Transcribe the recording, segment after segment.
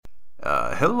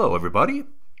Hello, everybody.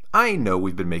 I know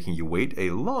we've been making you wait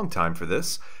a long time for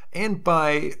this, and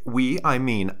by we, I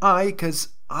mean I, because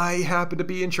I happen to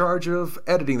be in charge of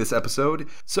editing this episode,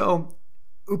 so,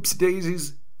 oops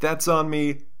daisies, that's on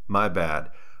me, my bad.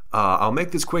 I'll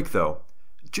make this quick, though.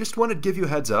 Just wanted to give you a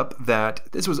heads up that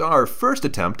this was our first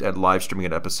attempt at live streaming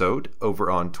an episode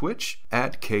over on Twitch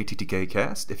at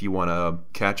KTTKcast, if you want to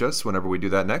catch us whenever we do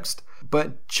that next.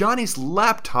 But Johnny's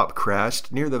laptop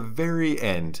crashed near the very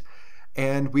end,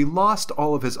 and we lost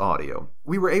all of his audio.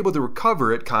 We were able to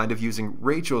recover it kind of using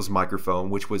Rachel's microphone,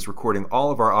 which was recording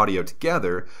all of our audio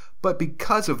together, but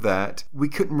because of that, we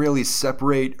couldn't really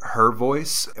separate her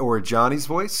voice or Johnny's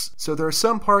voice. So there are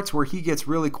some parts where he gets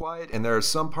really quiet, and there are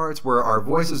some parts where our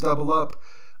voices double up.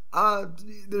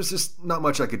 There's just not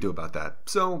much I could do about that.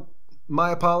 So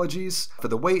my apologies for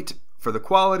the wait, for the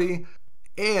quality,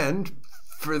 and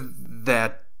for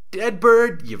that dead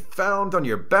bird you found on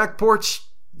your back porch.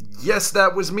 Yes,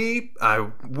 that was me. I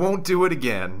won't do it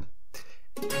again.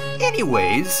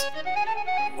 Anyways,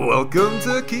 welcome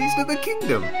to Keys to the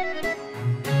Kingdom.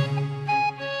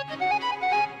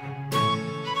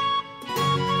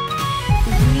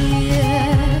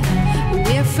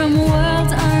 We're from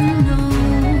world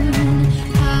unknown.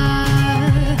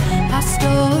 Our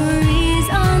stories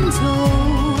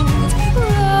untold.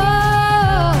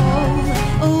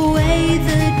 Roll away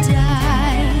the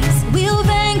dice. We'll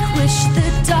vanquish the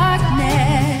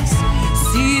darkness,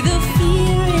 see the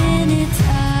fear in its eyes.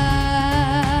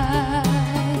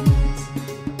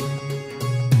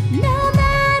 No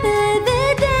matter the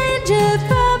danger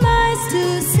from us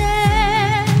to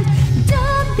send,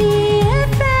 don't be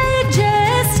afraid,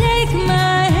 just take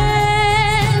my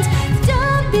hand.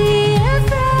 Don't be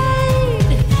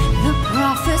afraid, the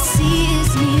prophecy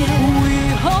is near. We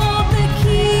hold the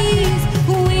keys,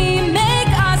 we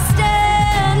make our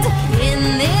stand in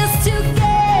this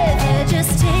together.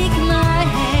 Just take my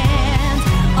hand,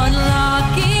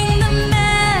 unlocking the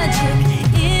magic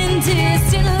in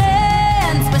distant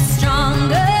lands. We're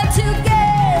stronger together.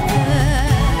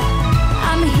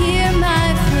 I'm here,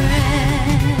 my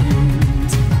friend.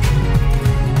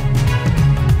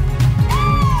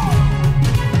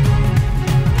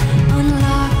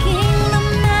 Unlocking the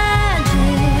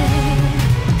magic.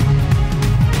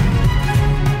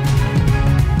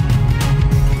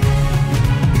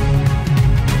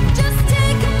 Just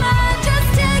take my hand.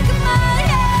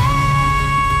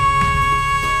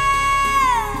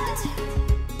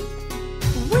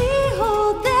 We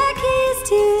hold the keys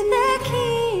to the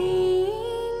kingdom.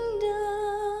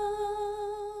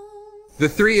 The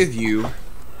three of you,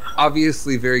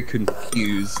 obviously very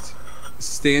confused,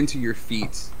 stand to your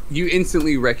feet. You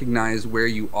instantly recognize where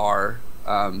you are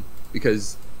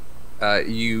because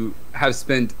you have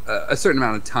spent a certain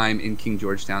amount of time in King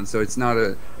Georgetown, so it's not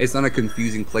a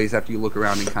confusing place after you look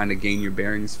around and kind of gain your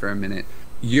bearings for a minute.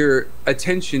 Your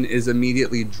attention is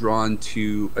immediately drawn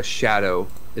to a shadow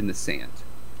in the sand.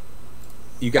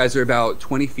 You guys are about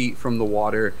 20 feet from the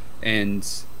water and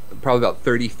probably about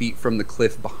 30 feet from the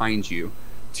cliff behind you.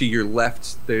 To your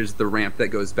left, there's the ramp that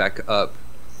goes back up,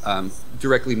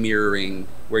 directly mirroring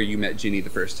where you met Ginny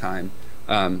the first time.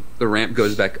 The ramp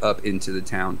goes back up into the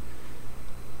town.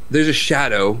 There's a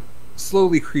shadow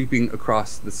slowly creeping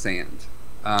across the sand.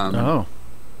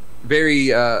 Very,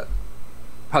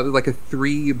 probably like a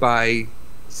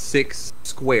 3x6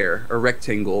 square, a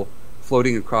rectangle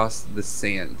floating across the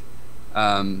sand.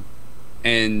 And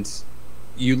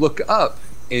you look up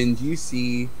and you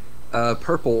see a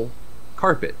purple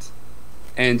carpet.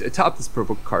 And atop this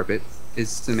purple carpet is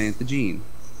Samantha Jean.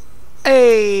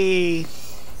 Hey!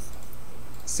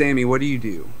 Sammy, what do you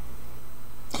do?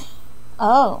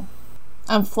 Oh,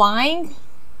 I'm flying?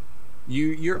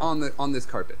 You're on this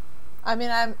carpet. I mean,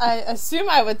 I assume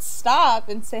I would stop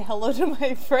and say hello to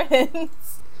my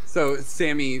friends. So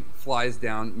Sammy flies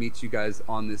down, meets you guys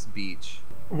on this beach.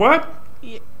 What?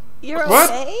 You're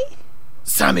What? okay?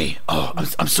 Sammy,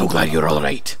 I'm so glad you're all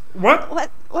right. What?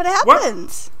 What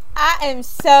happened? I am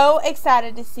so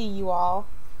excited to see you all.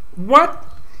 What?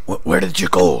 Where did you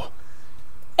go?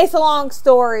 It's a long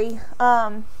story,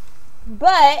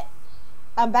 but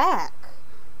I'm back.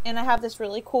 And I have this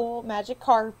really cool magic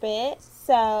carpet,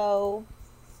 so...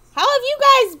 How have you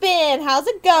guys been? How's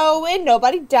it going?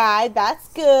 Nobody died, that's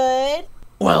good.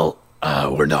 Well,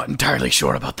 we're not entirely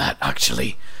sure about that,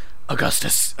 actually.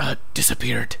 Augustus,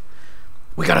 disappeared.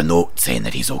 We got a note saying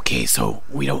that he's okay, so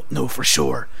we don't know for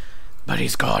sure. But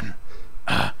he's gone.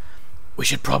 We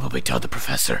should probably tell the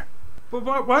professor.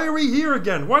 But why are we here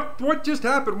again? What just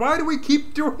happened? Why do we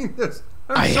keep doing this?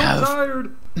 I I'm so have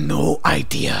tired. no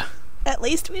idea. At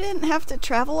least we didn't have to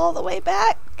travel all the way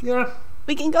back. Yeah.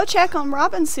 We can go check on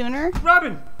Robin sooner.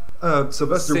 Robin!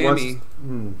 Sylvester Sammy,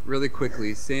 wants. really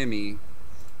quickly, Sammy,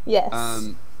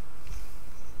 Yes.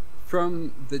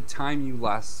 from the time you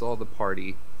last saw the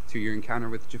party to your encounter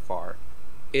with Jafar,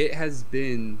 it has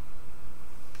been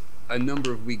a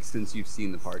number of weeks since you've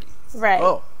seen the party. Right.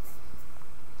 Oh,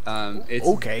 It's,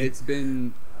 Okay. It's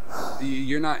been.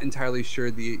 You're not entirely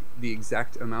sure the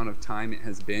exact amount of time it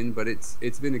has been, but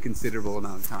it's been a considerable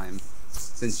amount of time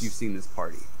since you've seen this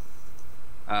party.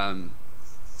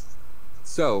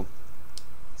 So,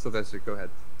 Sylvester, go ahead.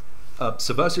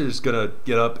 Sylvester is gonna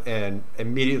get up and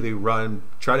immediately run,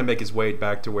 try to make his way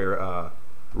back to where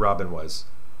Robin was,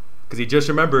 because he just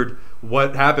remembered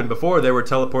what happened before they were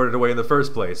teleported away in the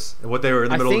first place and what they were in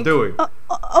the I middle of think- doing.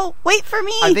 Oh, wait for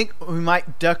me. I think we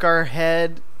might duck our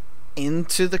head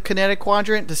into the kinetic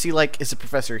quadrant to see, like, is the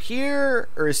professor here,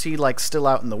 or is he, like, still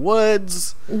out in the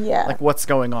woods? Yeah. Like, what's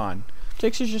going on?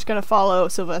 Dixie's just gonna follow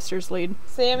Sylvester's lead.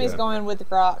 Sammy's Yeah. going with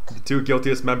Grok. The two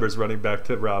guiltiest members running back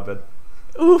to Robin.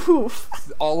 Ooh.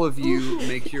 All of you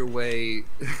make your way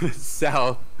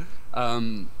south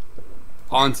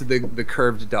onto the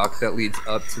curved dock that leads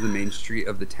up to the main street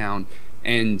of the town.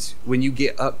 And when you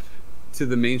get up to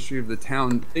the main street of the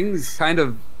town, things kind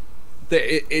of...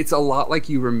 It's a lot like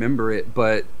you remember it,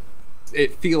 but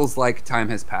it feels like time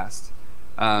has passed.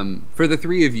 For the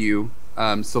three of you,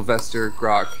 Sylvester,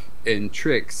 Grok, and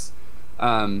Trix,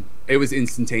 it was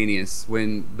instantaneous.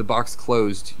 When the box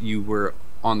closed, you were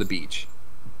on the beach.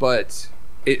 But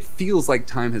it feels like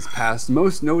time has passed,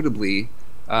 most notably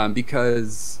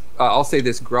because, I'll say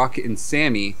this, Grok and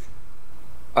Sammy,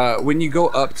 when you go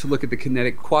up to look at the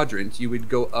kinetic quadrant, you would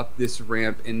go up this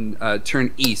ramp and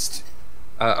turn east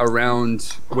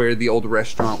around where the old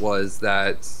restaurant was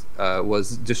that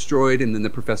was destroyed and then the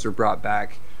professor brought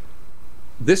back.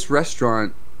 This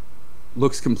restaurant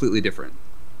looks completely different.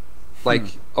 Like,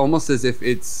 almost as if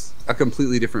it's a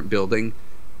completely different building.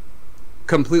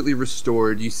 Completely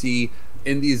restored. You see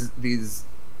in these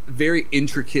very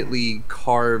intricately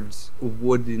carved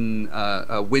wooden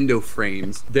window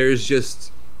frames, there's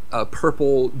just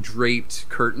purple draped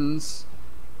curtains,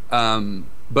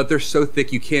 but they're so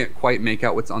thick you can't quite make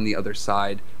out what's on the other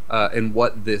side and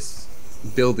what this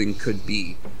building could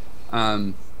be.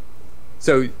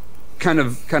 So kind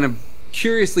of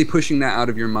curiously pushing that out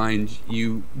of your mind,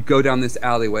 you go down this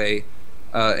alleyway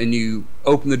and you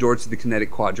open the door to the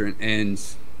kinetic quadrant, and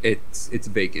it's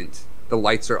vacant. The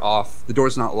lights are off. The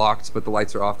door's not locked, but the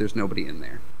lights are off. There's nobody in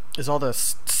there. Is all the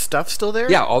stuff still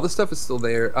there? Yeah, all the stuff is still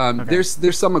there.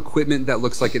 There's some equipment that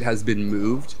looks like it has been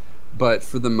moved, but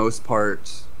for the most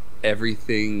part,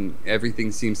 everything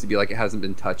seems to be like it hasn't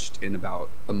been touched in about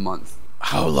a month.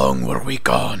 How long were we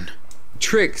gone?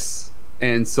 Trix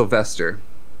and Sylvester,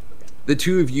 the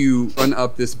two of you run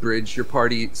up this bridge. Your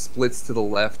party splits to the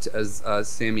left as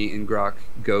Sammy and Grok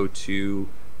go to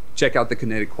check out the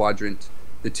kinetic quadrant.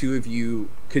 The two of you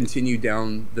continue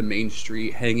down the main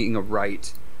street, hanging a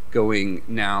right, going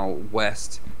now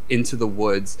west into the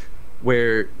woods,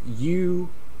 where you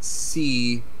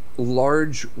see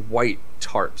large white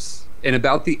tarps. And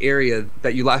about the area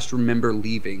that you last remember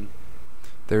leaving,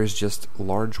 there's just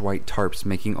large white tarps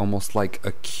making almost like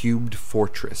a cubed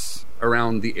fortress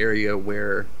around the area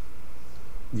where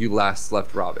you last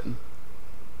left Robin.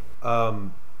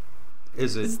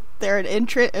 Is it? Is there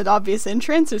an obvious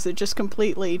entrance, or is it just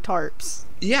completely tarps?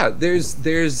 Yeah, there's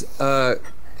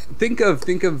think of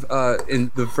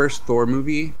in the first Thor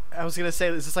movie, I was gonna say,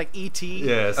 is this like E.T.?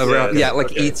 Yes. around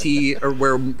like okay. E.T. or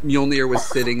where Mjolnir was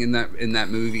sitting in that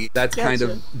movie. That's kind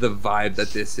Gotcha. of the vibe that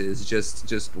this is,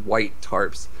 just white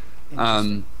tarps.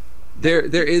 There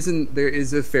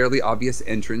is a fairly obvious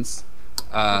entrance.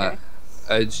 Okay.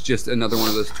 It's just another one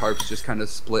of those tarps just kind of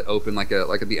split open like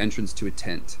the entrance to a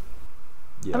tent.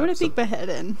 Yeah, I'm gonna so- peek my head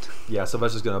in. Yeah,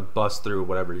 Sylvester's gonna bust through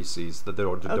whatever he sees. The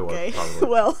door. Okay. Probably.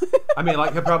 Well, I mean,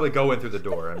 like he'll probably go in through the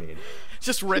door. I mean,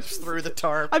 Just rips through the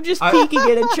tarp. I'm just peeking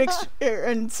it, and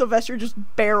and Sylvester just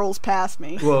barrels past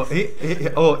me. well,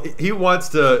 he wants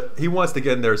to get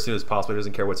in there as soon as possible. He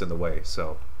doesn't care what's in the way.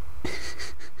 So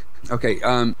Okay,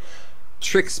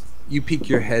 Trix, you peek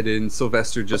your head in.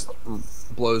 Sylvester just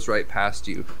blows right past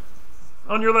you.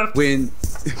 On your left.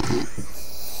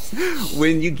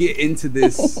 When you get into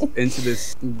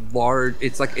this large,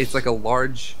 it's like a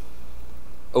large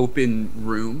open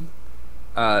room.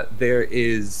 There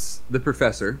is the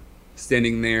professor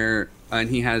standing there, and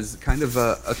he has kind of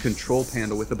a control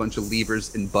panel with a bunch of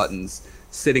levers and buttons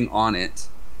sitting on it.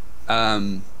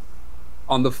 On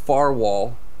the far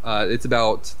wall, it's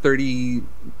about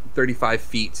 35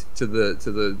 feet to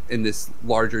the in this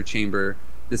larger chamber,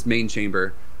 this main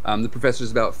chamber. The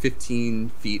professor's about 15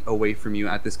 feet away from you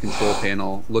at this control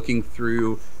panel, looking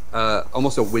through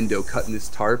almost a window cut in this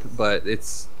tarp, but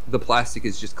the plastic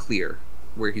is just clear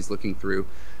where he's looking through.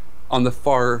 On the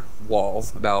far wall,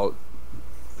 about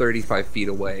 35 feet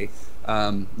away,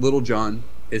 Little John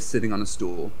is sitting on a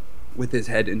stool with his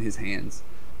head in his hands.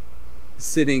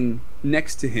 Sitting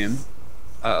next to him,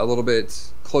 a little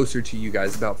bit closer to you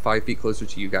guys, about 5 feet closer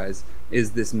to you guys,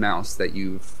 is this mouse that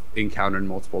you've encountered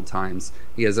multiple times.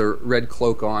 He has a red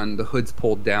cloak on, the hood's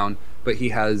pulled down, but he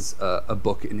has a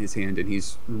book in his hand and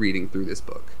he's reading through this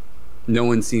book. No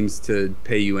one seems to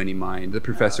pay you any mind. The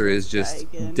professor is just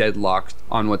deadlocked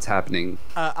on what's happening.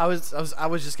 I was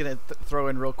just gonna throw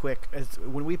in real quick.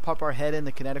 When we pop our head in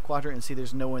the kinetic quadrant and see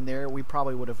there's no one there, we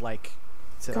probably would have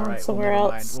said, Gone all right, somewhere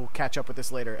never else. mind. We'll catch up with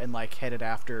this later, and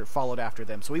followed after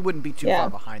them. So we wouldn't be too far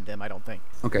behind them, I don't think.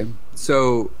 Okay,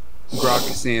 so Grok,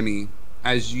 Sammy,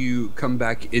 as you come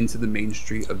back into the main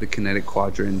street of the kinetic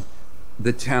quadrant,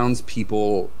 the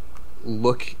townspeople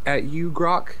look at you,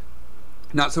 Grok.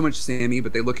 Not so much Sammy,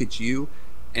 but they look at you,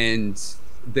 and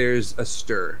there's a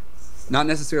stir. Not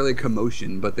necessarily a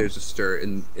commotion, but there's a stir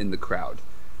in the crowd.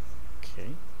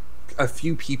 Okay. A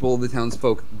few people, the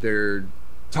townsfolk, they're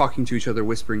talking to each other,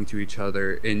 whispering to each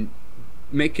other, and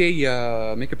make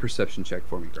a perception check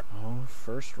for me, Grok. Oh,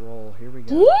 first roll. Here we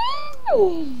go.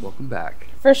 Woo! Welcome back.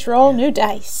 First roll, new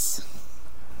dice.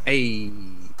 Hey.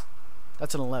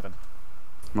 That's an 11.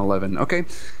 An 11. Okay.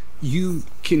 You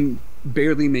can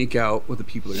barely make out what the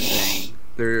people are saying.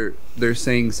 They're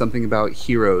saying something about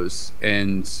heroes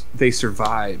and they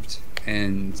survived,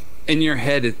 and in your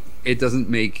head it doesn't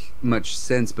make much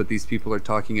sense, but these people are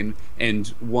talking, and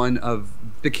one of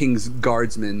the king's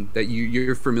guardsmen that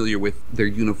you're familiar with their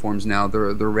uniforms now,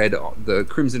 the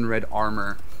crimson red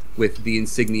armor with the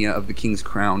insignia of the king's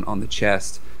crown on the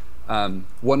chest.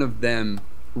 One of them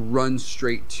runs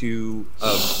straight to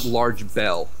a large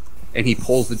bell, and he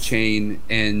pulls the chain,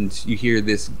 and you hear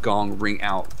this gong ring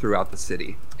out throughout the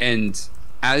city. And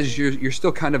as you're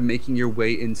still kind of making your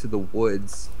way into the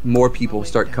woods, more people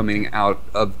start coming out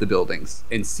of the buildings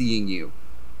and seeing you.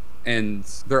 And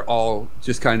they're all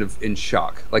just kind of in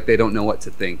shock, like they don't know what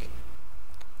to think.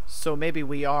 So maybe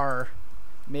we are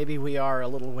a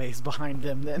little ways behind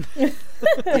them then.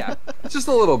 Yeah, just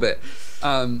a little bit.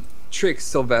 Trix,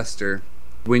 Sylvester,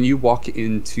 when you walk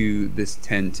into this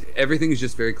tent, everything is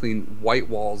just very clean, white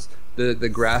walls. The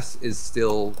grass is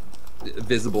still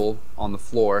visible on the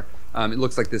floor. It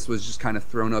looks like this was just kind of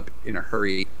thrown up in a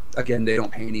hurry. Again, they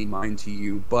don't pay any mind to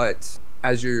you, but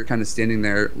as you're kind of standing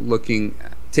there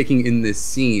taking in this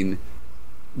scene,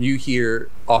 you hear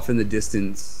off in the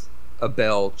distance a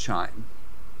bell chime.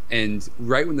 And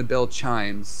right when the bell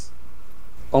chimes,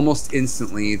 almost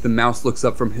instantly, the mouse looks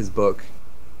up from his book.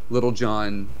 Little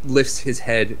John lifts his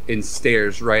head and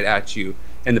stares right at you,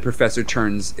 and the professor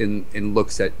turns and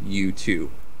looks at you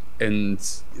too. And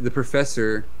the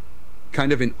professor,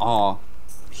 kind of in awe,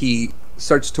 he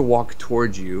starts to walk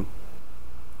towards you,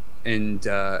 and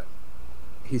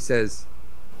he says,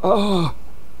 "Oh,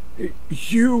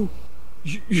 you're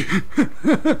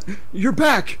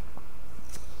back.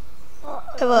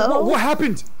 Hello? What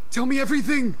happened? Tell me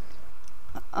everything."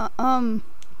 It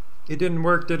didn't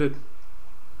work, did it?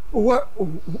 What?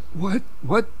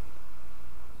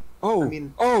 Oh,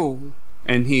 oh.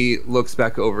 And he looks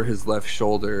back over his left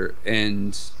shoulder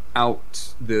and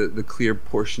out the clear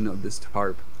portion of this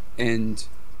tarp. And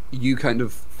you, kind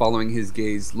of following his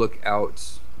gaze, look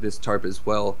out this tarp as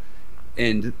well.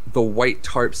 And the white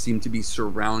tarp seemed to be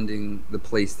surrounding the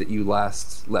place that you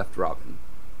last left Robin.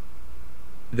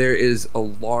 There is a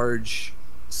large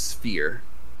sphere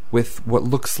with what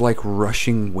looks like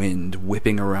rushing wind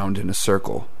whipping around in a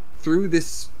circle. Through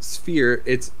this sphere,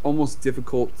 it's almost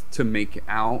difficult to make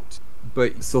out,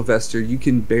 but Sylvester, you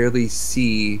can barely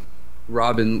see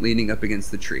Robin leaning up against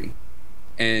the tree,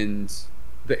 and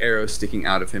the arrow sticking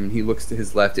out of him. He looks to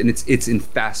his left, and it's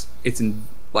in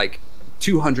like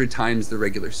 200 times the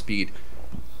regular speed.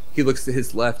 He looks to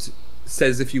his left,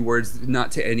 says a few words,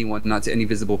 not to anyone, not to any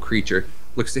visible creature.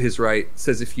 Looks to his right,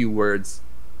 says a few words,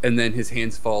 and then his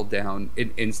hands fall down,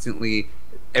 and instantly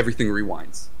everything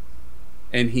rewinds.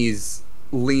 And he's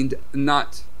leaned,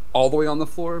 not all the way on the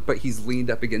floor, but he's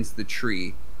leaned up against the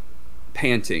tree,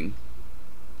 panting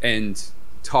and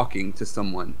talking to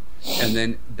someone. And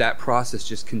then that process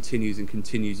just continues and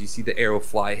continues. You see the arrow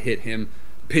fly, hit him,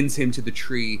 pins him to the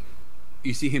tree.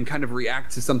 You see him kind of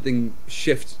react to something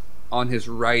shift on his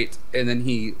right, and then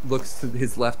he looks to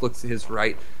his left, looks to his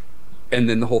right, and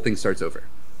then the whole thing starts over.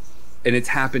 And it's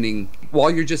happening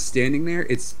while you're just standing there.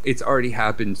 It's already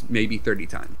happened maybe 30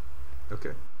 times.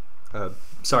 Okay.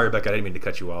 Sorry, Rebecca, I didn't mean to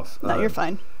cut you off. No, you're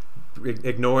fine.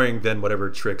 ignoring then whatever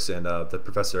Trix and the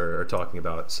professor are talking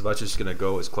about, Sylvester's going to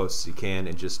go as close as he can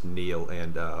and just kneel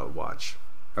and watch.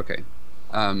 Okay.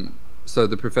 So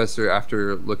the professor,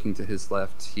 after looking to his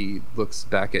left, he looks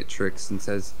back at Trix and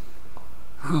says,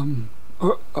 can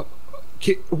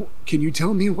you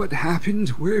tell me what happened?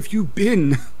 Where have you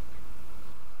been?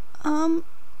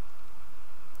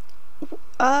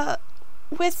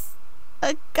 With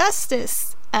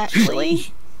Augustus,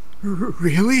 actually.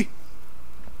 Really?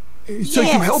 So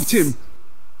Yes. you helped him?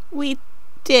 We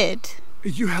did.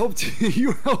 You helped?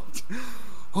 You helped?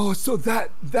 Oh, so that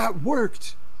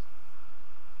worked.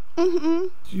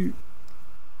 Mm-hmm.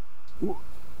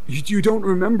 You don't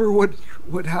remember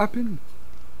what happened?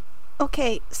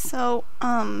 Okay, so,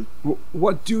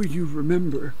 What do you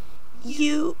remember?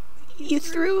 you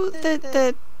threw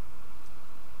the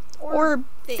orb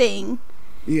thing,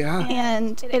 Yeah.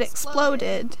 and it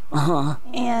exploded, Uh-huh.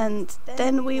 and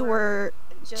then we were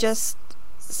just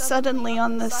suddenly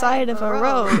on the side of a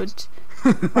road,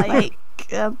 like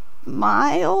a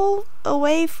mile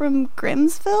away from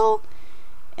Grimsville,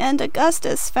 and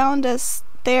Augustus found us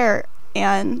there,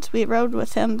 and we rode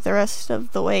with him the rest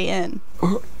of the way in.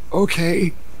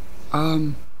 Okay.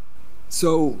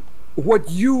 So what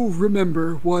you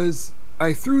remember was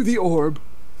I threw the orb,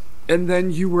 and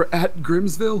then you were at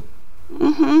Grimsville?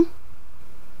 Mm-hmm.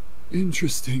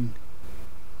 Interesting.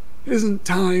 Isn't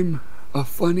time a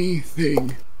funny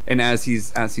thing? And as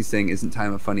he's saying, "Isn't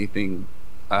time a funny thing?"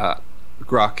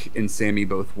 Grok and Sammy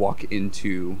both walk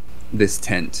into this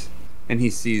tent, and he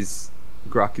sees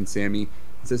Grok and Sammy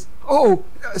and says, "Oh,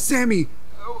 Sammy,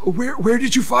 where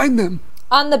did you find them?"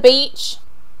 On the beach.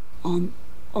 On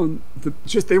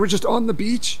they were just on the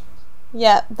beach?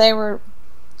 Yep, they were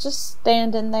just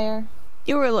standing there.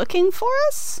 You were looking for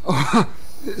us? Oh,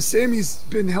 Sammy's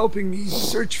been helping me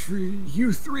search for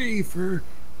you three for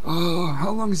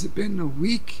how long has it been? A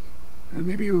week?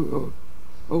 Maybe a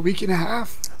week and a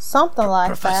half? Something like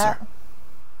Professor, that.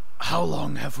 how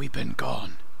long have we been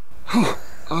gone?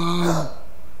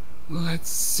 Let's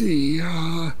see.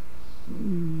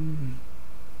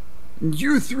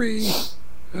 You three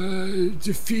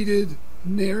defeated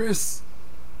Neris,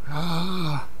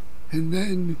 and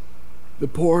then the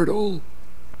portal,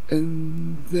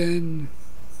 and then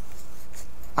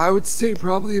I would say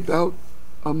probably about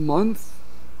a month,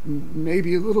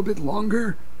 maybe a little bit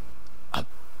longer.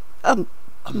 A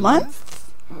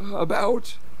month?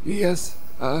 About, yes.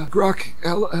 Grok,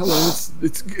 hello.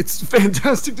 It's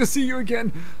fantastic to see you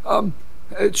again.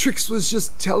 Trix was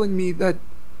just telling me that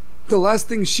the last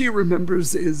thing she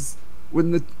remembers is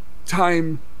when the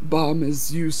time bomb,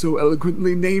 as you so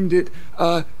eloquently named it,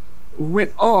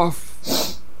 went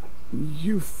off.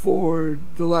 You four,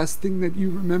 the last thing that you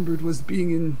remembered was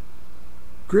being in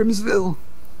Grimsville.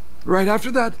 Right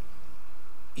after that?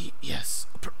 Yes.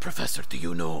 Professor, do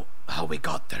you know how we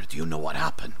got there? Do you know what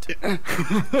happened?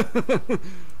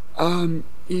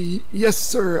 Yes,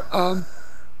 sir.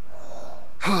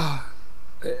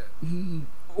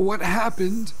 What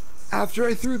happened after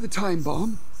I threw the time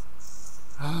bomb?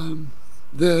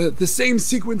 The same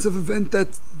sequence of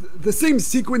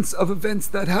events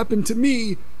that happened to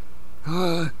me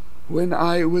when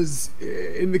I was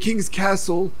in the king's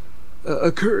castle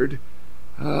occurred.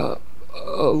 A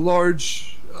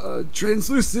large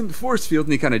translucent force field,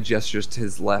 and he kind of gestures to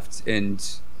his left, and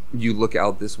you look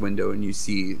out this window and you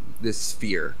see this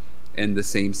sphere and the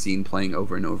same scene playing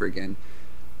over and over again.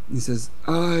 He says,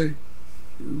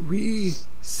 we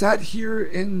sat here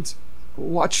and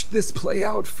watched this play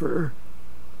out for,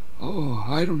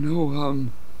 I don't know,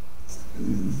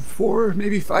 4,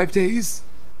 maybe 5 days.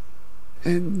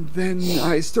 And then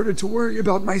I started to worry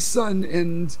about my son,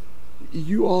 and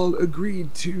you all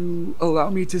agreed to allow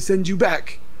me to send you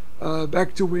back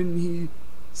to when he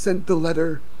sent the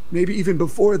letter, maybe even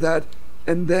before that.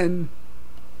 And then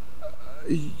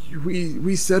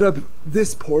we set up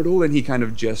this portal, and he kind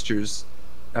of gestures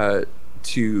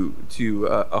to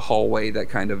a hallway that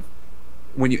kind of,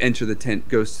 when you enter the tent,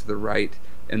 goes to the right,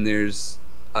 and there's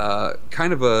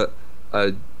kind of a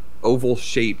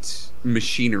oval-shaped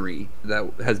machinery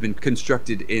that has been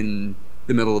constructed in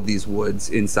the middle of these woods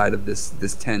inside of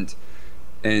this tent.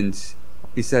 And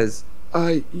he says,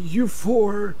 you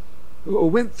four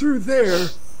went through there,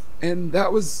 and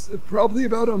that was probably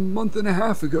about a month and a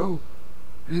half ago,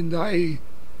 and I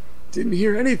didn't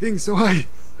hear anything, so I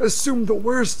assumed the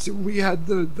worst. We had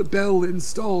the bell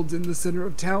installed in the center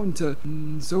of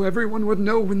town so everyone would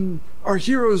know when our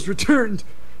heroes returned.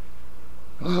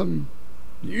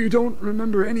 You don't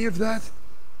remember any of that?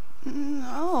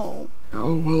 No.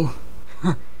 Oh, well,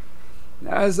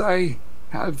 as I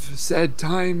have said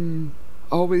time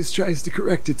always tries to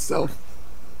correct itself.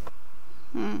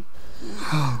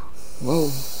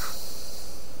 Well,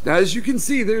 as you can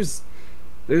see, there's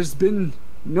been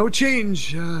no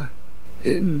change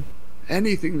in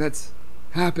anything that's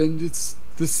happened. It's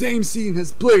the same scene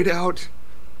has played out.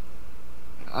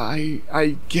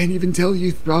 I can't even tell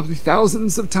you, probably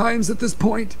thousands of times at this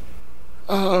point.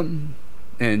 And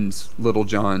Little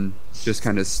John just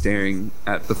kind of staring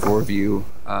at the four of you,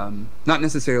 not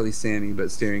necessarily Sammy,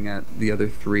 but staring at the other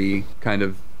three, kind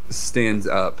of stands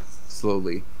up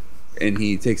slowly, and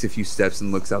he takes a few steps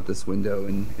and looks out this window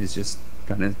and is just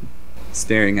kind of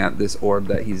staring at this orb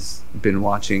that he's been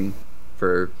watching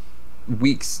for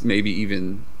weeks, maybe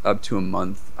even up to a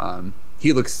month.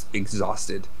 He looks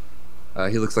exhausted.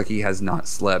 He looks like he has not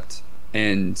slept,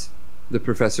 and the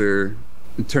professor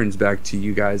turns back to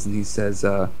you guys and he says,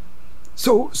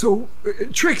 So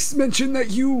Trix mentioned that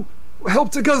you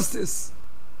helped Augustus.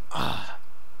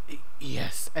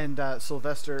 Yes. And Grok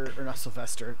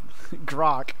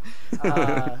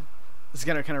is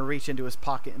gonna kind of reach into his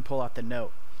pocket and pull out the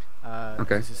note.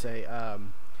 Okay. To say,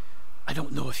 I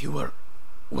don't know if you were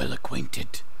well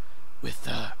acquainted with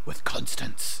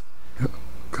Constance.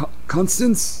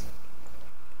 Constance?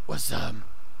 Was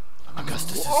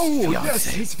Augustus's Oh, fiance. yes,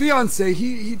 his fiance.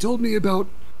 He told me about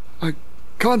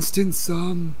Constance,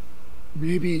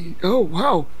 maybe, oh,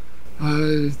 wow,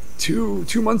 2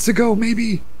 months ago,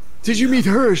 maybe. Did you meet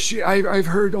her? I've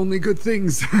heard only good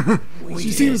things.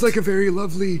 She seems like a very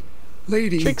lovely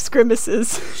lady. Trix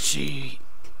grimaces. She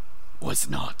was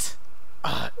not.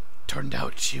 Turned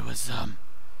out she was,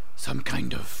 some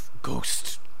kind of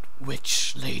ghost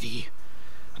witch lady.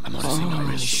 I'm honestly not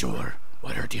really sure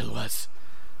what her deal was.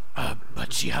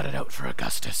 But she had it out for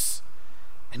Augustus.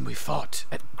 And we fought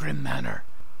at Grim Manor.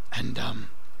 And,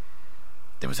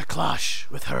 there was a clash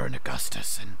with her and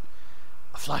Augustus, and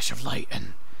a flash of light,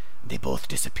 and they both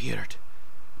disappeared.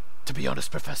 To be honest,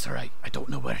 Professor, I don't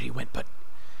know where he went, but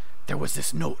there was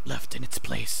this note left in its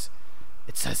place.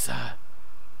 It says,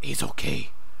 he's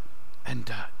okay,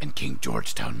 and King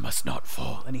Georgetown must not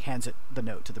fall. and he hands the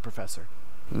note to the professor.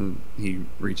 He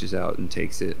reaches out and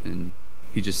takes it, and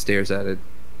he just stares at it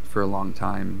for a long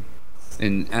time.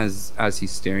 And as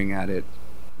he's staring at it,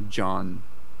 John,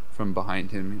 from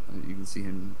behind him, you can see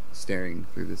him staring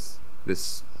through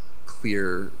this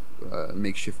clear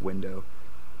makeshift window,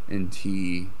 and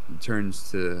he turns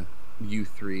to you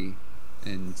three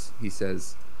and he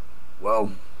says,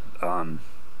 well,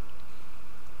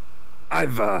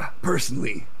 I've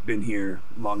personally been here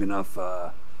long enough.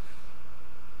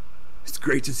 It's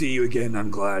great to see you again.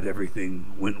 I'm glad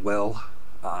everything went well,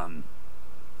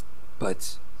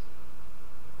 but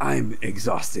I'm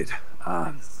exhausted.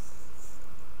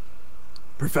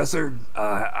 Professor,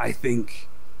 I think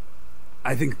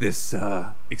this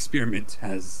experiment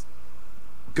has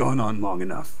gone on long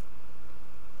enough.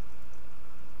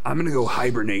 I'm gonna go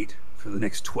hibernate for the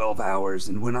next 12 hours,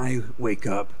 and when I wake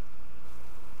up,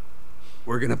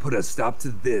 we're gonna put a stop to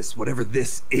this, whatever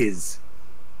this is.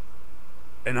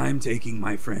 And I'm taking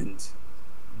my friend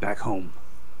back home.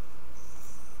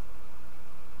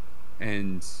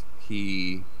 And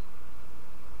he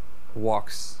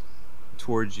walks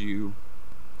towards you.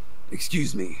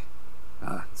 Excuse me.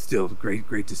 Still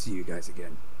great to see you guys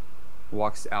again.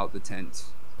 Walks out the tent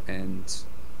and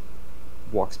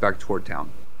walks back toward town.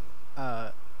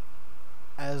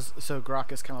 So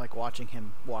Grok is kind of like watching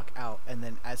him walk out, and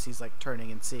then as he's like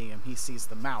turning and seeing him, he sees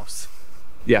the mouse,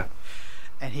 Yeah.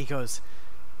 and he goes,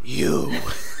 You.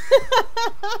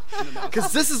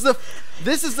 because this is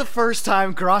the first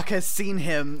time Grok has seen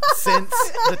him since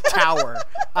the tower.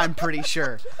 I'm pretty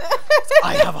sure.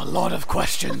 I have a lot of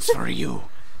questions for you.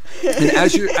 And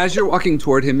as you're walking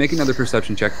toward him, make another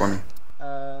perception check for me.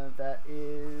 That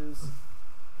is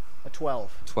a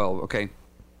 12. 12, okay.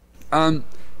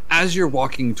 As you're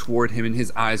walking toward him and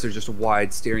his eyes are just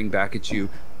wide, staring back at you,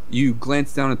 you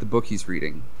glance down at the book he's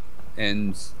reading,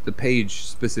 and the page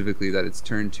specifically that it's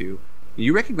turned to.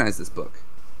 You recognize this book.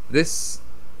 This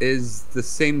is the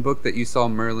same book that you saw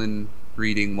Merlin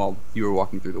reading while you were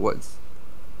walking through the woods.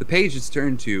 The page it's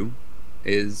turned to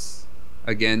is,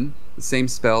 again, the same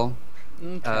spell,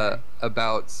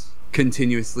 about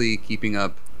continuously keeping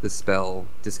up the spell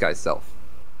Disguise Self.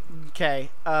 Okay.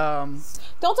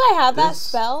 Don't I have that This-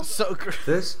 spell? So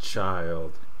This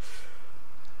child.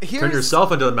 here's Turn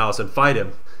yourself into the mouse and fight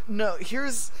him.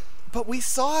 But we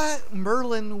saw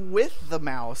Merlin with the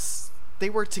mouse. They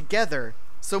were together.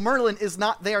 So Merlin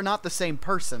they are not the same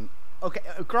person. Okay,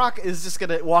 Grok is just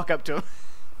gonna walk up to him,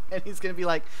 and he's gonna be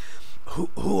like,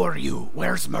 Who are you?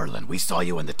 Where's Merlin? We saw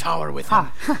you in the tower with him.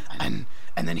 And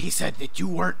then he said that you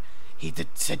weren't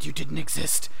said you didn't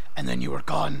exist, and then you were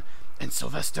gone. And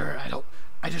Sylvester,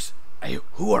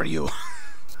 who are you?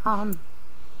 Hi.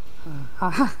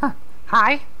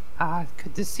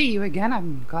 Good to see you again.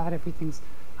 I'm glad everything's,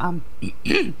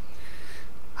 it's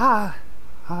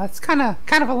kind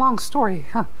of a long story,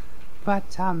 huh?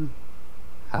 But,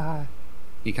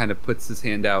 He kind of puts his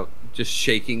hand out, just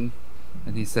shaking,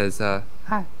 and he says,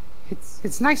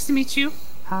 it's nice to meet you.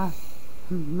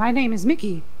 My name is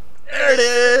Mickey. There it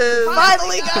is!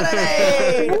 Finally got a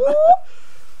name!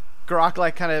 Grok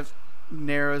like kind of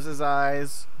narrows his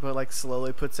eyes, but like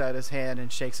slowly puts out his hand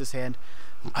and shakes his hand.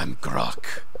 I'm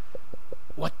Grok.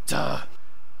 What's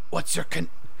your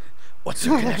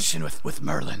connection with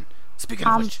Merlin? Speaking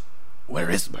of which, where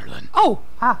is Merlin?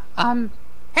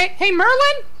 Hey,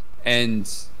 Merlin? and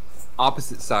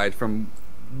opposite side from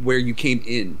where you came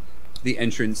in, the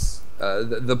entrance,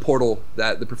 the portal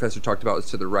that the professor talked about is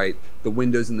to the right. The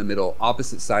window's in the middle.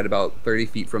 Opposite side, about 30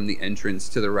 feet from the entrance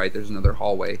to the right, there's another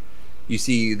hallway. You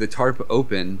see the tarp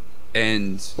open,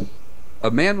 and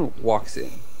a man walks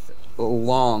in. A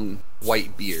long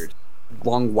white beard,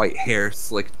 long white hair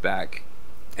slicked back,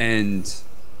 and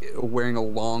wearing a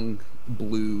long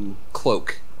blue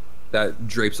cloak that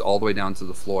drapes all the way down to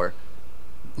the floor.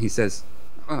 He says,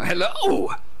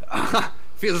 hello!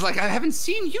 Feels like I haven't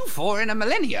seen you for in a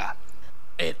millennia.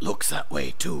 It looks that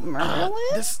way too. Merlin?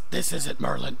 This isn't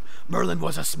Merlin. Merlin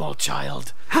was a small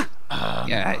child.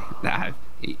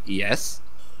 Yes.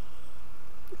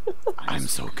 I'm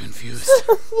so confused.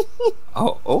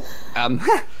 Well,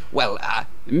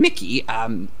 Mickey,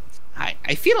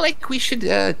 I feel like we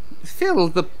should fill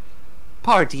the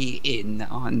party in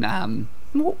on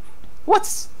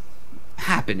what's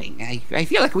happening. I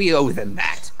feel like we owe them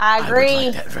that. I agree. I would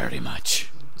like that very much.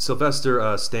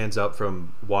 Sylvester stands up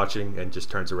from watching and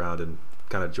just turns around and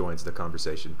kind of joins the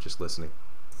conversation, just listening.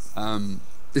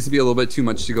 This would be a little bit too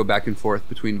much to go back and forth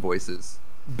between voices.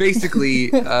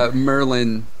 Basically,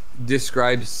 Merlin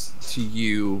describes to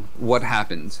you what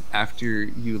happened after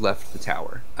you left the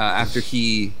tower. After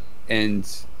he and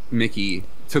Mickey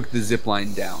took the zip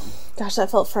line down. Gosh, that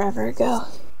felt forever ago.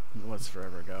 It was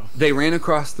forever ago. They ran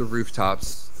across the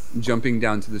rooftops, jumping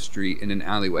down to the street in an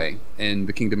alleyway in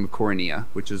the kingdom of Coronia,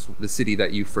 which is the city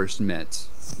that you first met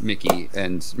Mickey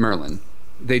and Merlin.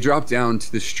 They dropped down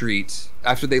to the street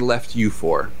after they left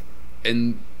U4.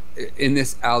 And in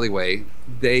this alleyway,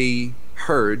 they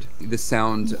heard the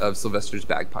sound of Sylvester's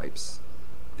bagpipes.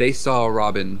 They saw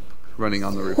Robin running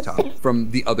on the rooftop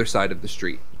from the other side of the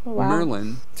street. Wow.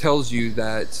 Merlin tells you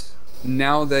that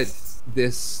now that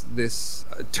this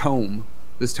tome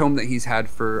that he's had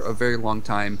for a very long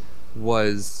time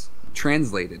was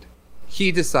translated,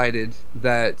 he decided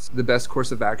that the best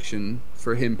course of action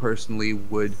for him personally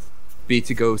would be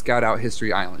to go scout out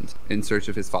History Island in search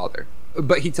of his father.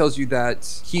 But he tells you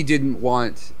that he didn't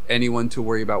want anyone to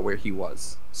worry about where he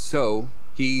was. So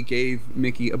he gave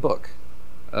Mickey a book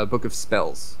of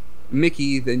spells.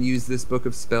 Mickey then used this book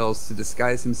of spells to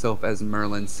disguise himself as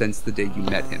Merlin since the day you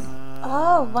met him.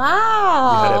 Oh, You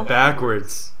wow. had it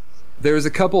backwards. There was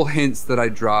a couple hints that I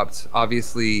dropped,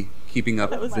 obviously keeping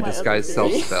up was the my disguise other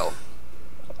self theory. spell.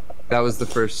 That was the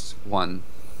first one.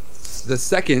 The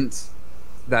second,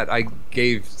 that I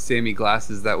gave Sammy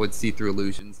glasses that would see through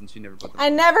illusions, and she never put them I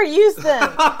never used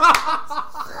them.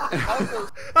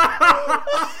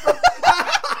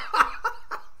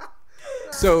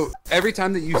 So every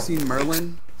time that you've seen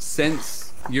Merlin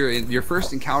since your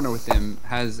first encounter with him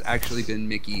has actually been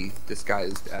Mickey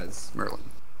disguised as Merlin.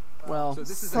 Well,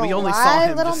 So we only saw why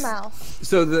him little just... mouse.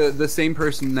 So the same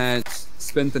person that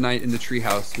spent the night in the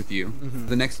treehouse with you,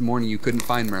 the next morning you couldn't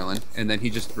find Merlin, and then he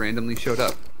just randomly showed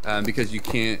up because you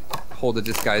can't hold a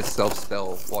disguised self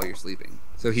spell while you're sleeping.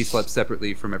 So he slept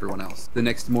separately from everyone else. The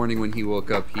next morning when he woke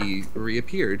up, he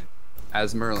reappeared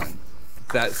as Merlin.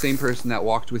 That same person that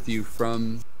walked with you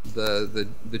from the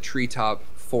treetop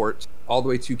fort all the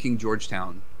way to King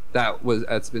Georgetown,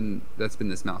 that's been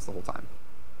this mouse the whole time.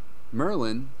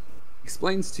 Merlin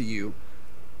explains to you,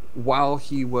 while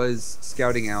he was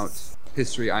scouting out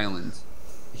History Island,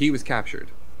 he was captured.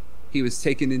 He was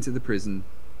taken into the prison,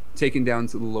 taken down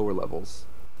to the lower levels,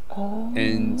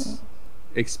 and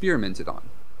experimented on.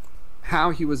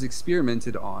 How he was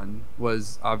experimented on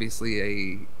was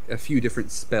obviously a few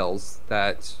different spells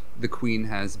that the Queen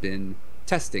has been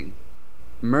testing.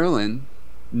 Merlin,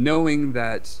 knowing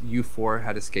that U4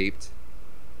 had escaped,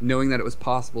 knowing that it was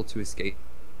possible to escape,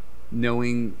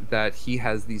 knowing that he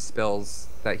has these spells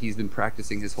that he's been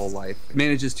practicing his whole life,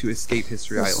 manages to escape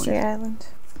History Island.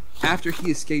 After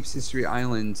he escapes History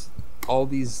Island, all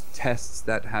these tests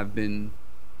that have been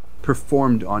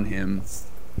performed on him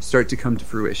start to come to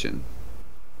fruition.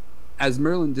 as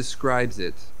Merlin describes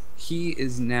it, he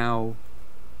is now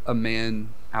a man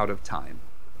out of time.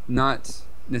 Not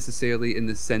necessarily in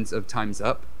the sense of time's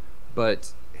up,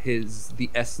 but the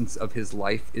essence of his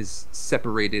life is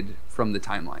separated from the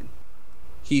timeline.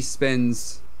 He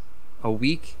spends a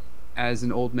week as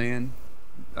an old man,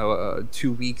 2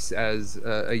 weeks as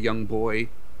a young boy,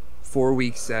 4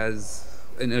 weeks as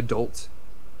an adult,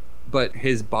 but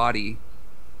his body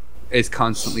is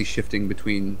constantly shifting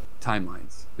between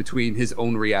timelines, between his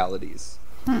own realities.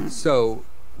 So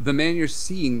the man you're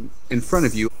seeing in front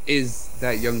of you is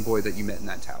that young boy that you met in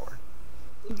that tower.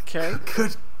 Okay.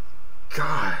 Good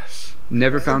gosh.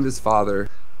 Never found his father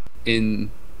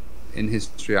in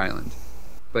History Island.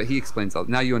 But he explains all.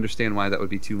 Now you understand why that would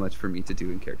be too much for me to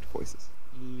do in character voices.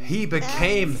 He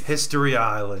became History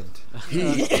Island.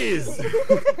 He is.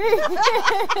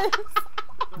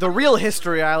 The real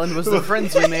History Island was the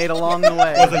friends we made along the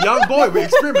way. Was a young boy we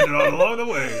experimented on along the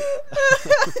way.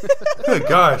 Good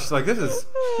gosh, like this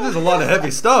is a lot of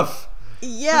heavy stuff.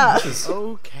 Yeah.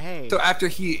 Okay. So after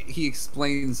he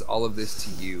explains all of this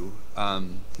to you,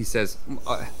 he says,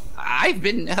 I've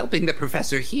been helping the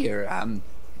professor here.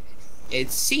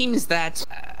 It seems that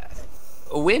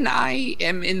when I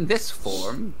am in this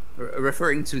form,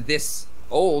 referring to this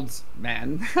old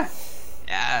man,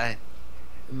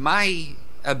 my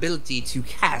ability to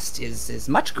cast is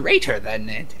much greater than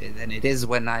it is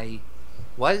when I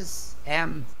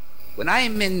when I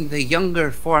am in the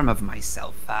younger form of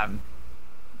myself.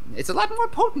 It's a lot more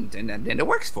potent and it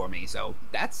works for me. So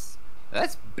that's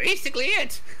basically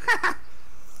it.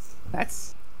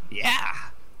 Yeah.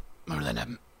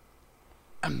 Merlin,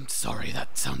 I'm sorry,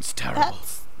 that sounds terrible.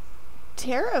 That's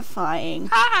terrifying.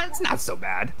 It's not so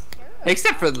bad.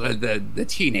 Except for the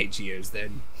teenage years,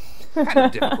 they're kind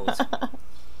of difficult.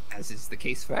 As is the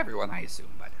case for everyone, I assume.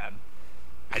 But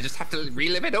I just have to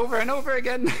relive it over and over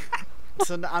again.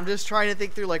 So I'm just trying to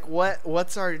think through, like,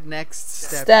 what's our next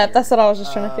step Step. here? That's what I was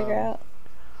just trying to figure out.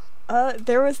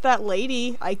 There was that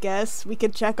lady, I guess. We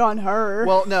could check on her.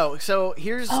 Well, no. So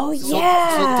here's. Oh, so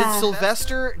yeah.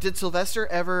 Did Sylvester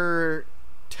ever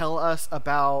tell us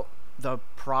about the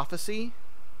prophecy?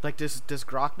 Like, does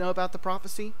Grok know about the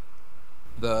prophecy?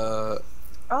 the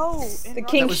The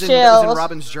King That was in Shield.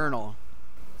 Robin's journal.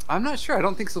 I'm not sure. I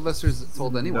don't think Sylvester's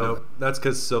told anyone. No, that's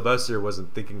because Sylvester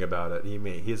wasn't thinking about it.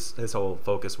 His whole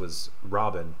focus was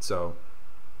Robin, so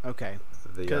Okay.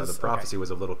 the prophecy was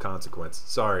a little consequence.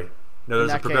 Sorry. No, In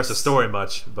doesn't that progress the case- story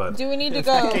much, but Do we need to In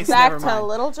that go case, back never to mind.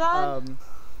 Little John?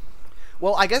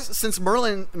 Well, I guess since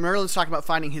Merlin's talking about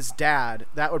finding his dad,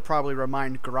 that would probably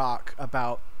remind Grok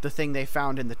about the thing they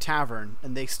found in the tavern,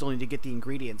 and they still need to get the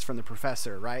ingredients from the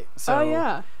professor, right? So Oh,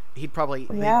 yeah. they'd probably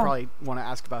want to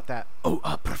ask about that.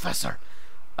 Oh, Professor.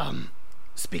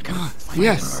 Speaking of finding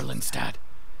yes. Merlin's dad,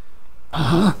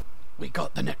 we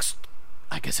got the next.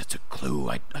 I guess it's a clue.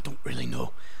 I don't really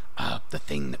know. The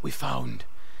thing that we found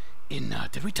in.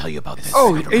 Did we tell you about this?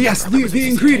 Oh, I don't yes, remember. That was a the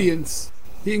visit. ingredients.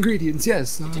 The ingredients,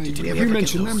 yes. Did you you ever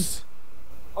mentioned get them. those?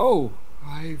 Oh,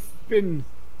 I've been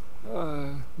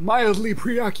mildly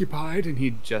preoccupied, and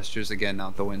he gestures again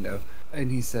out the window,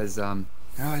 and he says, no,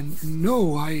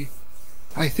 I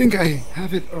think I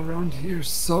have it around here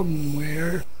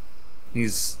somewhere. He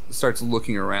starts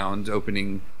looking around,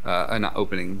 looking around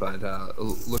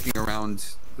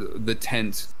the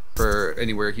tent for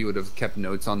anywhere he would have kept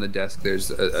notes on the desk.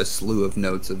 There's a slew of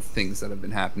notes of things that have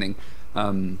been happening,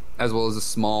 as well as a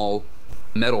small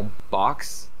metal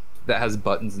box that has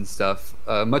buttons and stuff,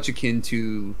 much akin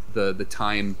to the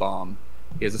time bomb.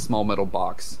 He has a small metal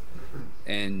box,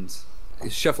 and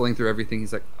he's shuffling through everything.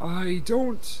 He's like, I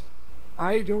don't,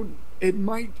 it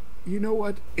might, you know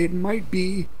what, it might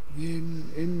be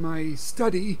in my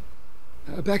study,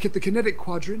 back at the kinetic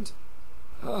quadrant.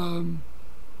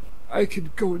 I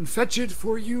could go and fetch it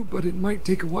for you, but it might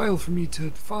take a while for me to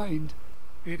find.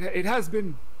 It has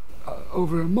been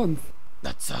over a month.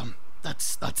 That's fine.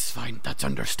 That's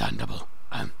understandable.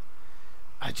 I'm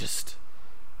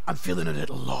feeling a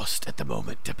little lost at the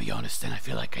moment, to be honest, and I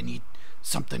feel like I need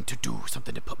something to do,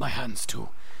 something to put my hands to.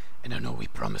 And I know we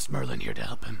promised Merlin here to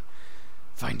help him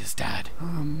find his dad.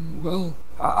 Well,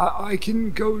 I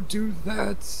can go do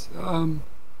that.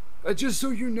 Just so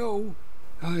you know,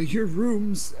 your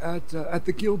rooms at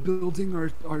the guild building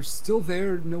are still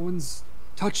there. No one's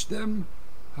touched them,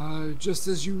 just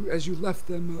as you left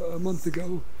them a month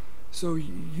ago. So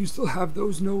you still have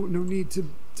those. No need to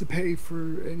pay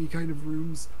for any kind of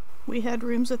rooms. We had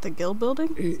rooms at the guild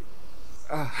building?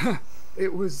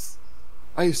 It was,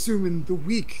 I assume, in the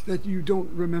week that you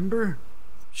don't remember.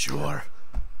 Sure.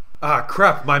 Ah,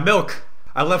 crap, my milk.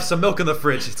 I left some milk in the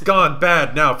fridge. It's gone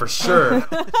bad now for sure.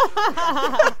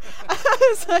 I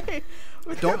was like,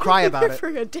 Don't cry about it. For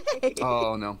a day.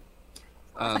 Oh no.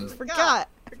 I forgot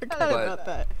about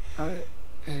that.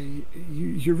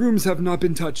 Your rooms have not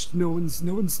been touched. No one's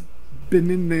been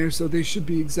in there, so they should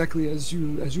be exactly as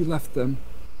you left them.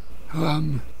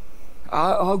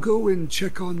 I'll go and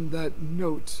check on that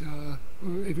note.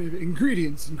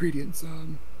 Ingredients.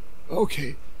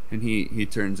 Okay. And he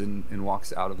turns and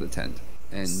walks out of the tent.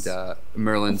 And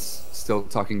Merlin's still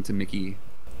talking to Mickey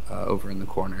over in the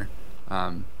corner.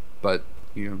 But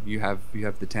you have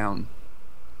the town.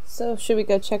 So should we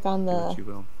go check on Do what you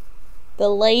will. the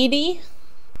lady?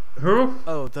 Who?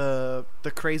 Oh, the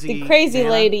crazy. The crazy Nana?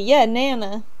 lady. Yeah,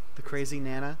 Nana. The crazy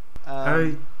Nana.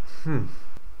 I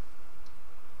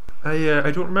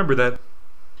don't remember that.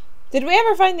 Did we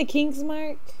ever find the King's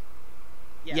Mark?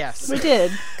 Yes. We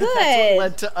did. Good. That's what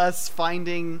led to us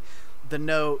finding the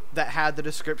note that had the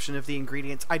description of the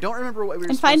ingredients. I don't remember what we were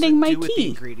And supposed finding to my do with the key.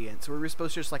 ingredients. Were we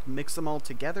supposed to just like mix them all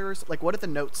together? Or like, what did the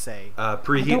note say?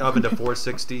 Preheat oven to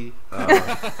 460.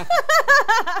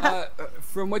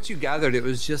 From what you gathered, it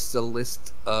was just a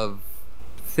list of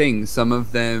things. Some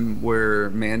of them were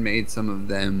man-made. Some of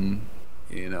them,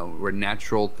 were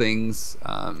natural things.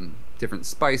 Different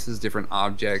spices, different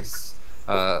objects,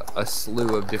 a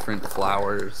slew of different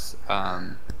flowers.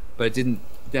 But it didn't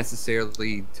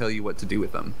necessarily tell you what to do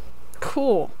with them.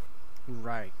 Cool.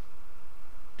 Right.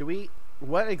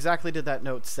 What exactly did that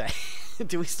note say?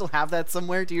 Do we still have that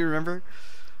somewhere? Do you remember?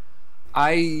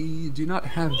 I do not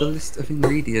have the list of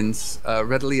ingredients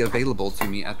readily available to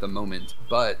me at the moment,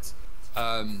 but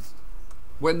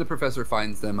when the professor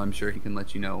finds them, I'm sure he can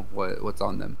let you know what's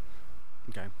on them.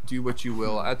 Okay. Do what you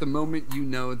will. At the moment, you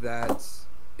know that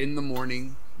in the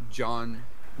morning,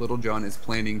 Little John is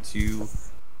planning to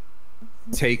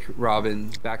take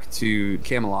Robin back to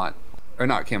Camelot, or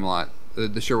not Camelot,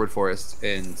 the Sherwood Forest,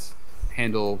 and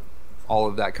handle all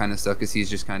of that kind of stuff because he's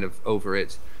just kind of over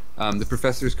it. The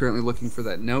professor is currently looking for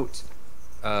that note.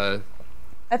 I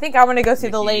think I want to go see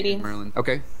the Mickey lady. and Merlin.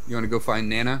 Okay, you want to go find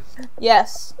Nana?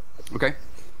 Yes. Okay.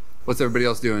 What's everybody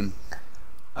else doing?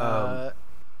 I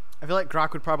feel like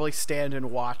Grok would probably stand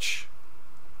and watch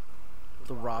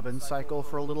the Robin cycle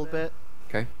for a little bit.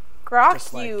 Okay. Grok,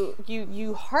 Just like-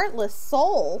 you heartless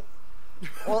soul.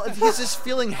 Well, he's just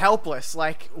feeling helpless,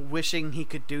 like wishing he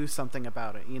could do something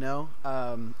about it,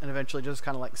 and eventually just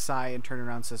kind of like sigh and turn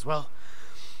around and says, "Well,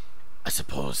 I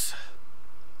suppose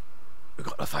we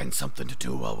gotta find something to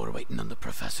do while we're waiting on the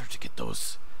professor to get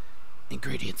those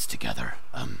ingredients together.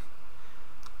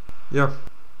 Yeah.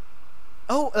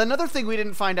 Oh, another thing we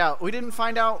didn't find out. We didn't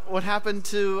find out what happened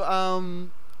to, all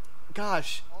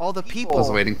the people. I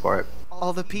was waiting for it.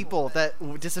 All the people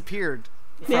that disappeared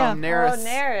from Yeah. Neris, Oh, and the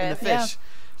Neris, fish. yeah.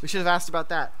 We should have asked about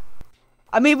that.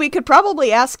 I mean, we could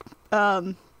probably ask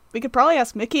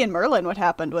Mickey and Merlin what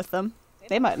happened with them.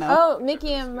 They might know. Oh,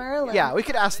 Mickey and Merlin. Yeah, we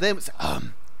could ask them.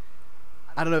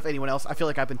 I don't know if anyone else. I feel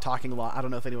like I've been talking a lot. I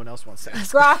don't know if anyone else wants to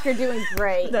ask. Grok, you're doing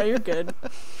great. No, you're good.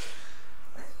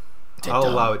 I'll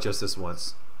allow it just this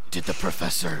once. Did the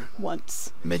professor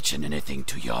Once. mention anything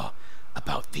to y'all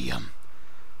about the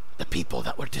people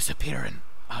that were disappearing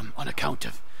on account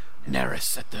of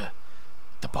Neris at the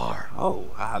bar?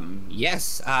 Oh,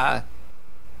 yes.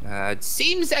 It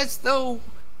seems as though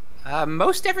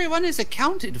most everyone is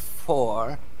accounted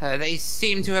for. They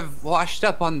seem to have washed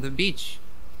up on the beach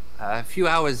a few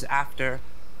hours after.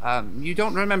 You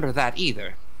don't remember that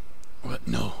either. What?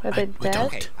 No, Are they we dead?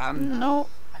 don't. Okay. No.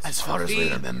 As far as we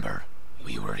remember,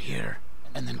 we were here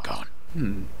and then gone.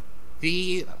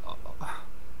 The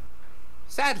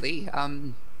sadly,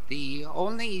 the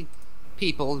only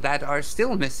people that are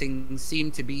still missing seem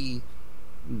to be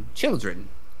children.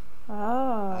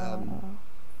 Oh.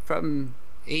 From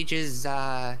ages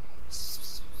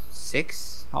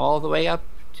 6 all the way up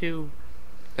to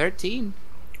 13.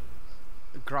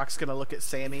 Grok's gonna look at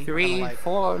Sammy. 3, kinda like,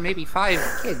 4, maybe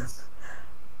 5 kids.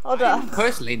 Hold I on. don't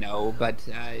personally know, but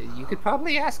you could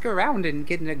probably ask around and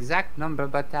get an exact number.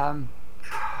 But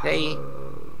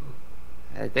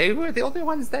they were the only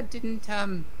ones that didn't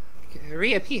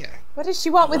reappear. What does she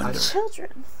want with Wonder.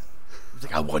 children?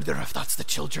 I wonder if that's the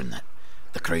children that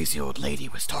the crazy old lady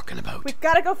was talking about. We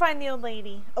gotta go find the old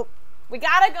lady. Oh, we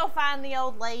gotta go find the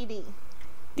old lady.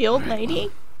 The old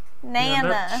lady? Nana.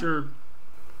 I'm not sure.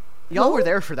 y'all were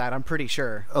there for that. I'm pretty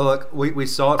sure. Oh, look, we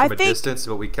saw it I from a think- distance,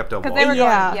 but we kept on Because walking. they were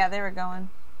Yeah. going. Yeah, they were going.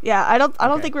 Yeah, I don't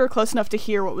Okay. think we were close enough to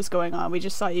hear what was going on. We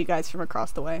just saw you guys from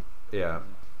across the way. Yeah.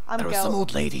 I'm There was some going.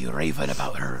 old lady raving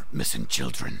about her missing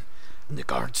children, and the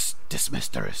guards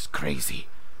dismissed her as crazy.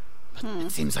 But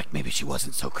it seems like maybe she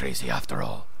wasn't so crazy after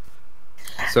all.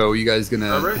 So you guys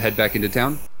gonna All right. head back into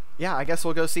town? Yeah, I guess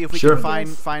we'll go see if we Sure. can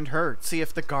find her. See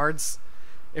if the guards,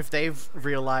 if they've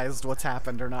realized what's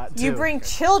happened or not. You too. bring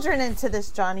children into this,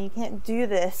 Johnny. You can't do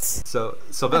this. So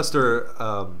Sylvester,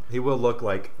 he will look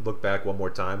back one more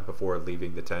time before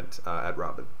leaving the tent at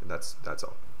Robin, and that's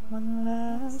all. One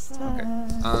last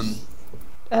time.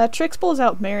 Okay. Trix pulls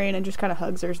out Marion and just kind of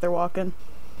hugs her as they're walking.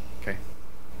 Okay.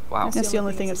 Wow. That's the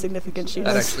only thing of significance she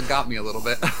That does. actually got me a little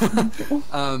bit.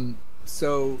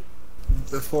 So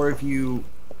the four of you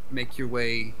make your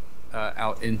way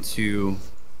out into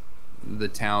the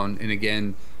town, and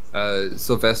again,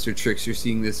 Sylvester, Trix, you're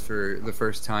seeing this for the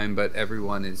first time, but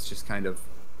everyone is just kind of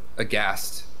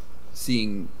aghast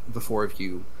seeing the four of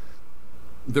you.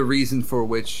 The reason for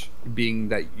which being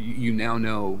that you now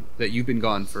know that you've been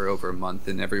gone for over a month,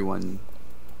 and everyone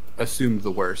assumed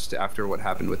the worst after what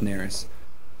happened with Neris.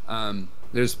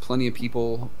 There's plenty of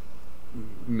people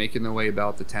making their way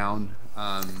about the town.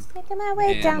 Making my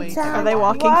way And- downtown. Are they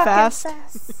walking fast?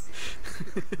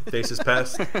 Faces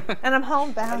past. And I'm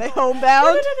homebound. Are they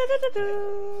homebound?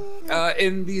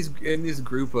 In this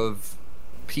group of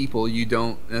people, you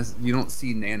don't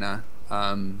see Nana,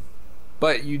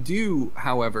 but you do,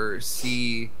 however,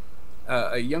 see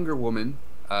a younger woman.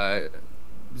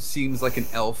 Seems like an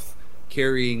elf,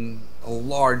 carrying a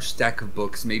large stack of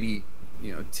books, maybe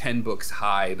 10 books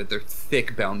high, but they're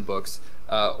thick bound books.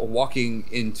 Walking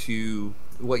into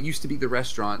what used to be the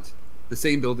restaurant, the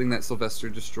same building that Sylvester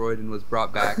destroyed and was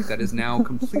brought back, that is now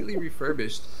completely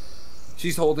refurbished.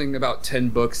 She's holding about 10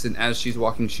 books, and as she's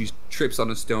walking, she trips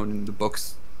on a stone, and the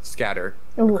books scatter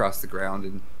across the ground,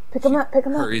 and Pick 'em up, pick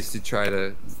 'em up. hurries to try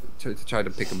to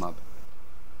pick them up.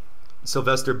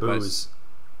 Sylvester boos.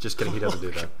 Just kidding, he doesn't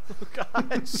do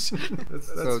that.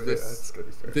 So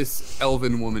this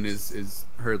elven woman is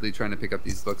hurriedly trying to pick up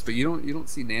these books, but you don't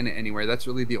see Nana anywhere. That's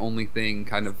really the only thing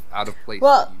kind of out of place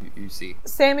Well, that you see.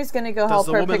 Sammy's gonna go Does help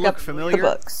the her woman pick look up familiar? the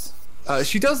books.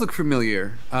 She does look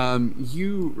familiar.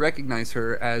 You recognize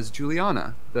her as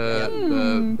Juliana,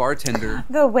 the bartender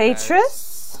The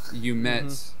waitress. you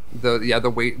met.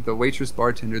 The waitress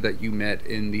bartender that you met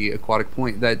in the Aquatic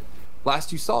Point. That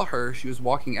last you saw her, she was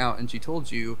walking out and she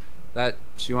told you that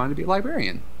she wanted to be a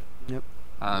librarian. Yep.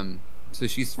 So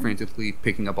she's frantically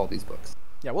picking up all these books.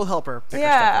 Yeah, we'll help her. Pick her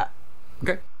Yeah.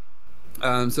 stuff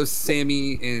Okay. So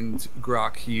Sammy and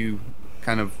Grok, you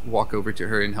kind of walk over to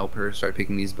her and help her start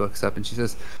picking these books up, and she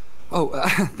says, "Oh,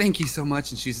 thank you so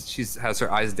much." And she's has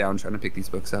her eyes down trying to pick these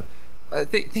books up.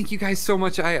 Thank you guys so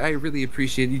much. I really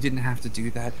appreciate it. You didn't have to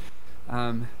do that.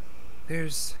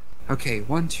 There's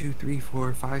 1, 2, 3,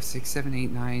 4, 5, 6, 7, 8,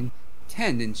 9,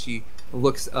 10, and she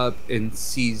looks up and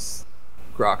sees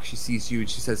Grok. She sees you, and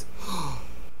she says, oh,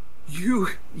 "You,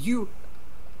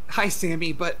 hi,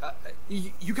 Sammy, but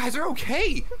you guys are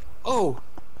okay.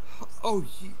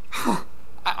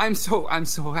 I'm so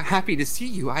happy to see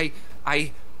you.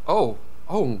 Oh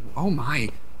my."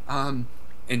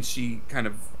 And she kind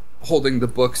of holding the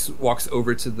books walks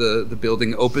over to the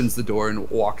building, opens the door, and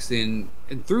walks in.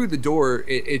 And through the door,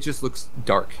 it just looks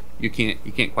dark. You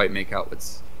can't quite make out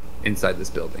what's inside this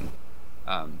building.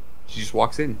 She just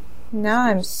walks in. Now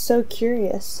I'm so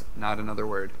curious. Not another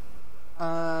word.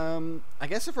 I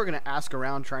guess if we're gonna ask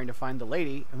around trying to find the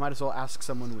lady, we might as well ask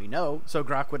someone we know. So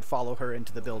Grok would follow her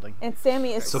into the building. And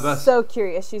Sammy is So so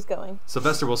curious. She's going.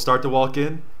 Sylvester will start to walk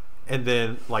in, and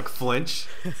then flinch.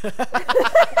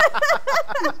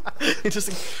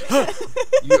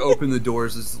 You open the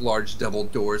doors, as large double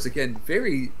doors. Again,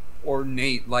 very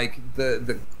ornate. Like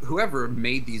the whoever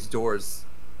made these doors,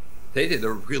 they did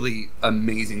a really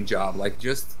amazing job. Like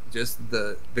just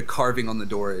the carving on the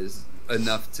door is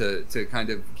enough to kind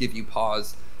of give you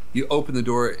pause. You open the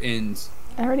door and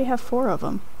I already have 4 of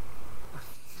them.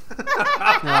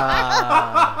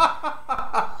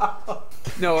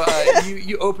 no,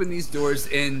 you open these doors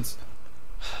and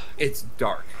it's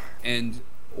dark, and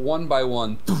one by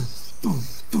one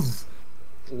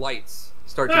lights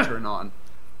start to turn on.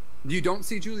 You don't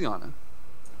see Juliana,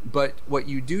 but what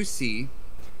you do see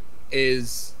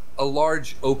is a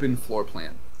large open floor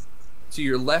plan. To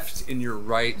your left and your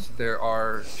right, there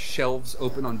are shelves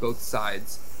open on both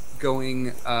sides,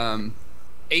 going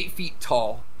 8 feet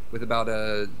tall, with about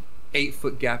a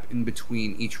 8-foot gap in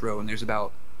between each row, and there's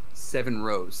about 7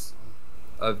 rows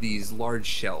of these large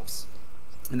shelves.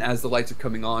 And as the lights are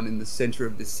coming on in the center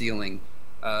of the ceiling,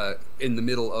 in the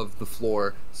middle of the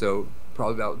floor, so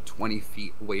probably about 20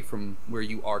 feet away from where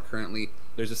you are currently,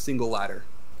 there's a single ladder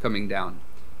coming down.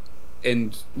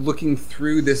 And looking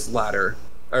through this ladder,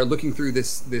 or looking through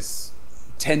this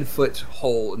 10-foot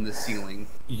hole in the ceiling,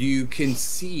 you can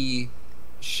see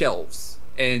shelves,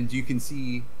 and you can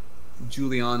see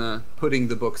Juliana putting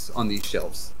the books on these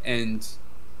shelves. And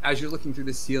as you're looking through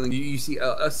the ceiling, you see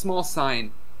a small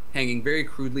sign hanging very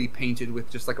crudely painted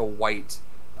with just like a white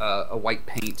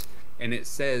paint. And it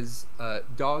says,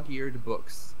 Dog-Eared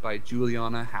Books by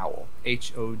Juliana Howell,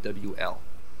 Howl.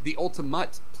 The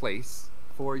ultimate place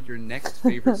for your next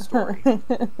favorite story.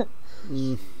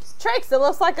 Trix, it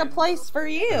looks like a place for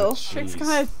you. Trix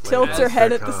kind of tilts her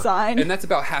head at the sign. And that's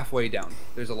about halfway down.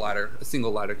 There's a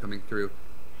single ladder coming through.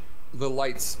 The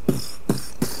lights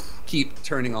keep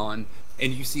turning on,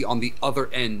 and you see on the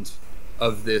other end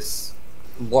of this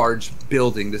large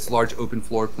building, this large open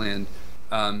floor plan,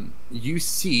 you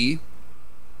see,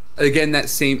 again, that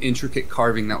same intricate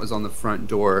carving that was on the front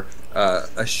door,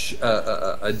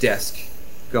 a desk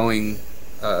going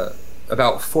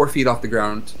about 4 feet off the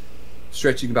ground,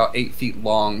 stretching about 8 feet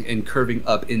long and curving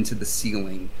up into the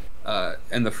ceiling.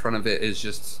 And the front of it is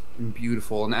just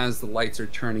beautiful. And as the lights are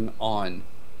turning on,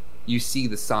 you see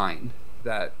the sign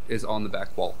that is on the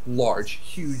back wall. Large,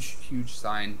 huge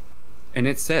sign. And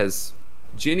it says,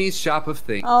 Ginny's Shop of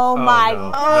Things. Oh my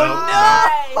no.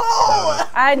 god.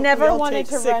 I never all wanted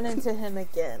take to run into him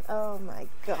again. Oh my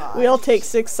god. We all take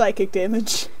 6 psychic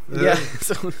damage. Yeah.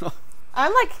 So,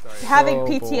 I'm like having Oh,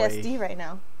 PTSD boy. right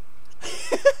now.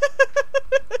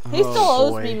 He still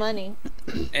owes boy. me money.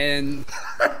 And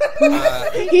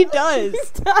He does.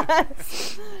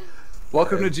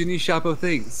 welcome to Ginny's Shop of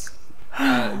Things.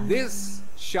 This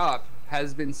shop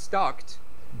has been stocked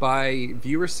by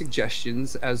viewer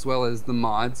suggestions as well as the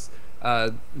mods.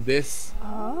 This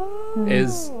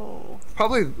is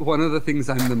probably one of the things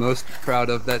I'm the most proud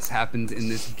of that's happened in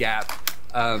this gap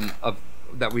of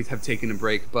that we have taken a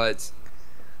break. But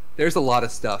there's a lot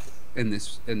of stuff in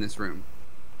this room.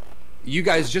 You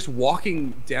guys just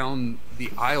walking down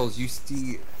the aisles, you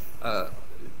see a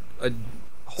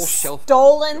whole shelf.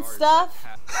 Stolen of jars stuff?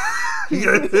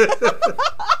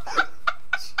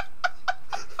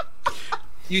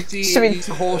 You see a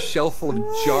whole shelf full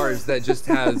of jars that just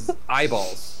has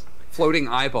eyeballs, floating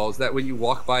eyeballs that when you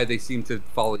walk by, they seem to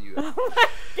follow you.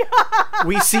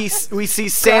 we see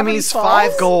Sammy's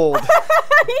 5 gold.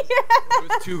 It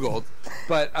was 2 gold.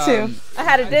 But I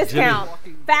had a discount.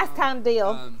 Fast time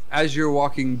deal. As you're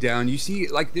walking down, you see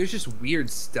there's just weird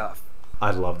stuff.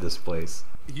 I love this place.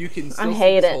 You can still I see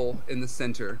hate this it. hole in the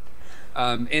center.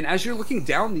 And as you're looking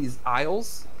down these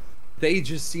aisles, they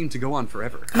just seem to go on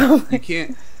forever.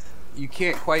 You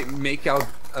can't quite make out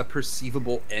a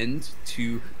perceivable end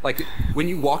to, like, when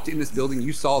you walked in this building,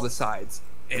 you saw the sides,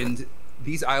 and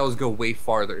these aisles go way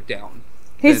farther down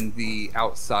than the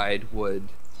outside would.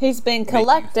 He's been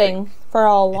collecting for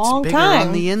a long It's bigger time.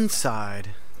 on the inside.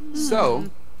 So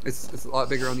it's a lot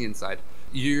bigger on the inside.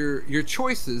 Your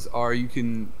choices are: you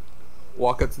can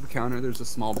walk up to the counter. There's a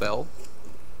small bell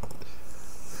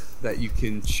that you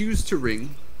can choose to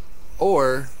ring,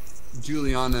 or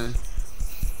Juliana,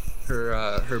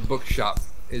 her bookshop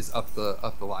is up the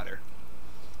ladder.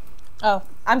 Oh,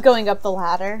 I'm going up the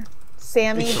ladder.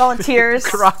 Sammy volunteers.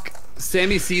 Croc.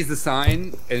 Sammy sees the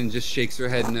sign and just shakes her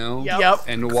head no. Yep.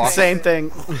 And walks Same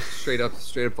thing. straight up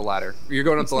the ladder. You're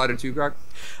going up the ladder too, Grog?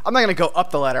 I'm not gonna go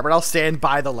up the ladder, but I'll stand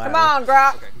by the ladder. Come on,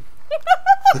 Grok. Okay.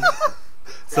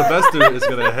 Sylvester is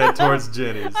gonna head towards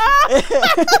Jenny's.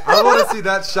 I want to see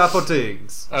that Shop of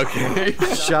Things. Okay.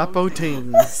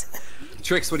 Shopotings.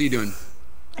 Trix, what are you doing?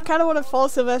 I kind of want to follow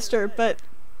Sylvester, but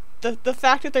the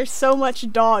fact that there's so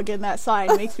much dog in that sign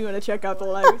makes me want to check out the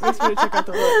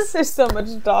books. There's so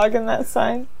much dog in that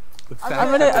sign.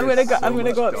 I'm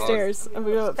gonna go upstairs. I'm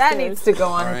gonna go upstairs. That needs to go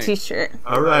on All a right. t-shirt.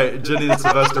 All right, Jenny and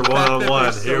Sylvester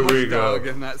one-on-one. Here we go. Dog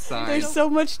in that sign. There's so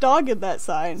much dog in that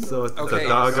sign. So it's Okay, a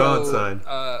doggone so, sign.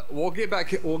 We'll get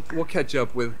back. We'll catch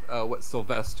up with what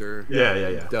Sylvester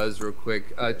Yeah. does real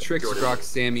quick. Trix, Grok,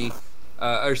 Sammy,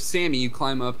 or Sammy, you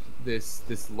climb up this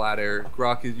ladder.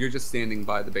 Grok, you're just standing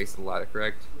by the base of the ladder,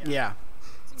 correct? Yeah.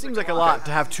 Seems like a lot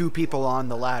to have 2 people on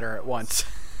the ladder at once.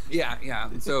 Yeah.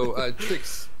 So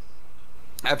Trix,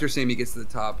 after Sammy gets to the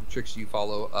top, Trix, you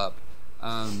follow up,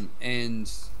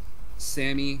 and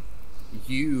Sammy,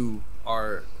 you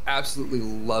are absolutely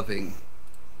loving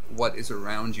what is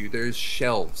around you. There's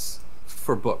shelves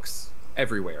for books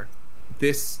everywhere.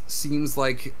 This seems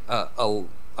like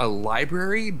a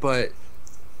library, but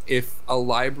if a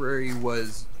library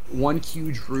was one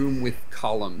huge room with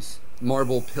columns,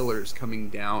 marble pillars coming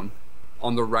down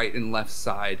on the right and left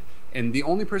side, and the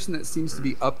only person that seems to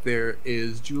be up there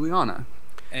is Juliana.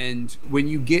 And when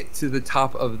you get to the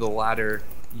top of the ladder,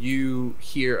 you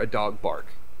hear a dog bark,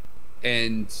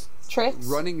 and Trix?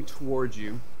 running towards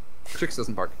you, Trix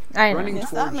doesn't bark. I know. Running It's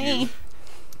towards not me. you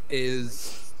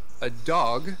is a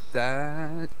dog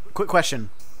that, Quick question.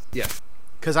 yes,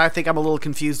 because I think I'm a little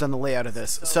confused on the layout of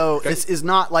this. So this is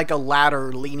not like a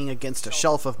ladder leaning against a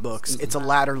shelf of books. It's a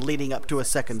ladder leading up to a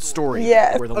second story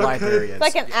where the library is. It's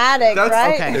like an attic,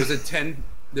 right? Okay. There's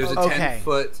a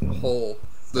 10-foot hole.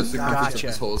 The circumference of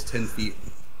this hole is 10 feet.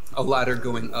 A ladder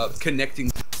going up, connecting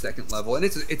to the second level, and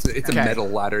it's a metal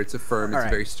ladder. It's a firm. It's a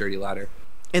very sturdy ladder.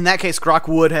 In that case, Grok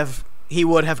would have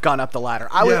gone up the ladder.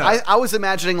 I was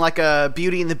imagining like a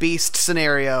Beauty and the Beast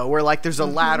scenario where like there's a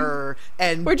ladder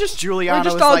and Juliana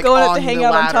was all like going up on to hang the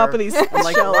out ladder. on top of these I'm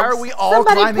like, shelves. why are we all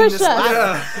Somebody climbing push this us.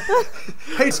 ladder?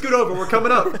 Hey, scoot over. We're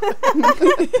coming up.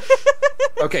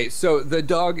 Okay, so the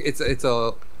dog, it's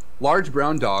a large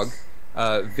brown dog,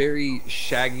 very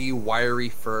shaggy, wiry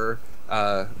fur,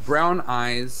 brown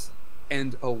eyes,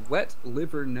 and a wet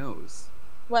liver nose.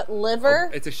 What,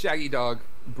 liver? It's a shaggy dog,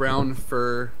 brown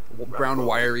fur, brown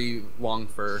wiry, long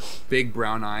fur, big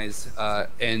brown eyes,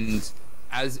 and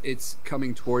as it's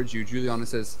coming towards you, Juliana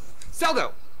says,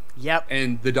 "Seldo!" Yep.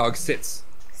 And the dog sits.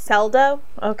 Seldo?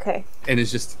 Okay. And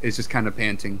is just kind of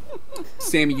panting.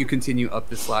 Sammy, you continue up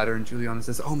this ladder, and Juliana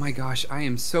says, "Oh my gosh, I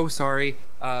am so sorry.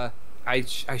 I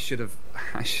should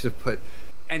have put.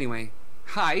 Anyway,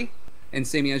 hi." And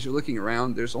Sammy, as you're looking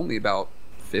around, there's only about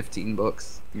 15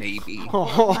 books, maybe.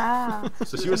 Wow.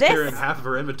 So she was carrying half of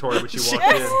her inventory when she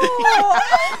walked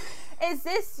in. Is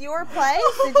this your place?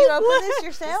 Did you open this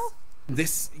yourself?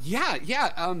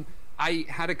 I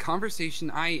had a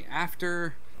conversation.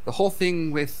 After the whole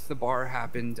thing with the bar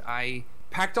happened, I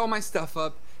packed all my stuff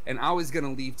up, and I was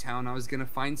gonna leave town. I was gonna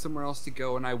find somewhere else to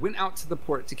go, and I went out to the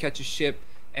port to catch a ship,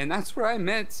 and that's where I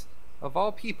met, of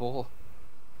all people,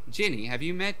 Jenny. Have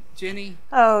you met Jenny?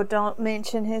 Oh, don't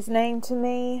mention his name to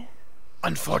me.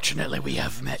 Unfortunately, we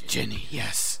have met Jenny,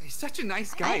 yes. He's such a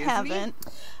nice guy, I isn't haven't.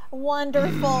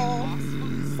 Wonderful.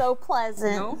 So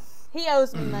pleasant. No? He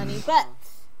owes me money, but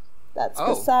that's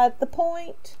beside the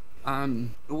point.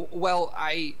 Well,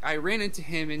 I ran into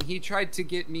him, and he tried to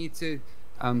get me to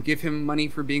give him money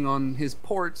for being on his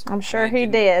port. I'm sure and I he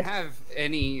didn't did. Have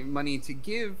any money to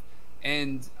give,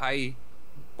 and I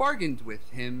bargained with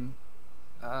him.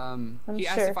 He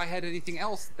asked if I had anything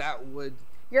else that would.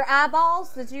 Your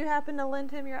eyeballs? Did you happen to lend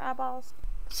him your eyeballs?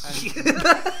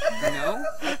 No.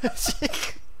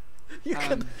 You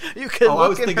could I was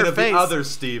look in thinking her of face the other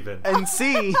Steven. and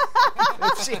see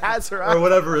if she has her Or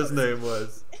whatever his name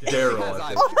was. Daryl,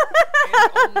 I think.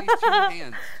 And only 2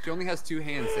 hands. She only has 2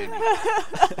 hands, Sammy.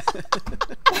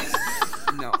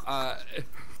 No.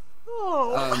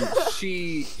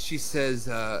 She says,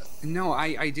 no,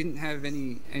 I didn't have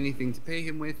anything to pay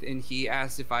him with, and he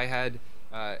asked if I had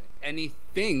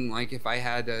anything, like if I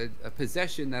had a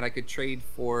possession that I could trade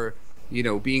for,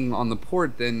 being on the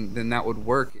port, then that would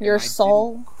work. Your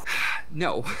soul?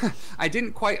 No, I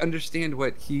didn't quite understand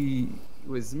what he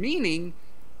was meaning,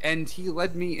 and he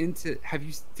led me into.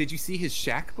 Did you see his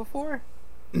shack before?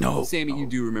 No. Sammy, you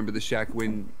do remember the shack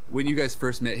when you guys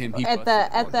first met him? He At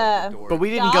busted the door. But we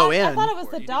didn't dock? go in. I thought it was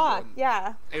the dock.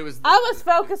 Yeah. It was. I was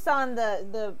focused on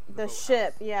the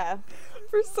ship. Yeah.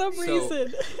 For some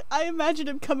reason, I imagined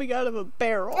him coming out of a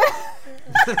barrel.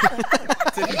 He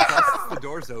busts the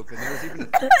doors open. There was even.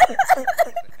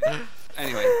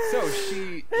 Anyway, so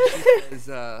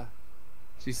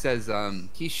she says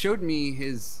he showed me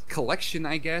his collection,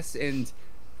 I guess, and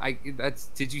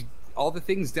all the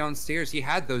things downstairs, he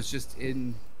had those just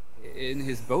in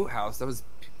his boathouse. That was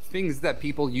things that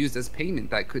people used as payment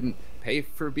that couldn't pay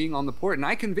for being on the port. And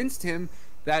I convinced him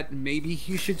that maybe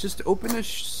he should just open a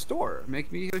store.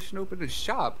 Maybe he should open a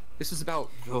shop. This was about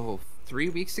 3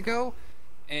 weeks ago,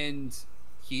 and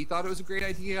he thought it was a great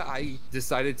idea. I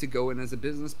decided to go in as a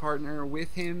business partner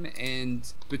with him,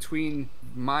 and between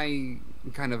my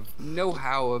kind of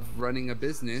know-how of running a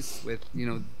business with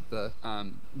the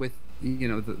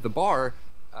bar,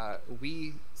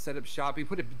 we set up shop. We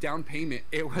put a down payment.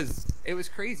 It was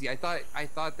crazy. I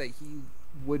thought that he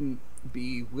wouldn't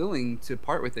be willing to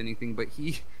part with anything, but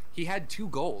he had 2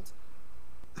 gold.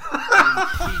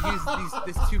 And he used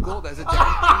this 2 gold as a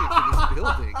down payment for this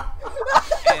building.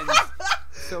 And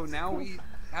so now we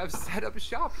have set up a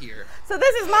shop here. So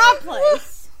this is my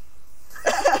place.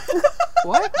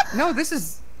 What? No, this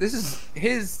is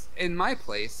his and my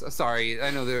place. Sorry,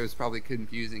 I know that was probably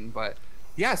confusing, but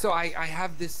yeah. So I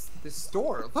have this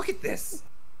store. Look at this.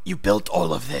 You built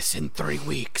all of this in 3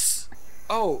 weeks.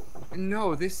 Oh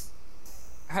no,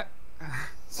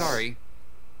 sorry.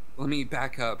 Let me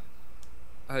back up.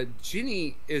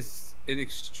 Ginny is an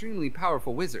extremely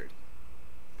powerful wizard.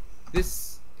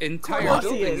 This entire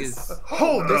building is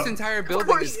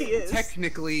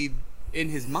technically in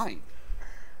his mind.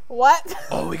 What?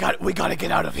 Oh, we gotta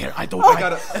get out of here.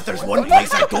 If there's one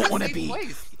place I don't want to be,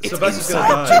 Sylvester's inside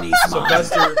gonna die. Ginny's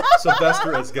mind.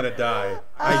 Sylvester is gonna die.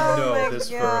 I know my this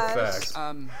gosh. for a fact.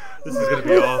 Um, This is gonna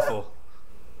be awful.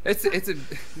 it's a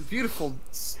beautiful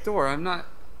store. I'm not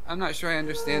sure I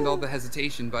understand all the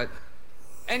hesitation, but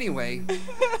anyway,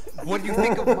 what do you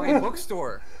think of my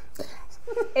bookstore?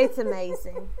 It's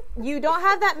amazing. You don't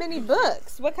have that many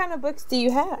books. What kind of books do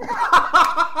you have?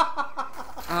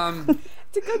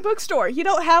 It's a good bookstore. You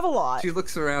don't have a lot. She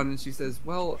looks around and she says,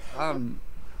 "Well, I'm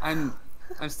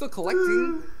still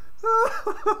collecting.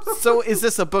 So is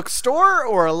this a bookstore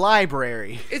or a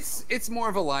library? It's more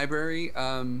of a library.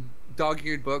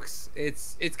 Dog-eared books.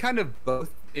 It's kind of both.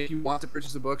 If you want to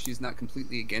purchase a book, she's not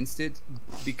completely against it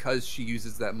because she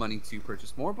uses that money to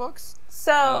purchase more books.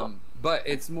 So, But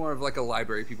it's more of like a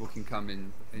library. People can come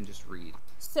in and just read.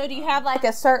 so do you have like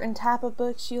a certain type of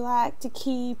books you like to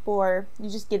keep, or you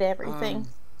just get everything?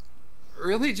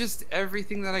 Really, just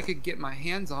everything that I could get my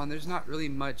hands on. There's not really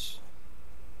much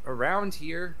around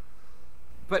here.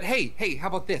 But hey, how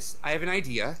about this? I have an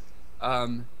idea.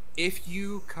 If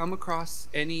you come across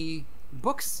any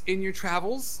books in your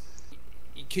travels,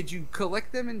 could you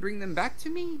collect them and bring them back to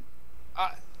me?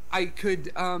 I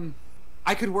could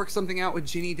work something out with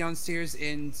Ginny downstairs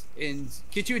and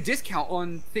get you a discount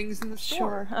on things in the store.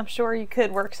 Sure, I'm sure you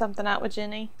could work something out with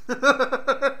Jenny. This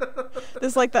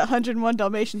is like that 101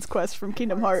 Dalmatians quest from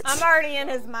Kingdom Hearts. I'm already in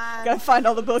his mind. Gotta find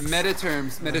all the books. Meta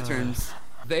terms.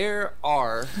 There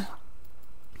are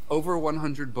over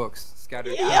 100 books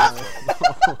scattered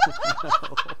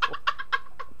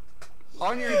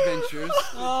on your adventures.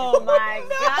 Oh my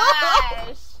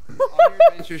gosh! On your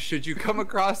adventures, should you come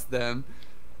across them,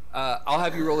 I'll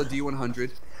have you roll a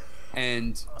D100,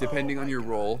 and depending on your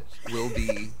roll, will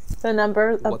be The number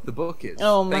of what the book is.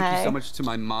 Oh Thank you my. so much to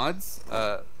my mods,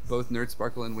 both Nerd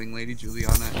Sparkle and Wing Lady,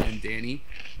 Juliana and Danny.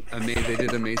 They did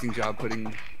an amazing job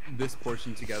putting this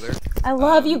portion together. I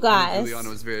love you and guys. Juliana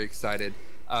was very excited.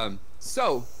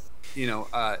 So,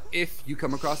 if you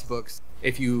come across books,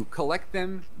 if you collect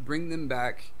them, bring them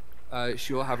back,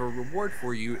 she will have a reward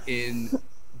for you in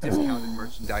discounted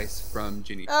merchandise from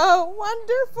Ginny. Oh,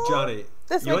 wonderful! Johnny,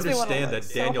 This you makes me wanna understand work that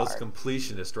so Daniel's hard.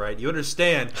 completionist, right? You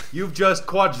understand you've just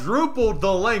quadrupled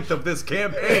the length of this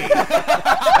campaign.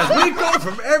 As we go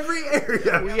from every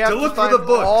area We have to look for find the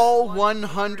books. all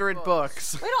 100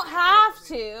 books. We don't have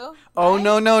to. Oh,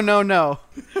 no.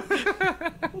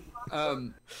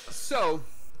 So,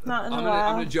 Not in I'm a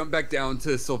gonna while. jump back down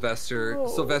to Sylvester. Oh.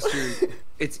 Sylvester,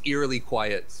 it's eerily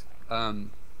quiet.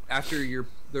 After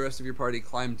the rest of your party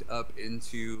climbed up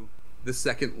into the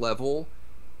second level,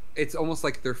 it's almost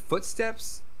like their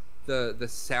footsteps, the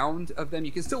sound of them.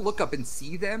 You can still look up and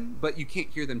see them, but you can't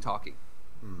hear them talking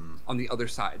on the other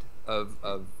side of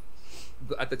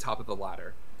at the top of the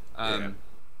ladder.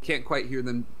 Can't quite hear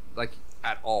them like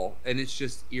at all, and it's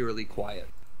just eerily quiet.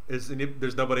 There's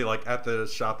nobody like at the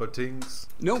shop of things?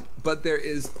 Nope, but there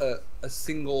is a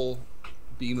single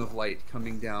beam of light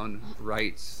coming down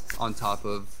right on top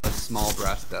of a small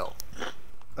brass bell.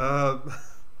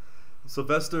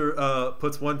 Sylvester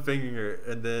puts one finger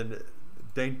and then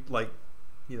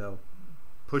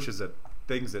pushes it,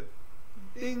 dings it.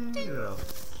 Ding, Ding.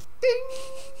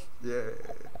 Yeah.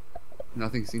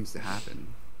 Nothing seems to happen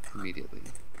immediately.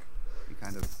 You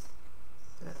kind of...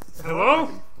 Hello?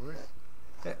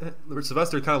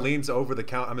 Sylvester kind of leans over the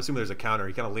counter. I'm assuming there's a counter.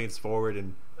 He kind of leans forward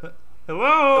and...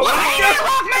 Hello?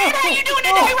 How you doing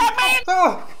today,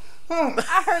 Rockman?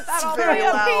 I heard that all the very way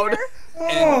up loud. here.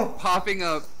 And popping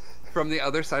up from the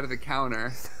other side of the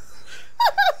counter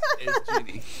is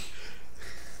Ginny.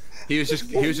 He was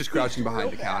just crouching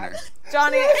behind the counter.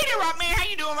 Johnny, Hey there, Rockman. How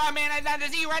you doing, Rockman? I'm glad to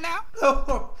see you right now.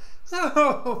 Oh,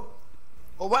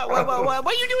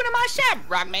 What you doing in my shop,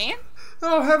 Rockman?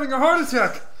 having a heart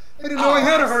attack. I didn't know I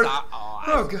had a heart.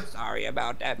 I'm God. sorry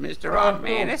about that, Mr.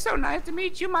 Rockman. It's so nice to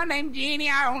meet you. My name's Jeannie.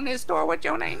 I own this store. What's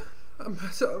your name?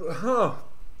 Oh,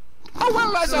 Oh,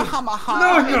 well, Hamaha.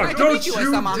 no, don't you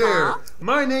dare.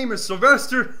 My name is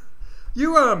Sylvester.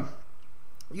 You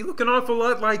look an awful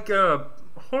lot like,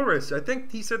 Horace. I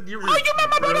think he said you were... Oh, you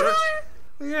remember my brother?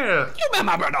 Yeah. You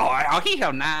remember my brother? Oh, he's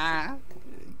so nice.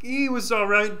 He was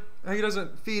alright. He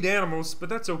doesn't feed animals, but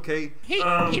that's okay. He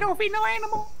don't feed no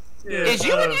animal. Yeah, Is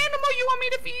you an animal you want me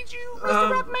to feed you,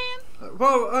 Mr. Rockman?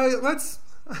 Well, let's...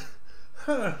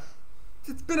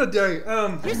 It's been a day.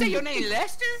 You say your name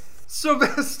Lester?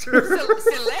 Sylvester.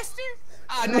 Sylvester?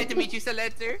 Nice to meet you,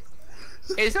 Sylvester.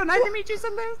 It's so nice to meet you,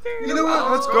 Sylvester. You know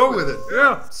what? Let's go with it.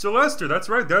 Yeah, Sylvester. That's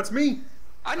right. That's me.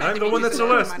 Oh, nice I'm to the meet one you, that's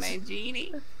Sylvester. Celeste. My name's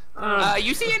Jeannie.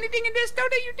 You see anything in this store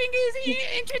that you think is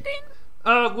interesting?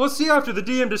 We'll see after the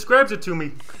DM describes it to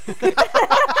me.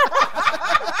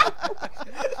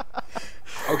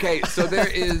 Okay, so there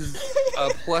is a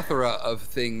plethora of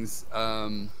things.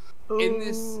 In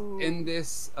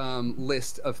this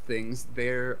list of things,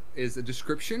 there is a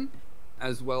description,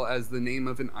 as well as the name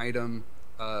of an item,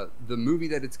 the movie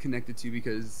that it's connected to,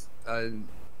 because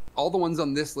all the ones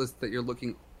on this list that you're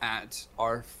looking at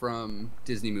are from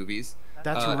Disney movies.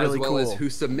 That's really as well cool. as who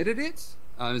submitted it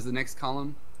is the next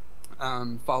column,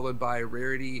 followed by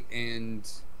rarity and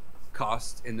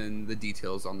cost, and then the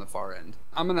details on the far end.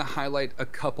 I'm going to highlight a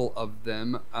couple of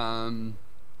them.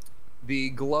 The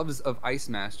Gloves of Ice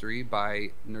Mastery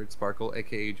by Nerd Sparkle,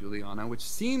 aka Juliana, which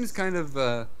seems kind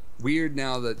of weird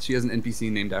now that she has an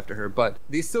NPC named after her, but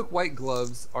these silk white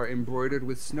gloves are embroidered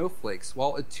with snowflakes.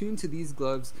 While attuned to these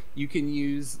gloves, you can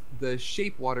use the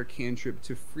Shape Water cantrip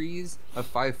to freeze a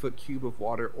 5-foot cube of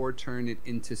water or turn it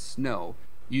into snow.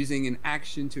 Using an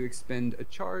action to expend a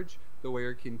charge, the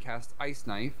wearer can cast Ice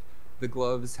Knife. The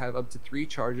gloves have up to 3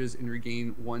 charges and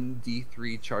regain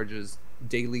 1d3 charges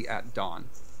daily at dawn.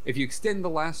 If you extend the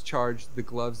last charge, the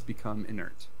gloves become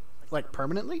inert. Like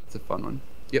permanently? It's a fun one.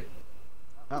 Yep.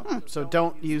 Oh, so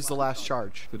don't use the last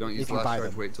charge. So don't use if the you last buy charge.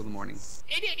 them. Wait till the morning.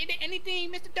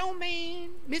 Anything, Mr.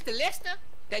 Domain, Mr. Lester,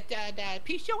 that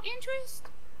piques your interest?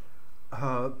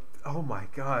 Oh my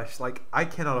gosh! Like I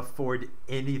cannot afford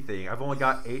anything. I've only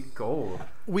got 8 gold.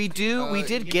 We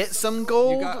did You- get some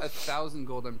gold. You got 1,000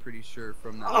 gold, I'm pretty sure,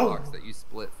 from that Oh. box that you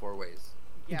split 4 ways.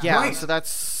 Yeah, Right. so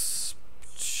that's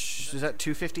is that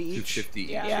 250 each? 250 each.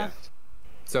 Yeah.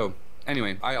 So,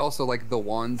 anyway, I also like the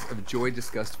Wands of Joy,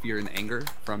 Disgust, Fear, and Anger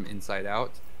from Inside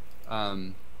Out.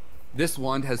 This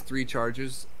wand has 3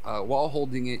 charges. While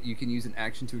holding it, you can use an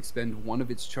action to expend one of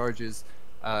its charges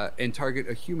and target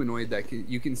a humanoid that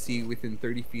you can see within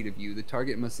 30 feet of you. The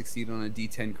target must succeed on a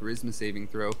D10 charisma saving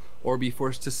throw or be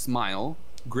forced to smile,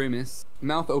 grimace,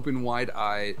 mouth open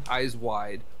wide-eyed, eyes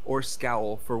wide, or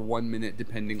scowl for 1 minute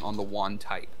depending on the wand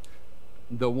type.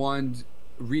 The wand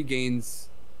regains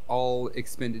all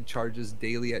expended charges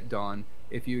daily at dawn.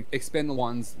 If you expend the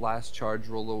wand's last charge,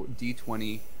 roll a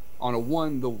d20. On a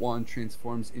 1, the wand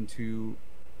transforms into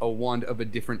a wand of a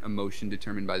different emotion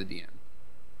determined by the DM.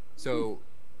 So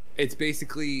it's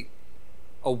basically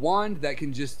a wand that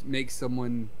can just make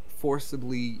someone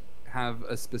forcibly have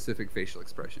a specific facial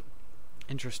expression.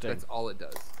 Interesting. That's all it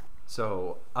does.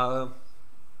 So, that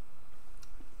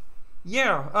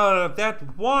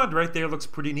wand right there looks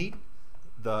pretty neat.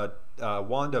 the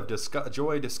wand of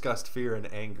joy, disgust, fear,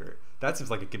 and anger. That seems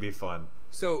like it could be fun.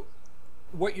 So,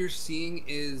 what you're seeing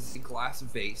is a glass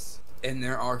vase, and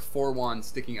there are 4 wands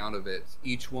sticking out of it.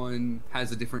 Each one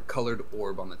has a different colored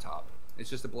orb on the top. It's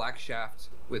just a black shaft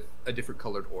with a different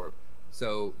colored orb.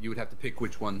 So you would have to pick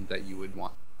which one that you would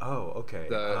want. Oh, okay.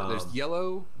 There's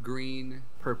yellow, green,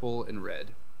 purple, and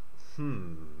red.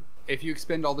 If you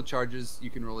expend all the charges,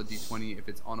 you can roll a d20. If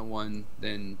it's on a 1,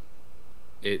 then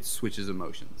it switches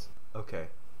emotions. Okay.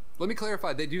 Let me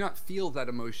clarify. They do not feel that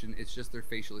emotion. It's just their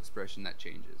facial expression that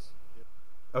changes.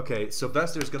 Okay,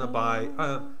 Sylvester's gonna buy.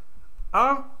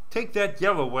 I'll take that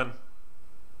yellow one.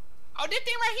 Oh, this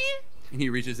thing right here? And he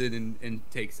reaches in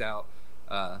and takes out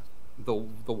the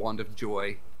wand of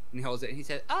joy, and he holds it. And he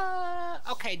says,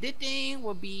 Okay, this thing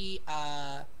will be,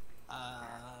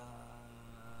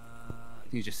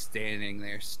 he's just standing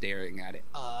there staring at it.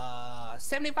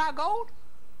 75 gold?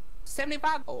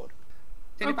 75 gold.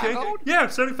 75 Okay. gold? Yeah,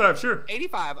 75, sure.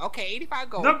 85. Okay, 85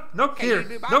 gold. Nope, Okay, here. you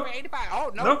do buy Nope. for 85.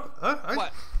 Oh, no. Nope.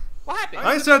 What? What happened?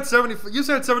 I said 70. You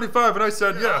said 75, and I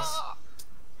said yes.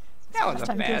 That was a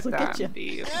Time bad deals will get time you.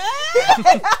 deal.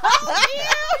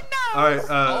 All right.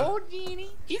 Oh,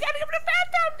 Genie. You gotta give it a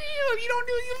bad time deal. If you don't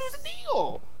do it, you lose a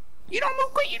deal. You don't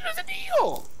move quick, you lose a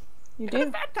deal. You Give it a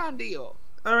do. bad time deal.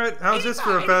 All right, how's this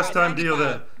for a 85, fast time deal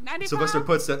 95, then? 95?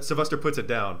 Sylvester puts it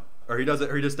down, or he doesn't,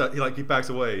 or he backs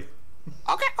away.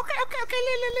 Okay.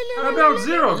 How about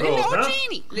 0 gold, Little huh?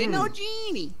 Genie. Little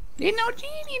Genie. No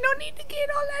need to get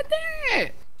all that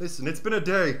there. Listen, it's been a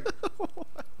day.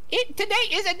 Today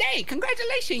is a day.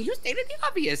 Congratulations, you stated the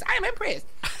obvious. I am impressed.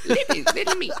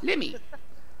 Let me.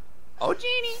 Oh,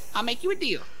 Genie, I'll make you a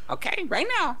deal. Okay, right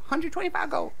now, 125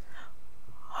 gold.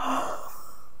 Oh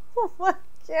my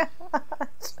gosh.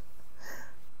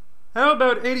 How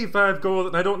about 85 gold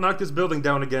and I don't knock this building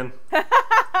down again? That's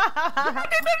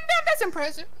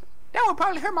impressive. That would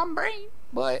probably hurt my brain,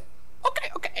 but okay.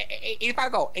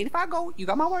 85 gold. 85 gold. You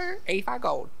got my word. 85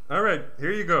 gold. All right,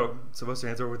 here you go. Sylvester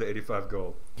hands over the 85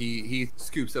 gold. He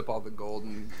scoops up all the gold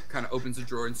and kind of opens the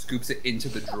drawer and scoops it into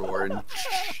the drawer, and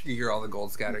you hear all the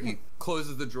gold scatter. He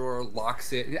closes the drawer,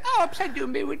 locks it. Oh, upside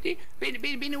down, been with you.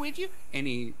 And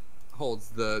he holds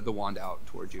the wand out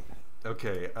towards you.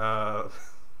 Okay.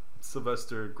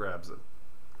 Sylvester grabs it.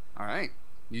 All right,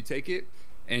 you take it.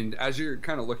 And as you're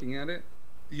kind of looking at it,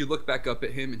 you look back up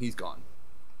at him, and he's gone.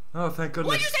 Oh, thank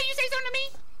goodness. What did you say? You say something to me?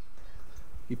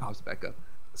 He pops back up.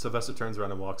 Sylvester turns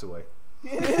around and walks away.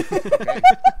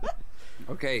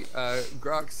 Okay,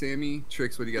 Grok, Sammy,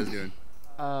 Trix, what are you guys doing?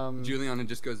 Juliana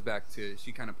just goes back to,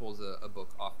 she kind of pulls a book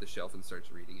off the shelf and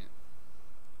starts reading it.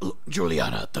 Look,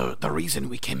 Juliana, the reason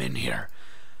we came in here,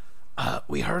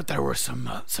 we heard there were some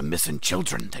missing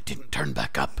children that didn't turn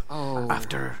back up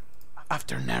after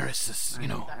Nereus,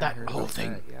 that whole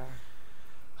thing.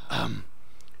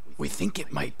 We think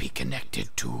it might be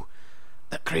connected to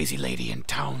that crazy lady in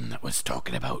town that was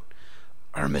talking about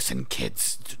her missing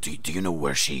kids. Do you know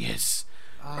where she is?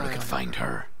 Where I could find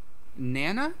her?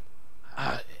 Nana?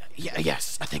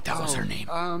 Yes, I think that was her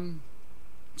name.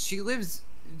 She lives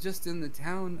just in the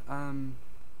town.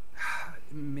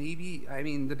 Maybe, I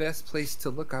mean, the best place to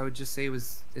look, I would just say,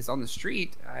 is on the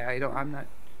street. I'm not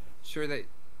sure that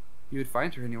you would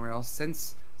find her anywhere else.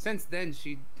 Since then,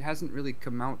 she hasn't really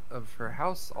come out of her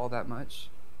house all that much.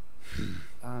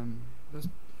 Those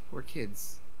poor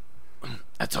kids.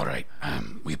 That's all right.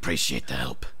 We appreciate the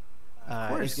help.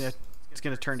 He's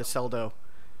gonna turn to Seldo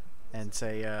and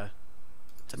say,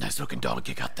 "It's a nice looking dog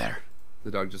you got there."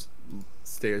 The dog just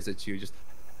stares at you. Just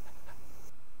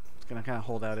gonna kind of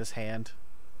hold out his hand.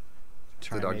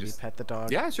 Try the dog maybe just pet the dog.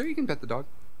 Yeah, sure, you can pet the dog.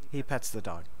 He pets the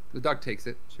dog. The dog takes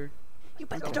it. Sure. You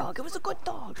pet the dog. It was a good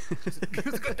dog. It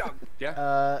was a good dog.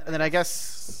 Yeah. And then I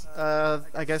guess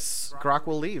Grok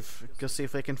will leave. Go see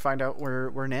if they can find out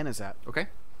where Nana's at. Okay.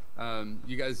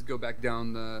 You guys go back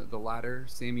down the ladder.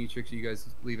 Sammy, Trixie, you guys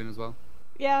leaving as well?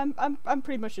 Yeah, I'm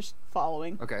pretty much just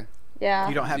following. Okay. Yeah.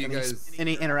 You don't have You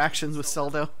any interactions with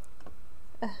Seldo?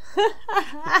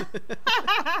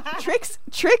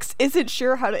 Trix isn't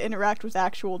sure how to interact with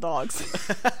actual dogs.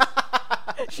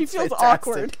 She feels Fantastic.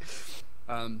 awkward.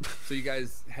 So you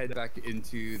guys head back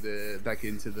into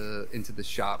the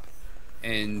shop,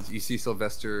 and you see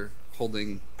Sylvester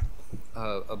holding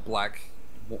a black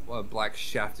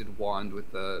shafted wand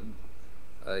with a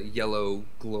yellow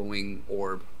glowing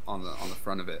orb on the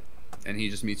front of it, and he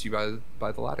just meets you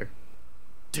by the ladder.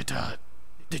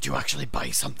 Did you actually buy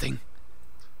something?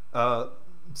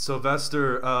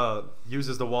 Sylvester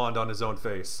uses the wand on his own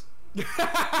face.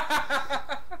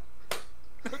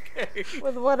 Okay.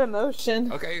 With what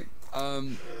emotion? Okay.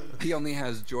 He only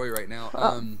has joy right now.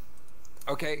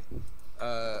 Okay.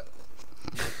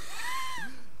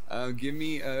 Give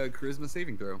me a charisma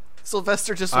saving throw.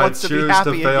 Sylvester just I wants to be choose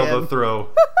happy to fail again. the throw.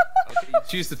 Okay, you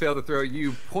choose to fail the throw.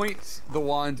 You point the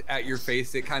wand at your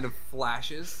face. It kind of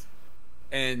flashes,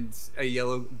 and a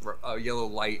yellow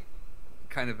light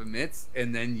kind of emits,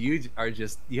 and then you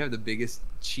have the biggest,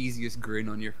 cheesiest grin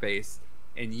on your face,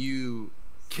 and you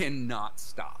cannot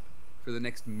stop for the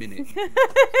next minute.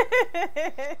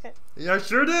 Yeah, I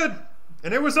sure did.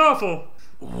 And it was awful.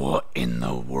 What in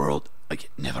the world? Okay,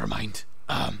 never mind.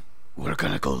 We're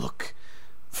gonna go look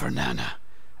for Nana.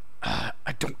 I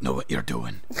don't know what you're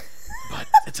doing, but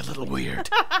it's a little weird.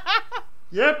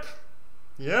 Yep,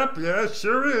 yeah, it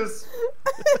sure is.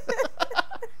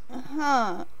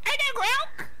 Huh. Hey there,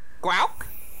 Grouk. Grouk.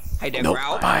 Hey there, Nope,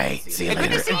 Grouk. bye. See you Hey, good to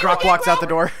later. see And you Grok again, walks out Grouk. the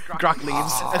door. Grok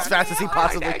leaves as fast as he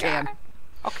possibly can.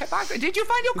 Okay, bye. Did you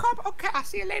find your cup? Okay, I'll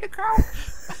see you later, Grouk.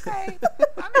 Okay.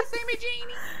 I'm the Sammy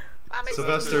Genie. I'm the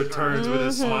Sylvester turns with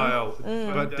a smile,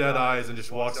 but dead eyes, and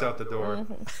just walks out the door.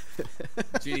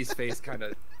 Genie's face kind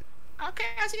of. Okay,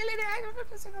 I'll see you later.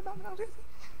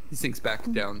 He sinks back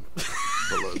down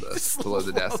below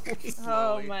the desk.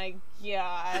 Oh my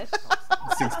gosh.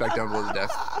 Sinks back down below the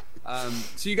desk.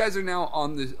 So you guys are now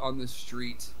on the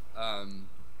street,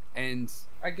 and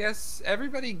I guess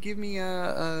everybody give me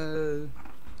a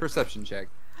perception check.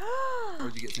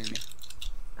 What'd you get, Sammy?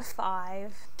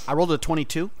 5. I rolled a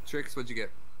 22. Trix, what'd you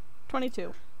get?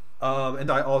 22.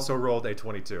 And I also rolled a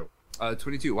 22.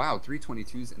 22. Wow, 3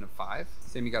 22s and a 5.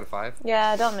 Sammy got a 5.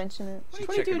 Yeah, don't mention it. She's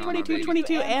 22, checking on our 22, baby.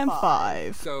 22, and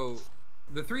 5. So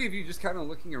the three of you just kind of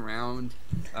looking around.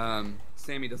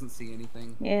 Sammy doesn't see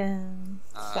anything. Yeah,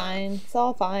 it's fine. It's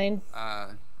all fine.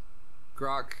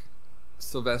 Grok,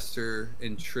 Sylvester,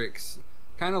 and Trix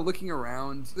kind of looking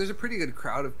around. There's a pretty good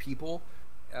crowd of people,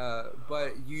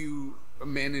 but you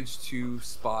managed to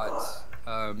spot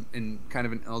in kind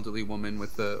of an elderly woman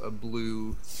with a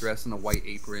blue dress and a white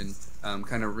apron,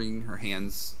 kind of wringing her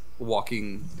hands,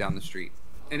 walking down the street.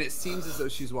 And it seems as though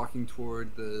she's walking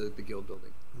toward the guild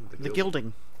building. The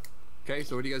gilding. Okay,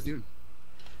 so what are you guys doing?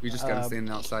 We just kind of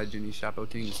standing outside Jenny's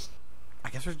chapeauting.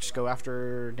 I guess we'll just go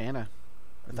after Nana.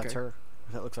 If that's Okay. her.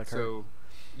 If that looks like her. So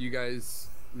you guys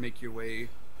make your way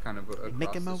kind of across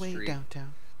Making my the way street.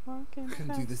 downtown. We're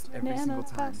gonna do this every single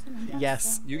time.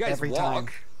 Yes. You guys every walk time.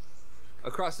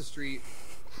 across the street,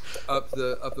 up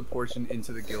the porch and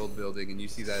into the guild building, and you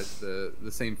see that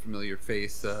the same familiar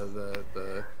face.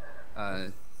 I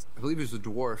believe it was a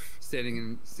dwarf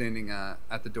standing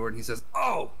at the door, and he says,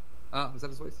 "Oh, was that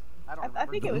his voice? I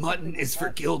think it was Mutton is for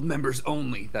guild members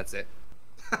only." That's it.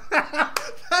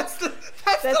 That's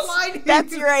the line.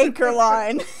 That's your anchor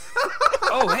line.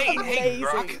 Oh, hey, Amazing.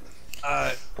 Brock.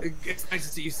 It's nice to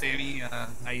see you, Sammy.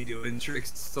 How you doing,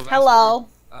 Trix? Sylvester? Hello.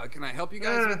 Can I help you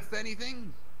guys with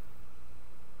anything?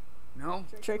 No?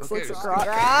 Trix Okay, looks at just-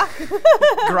 Grok.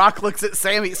 Grok looks at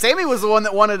Sammy. Sammy was the one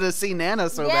that wanted to see Nana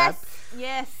so bad.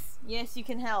 Yes, you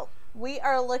can help. We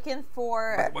are looking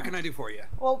for. What can I do for you?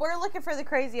 Well, we're looking for the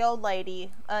crazy old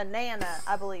lady, Nana,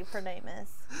 I believe her name is.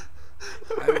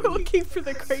 We're looking for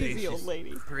the Say crazy old she's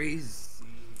lady. Crazy.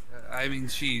 I mean,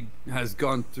 she has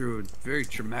gone through a very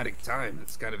traumatic time.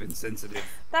 It's kind of insensitive.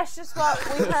 That's just what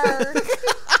we heard.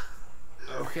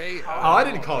 Okay. Oh, I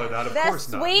didn't call her that. Of That course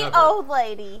not. sweet Never. old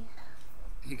lady.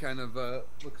 He kind of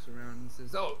looks around and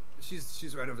says, "Oh,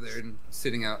 she's right over there and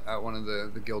sitting out at one of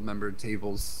the guild member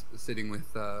tables, sitting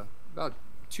with about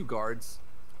 2 guards."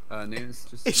 Nana's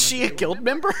just. Is sitting she at a the guild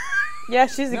member? Yeah,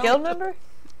 she's a No. guild member.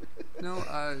 No,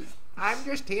 I'm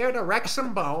just here to wreck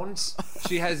some bones.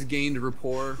 she has gained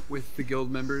rapport with the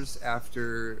guild members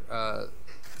after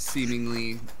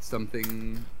seemingly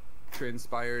something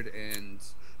transpired, and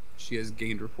she has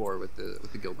gained rapport with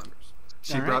the guild members.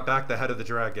 She All right. brought back the head of the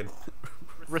dragon.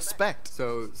 Respect.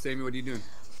 So, Sammy, what are you doing?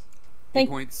 Thank-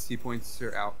 He points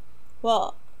her out.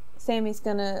 Well, Sammy's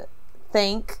gonna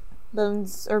thank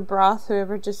Bones or Broth,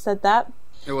 whoever just said that.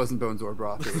 It wasn't Bones or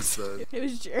Broth. It was the It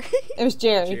was Jerry. It was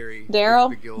Jerry. Jerry. Daryl.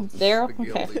 The guild Daryl.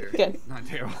 leader. Okay, good. Not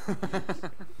Daryl.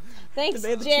 Thanks, The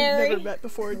man that Jerry. you've never met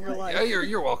before in your life. Yeah,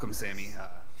 you're welcome, Sammy.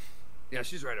 Yeah,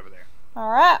 she's right over there. All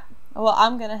right. Well,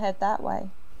 I'm gonna head that way.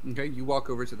 Okay, you walk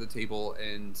over to the table,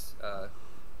 and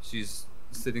she's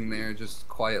sitting there just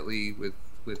quietly with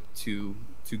two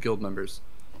guild members,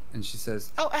 and she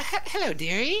says, Oh, hello,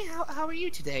 dearie. How are you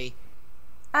today?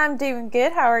 I'm doing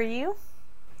good. How are you?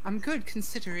 I'm good,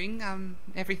 considering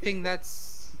everything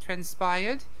that's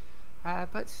transpired.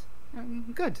 But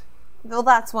good. Well,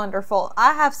 that's wonderful.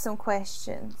 I have some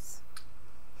questions.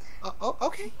 Oh,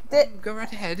 okay. Go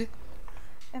right ahead.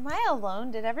 Am I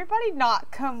alone? Did everybody not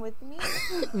come with me?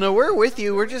 No, we're with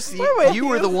you. We're just We're with you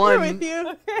were the We're one. with you.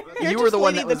 You're You just were the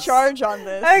one leading that the was charge on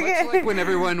this. Much like when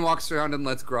everyone walks around and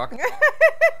lets Grok.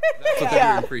 That's what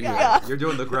they're doing for you. Yeah. You're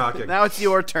doing the grokking. Now it's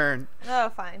your turn. Oh,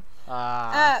 fine.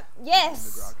 Ah.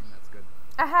 Yes. That's good.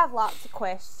 I have lots of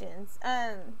questions.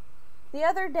 The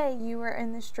other day you were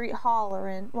in the street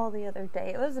hollering. Well, the other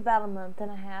day. It was about a month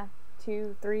and a half,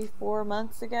 2, 3, 4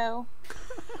 months ago.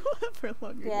 However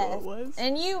long ago Yes. it was.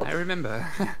 And I remember.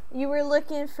 you were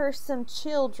looking for some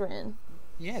children.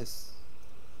 Yes.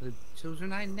 The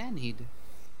children I nannied.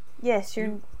 Yes,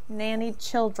 your nannied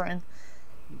children.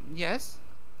 Yes.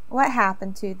 What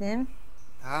happened to them?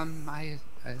 I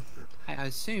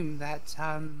assume that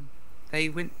they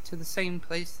went to the same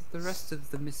place that the rest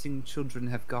of the missing children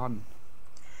have gone.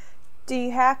 Do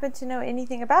you happen to know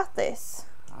anything about this?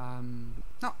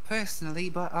 Not personally,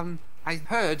 but I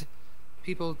heard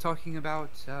people talking about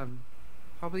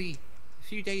probably a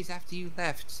few days after you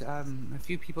left, a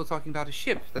few people talking about a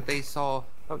ship that they saw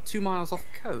about 2 miles off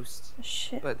the coast.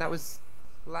 Shit. But that was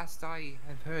the last I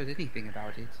have heard anything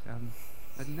about it.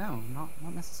 But no, not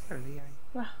necessarily.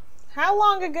 How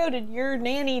long ago did your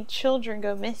nannied children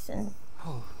go missing?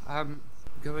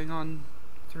 Going on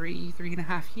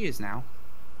 3.5 years now.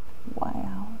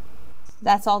 Wow.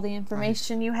 That's all the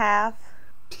information you have?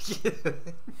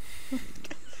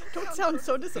 Don't sound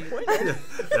so disappointed.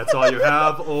 That's all you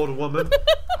have, old woman.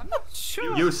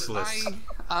 Sure. Useless.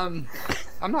 I'm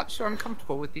not sure I'm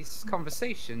comfortable with this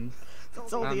conversation.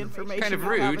 That's all the information kind of you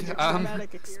have rude, in your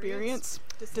traumatic experience.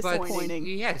 But Disappointing.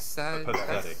 yes,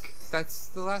 Pathetic. that's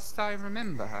the last I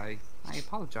remember. I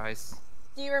apologize.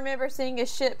 Do you remember seeing a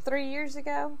ship 3 years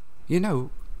ago? You know,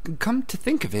 come to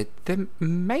think of it, there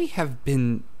may have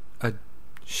been a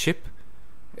ship.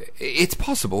 It's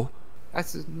possible.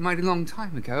 That's a mighty long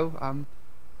time ago.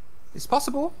 It's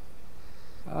possible.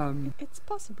 It's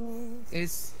possible.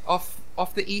 Is off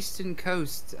the eastern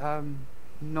coast,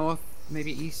 north,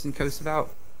 maybe eastern coast,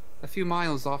 about a few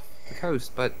miles off the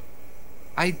coast. But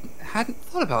I hadn't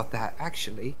thought about that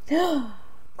actually.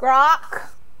 Grok?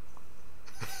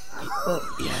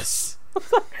 Yes.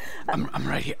 I'm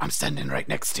right here. I'm standing right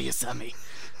next to you, Sammy.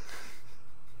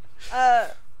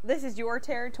 This is your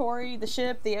territory, the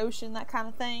ship, the ocean, that kind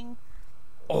of thing?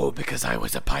 Oh, because I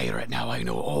was a pirate, now I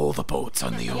know all the boats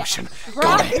on the ocean.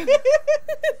 Got it.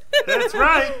 That's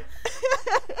right.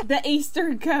 The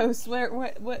eastern coast.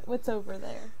 What's over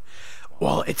there?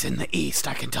 Well, it's in the east,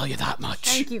 I can tell you that much.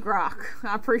 Thank you, Grok.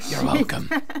 I appreciate You're welcome.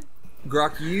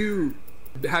 Grok, you,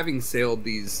 having sailed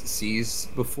these seas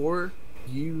before,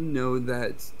 you know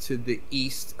that to the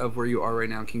east of where you are right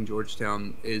now, King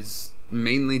Georgetown, is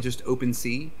mainly just open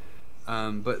sea.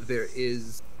 But there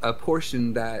is a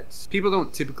portion that people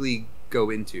don't typically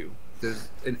go into. There's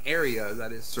an area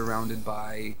that is surrounded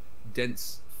by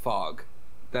dense fog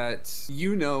that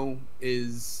you know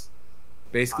is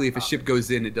basically if a ship goes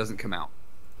in, it doesn't come out.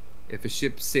 If a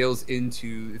ship sails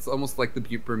into, it's almost like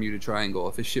the Bermuda Triangle.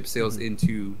 If a ship sails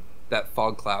into that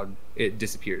fog cloud, it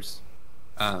disappears.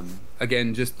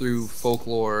 Again, just through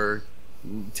folklore,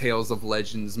 tales of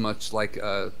legends, much like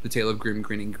the tale of Grim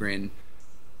Grinning Grin,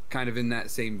 kind of in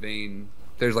that same vein.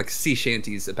 There's like sea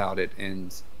shanties about it,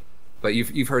 but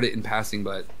you've heard it in passing.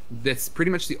 But that's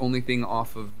pretty much the only thing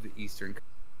off of the eastern.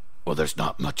 Well, there's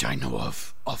not much I know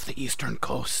of off the eastern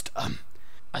coast.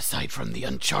 Aside from the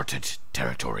uncharted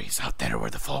territories out there where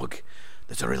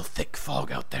there's a real thick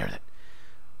fog out there that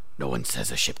no one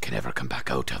says a ship can ever come back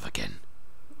out of again.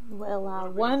 Well, I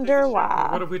wonder why.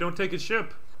 What if we don't take a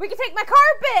ship? We can take my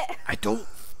carpet! I don't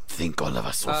think all of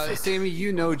us will fit. Sammy,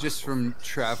 you know just from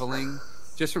traveling,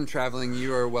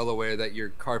 you are well aware that your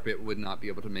carpet would not be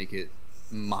able to make it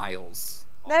miles.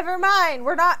 Never mind,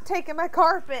 we're not taking my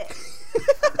carpet.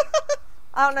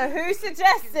 I don't know who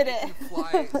suggested it.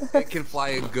 It can fly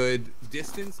a good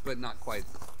distance, but not quite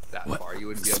that far. You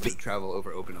wouldn't be able to travel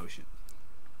over open ocean.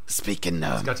 Speaking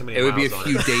it would be a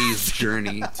few days'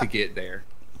 journey to get there.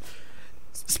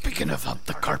 Speaking of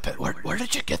the carpet, where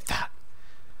did you get that?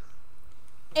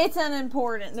 It's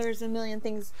unimportant. There's a million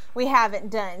things we haven't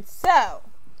done, so...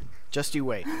 Just you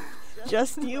wait.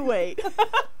 Just you wait.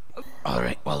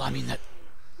 Alright, well, I mean, that...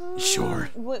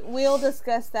 Sure. We'll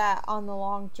discuss that on the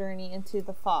long journey into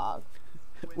the fog.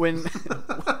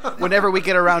 Whenever we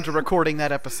get around to recording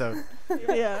that episode.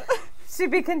 Yeah. To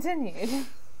be continued.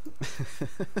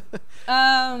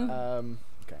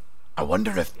 Okay. I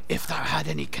wonder if that had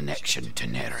any connection to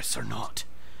Neris or not.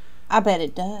 I bet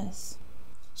it does.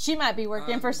 She might be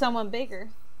working for someone bigger.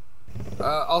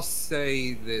 I'll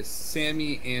say this: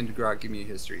 Sammy and Grok, give me a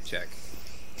history check,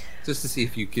 just to see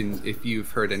if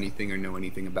you've heard anything or know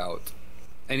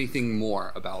anything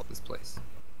more about this place.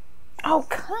 Oh,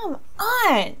 come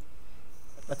on!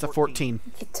 That's a 14.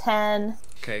 10.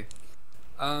 Okay.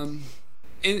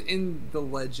 In the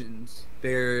legend,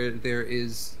 there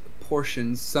is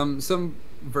portions, some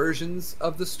versions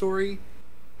of the story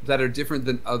that are different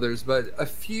than others, but a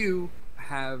few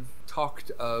have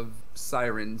talked of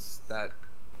sirens that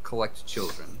collect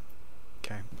children.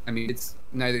 Okay. I mean, it's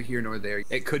neither here nor there.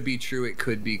 It could be true, it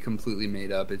could be completely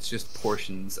made up. It's just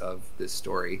portions of this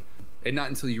story. And not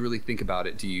until you really think about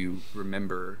it do you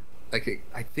remember. Like,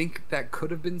 I think that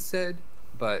could have been said,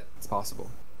 but it's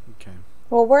possible. Okay.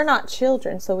 Well, we're not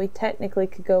children, so we technically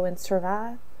could go and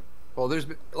survive. Well, there's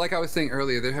been, like I was saying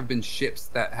earlier, there have been ships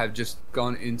that have just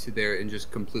gone into there and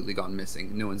just completely gone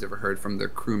missing. No one's ever heard from their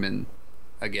crewmen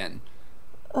again.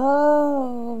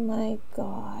 Oh my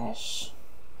gosh.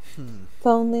 If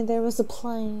only there was a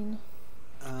plane.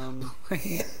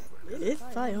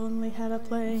 If I only had a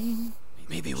plane.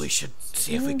 Maybe we should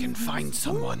see if we can find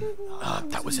someone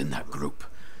that was in that group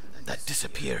that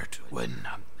disappeared when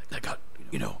they got,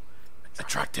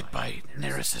 attracted by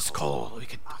Neris's call. We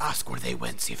could ask where they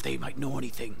went, see if they might know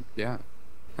anything. Yeah.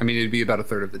 I mean, it'd be about a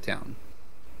third of the town.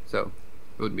 So,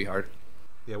 it wouldn't be hard.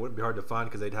 Yeah, it wouldn't be hard to find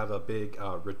because they'd have a big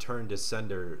return to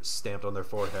sender stamped on their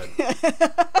forehead.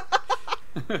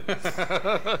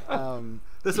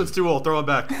 This one's too old. Throw him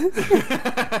back.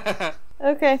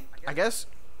 Okay. I guess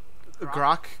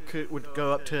Grok would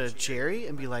go up to Jerry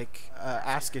and be like,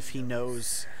 ask if he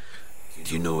knows.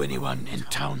 Do you know anyone in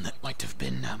town that might have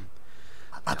been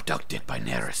abducted by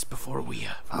Neris before we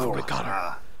got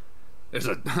her? There's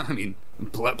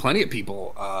plenty of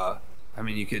people.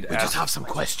 You could We ask just have some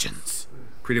questions.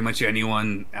 pretty much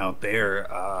anyone out there.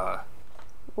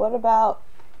 What about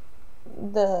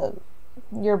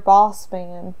your boss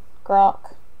man,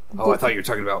 Grok? I thought you were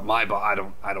talking about my boss.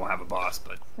 I don't have a boss,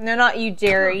 but No, not you,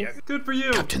 Jerry. Good for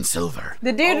you. Captain Silver.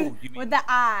 The dude with the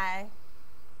eye.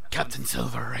 Captain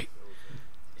Silver, right?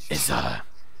 Is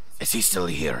he still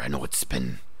here? I know it's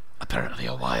been apparently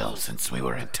a while since we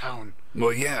were in town.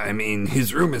 Well, yeah,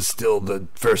 his room is still the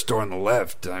first door on the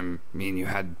left. You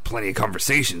had plenty of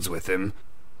conversations with him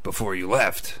before you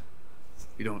left.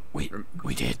 you don't.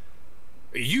 We did.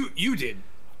 You did,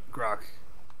 Grok.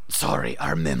 Sorry,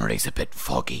 our memory's a bit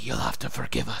foggy. You'll have to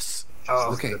forgive us.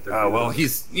 Oh, okay. Well,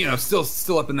 he's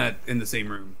still up in the same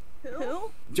room.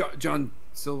 Who? John.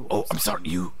 So. Oh, I'm sorry.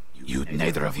 You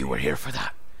neither of you were here for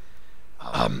that.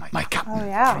 My captain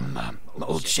from my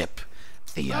old ship,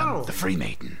 the Free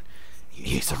Maiden.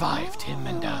 He survived. Him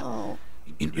and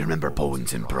you remember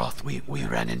Bones and Broth? We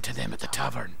ran into them at the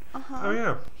tavern. Oh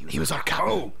yeah. He was our captain.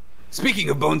 Oh, speaking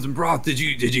of Bones and Broth, did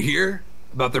you hear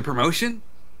about their promotion?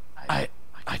 I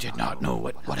did not know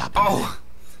what happened. Oh,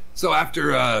 so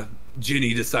after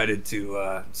Ginny decided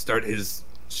to start his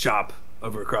shop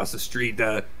over across the street,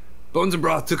 Bones and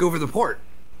Broth took over the port.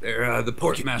 They're the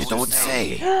port masters. You don't now.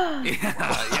 say.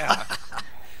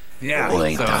 Yeah. Oh,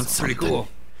 ain't So that it's pretty something? cool.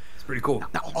 It's pretty cool.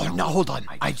 Now hold on.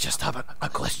 I just have a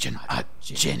question.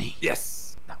 Jenny.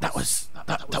 Yes. That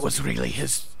was really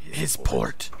his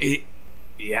port.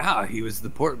 Yeah, he was the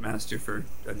port master for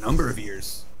a number of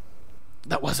years.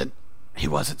 He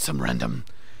wasn't some random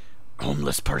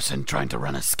homeless person trying to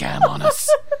run a scam on us.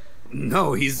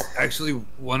 No, he's actually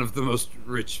one of the most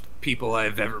rich people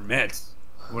I've ever met.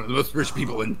 One of the most rich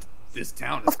people in this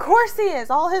town. Of course he is.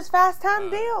 All his fast time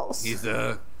deals. He's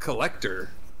a collector.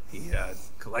 He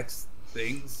collects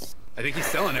things. I think he's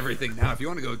selling everything now. If you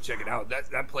want to go check it out,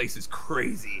 that place is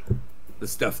crazy. The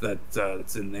stuff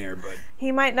that's in there, but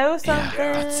He might know something.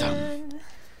 Yeah,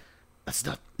 that's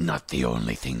not the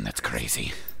only thing that's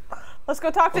crazy. Let's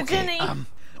go talk to Jenny.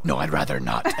 No, I'd rather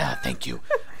not. Thank you.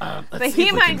 Let's But see he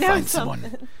if we might can know find something.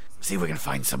 someone. See if we can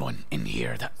find someone in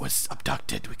here that was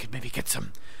abducted. We could maybe get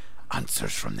some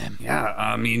answers from them. yeah,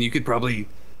 I mean, you could probably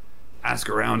ask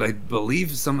around. I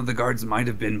believe some of the guards might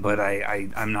have been, but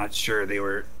I'm not sure. They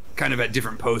were kind of at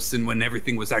different posts, and when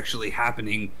everything was actually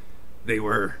happening, they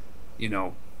were,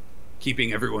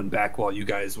 keeping everyone back while you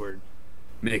guys were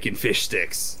making fish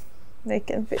sticks.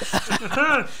 Making fish.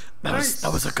 That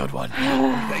was a good one.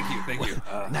 Thank you.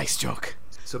 Nice joke.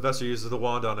 Sylvester uses the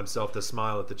wand on himself to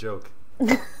smile at the joke.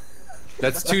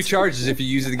 That's 2 charges. If you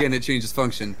use it again, it changes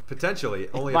function. Potentially,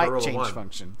 only Might if I roll a change 1.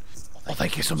 function. Well,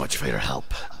 thank you so much for your help.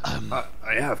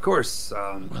 Yeah, of course.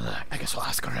 I guess we'll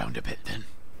ask around a bit then.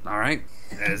 All right.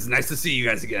 It's nice to see you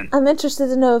guys again. I'm interested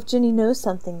to know if Jenny knows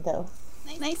something, though.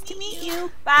 Nice to meet you.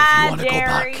 Bye, wanna go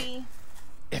back, Jerry.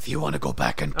 If you want to go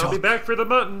back and I'll be talk, back for the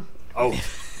mutton. Oh,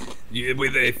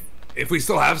 if we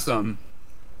still have some.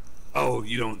 Oh,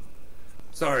 you don't.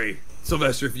 Sorry,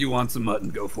 Sylvester. If you want some mutton,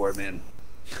 go for it, man.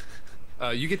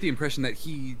 You get the impression that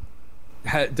he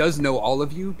does know all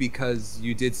of you because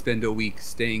you did spend a week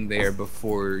staying there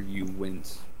before you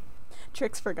went.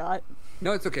 Trix forgot.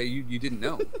 No, it's okay. You didn't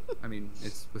know. I mean,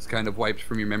 it was kind of wiped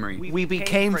from your memory. We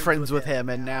became friends with him,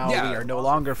 and now Yeah. we are no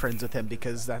longer friends with him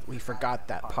because we forgot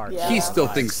that part. Yeah. He still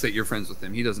thinks that you're friends with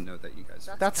him. He doesn't know that you guys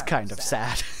are. That's kind of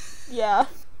sad. Yeah.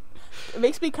 It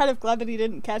makes me kind of glad that he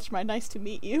didn't catch my nice to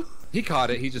meet you. He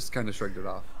caught it. He just kind of shrugged it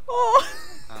off. Oh.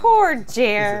 Poor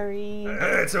Jerry.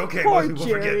 It's okay. Poor Most people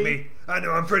forget Jerry. me. I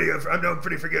know I'm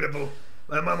pretty forgettable.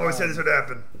 My mom always said this would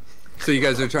happen. So you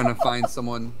guys are trying to find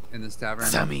someone in this tavern?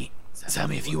 Sammy,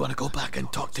 if you want to go back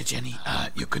and talk to Jenny,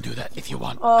 you can do that if you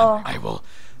want. Oh. I will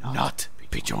not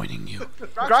be joining you.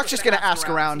 Grok's just gonna ask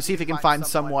around to see if he can find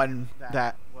someone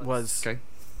that was Okay.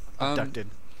 abducted.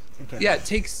 Yeah, it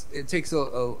takes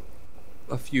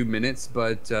a few minutes,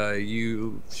 but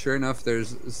you sure enough,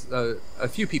 there's a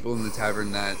few people in the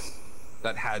tavern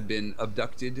that had been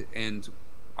abducted and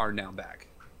are now back.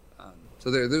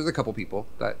 So there's a couple people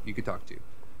that you could talk to.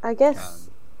 I guess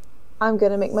I'm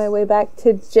gonna make my way back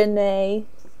to Jenny.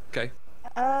 Okay.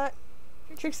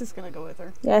 Trix is gonna go with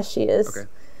her. Yeah, she is. Okay.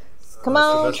 Come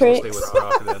on, Sylvester will Trix. stay with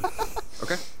Grok then.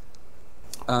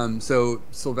 Okay. So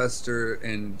Sylvester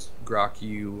and Grok,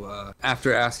 you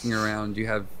after asking around,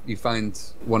 you find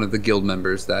one of the guild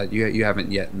members that you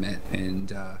haven't yet met,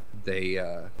 and they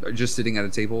are just sitting at a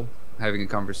table having a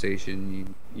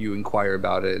conversation. You inquire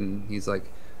about it, and he's like,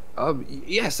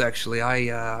 "Yes, actually,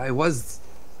 I was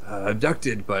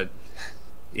abducted, but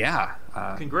yeah."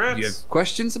 Congrats. Do you have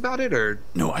questions about it, or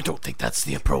No, I don't think that's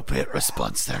the appropriate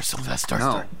response there, Sylvester.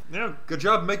 no? Yeah, good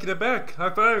job making it back. High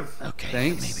five. Okay,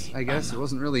 Thanks. maybe. I guess it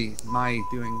wasn't really my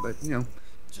doing, but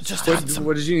Just What, had some,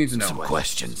 what did you need to know? some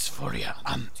questions for you.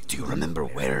 Do you remember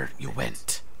where you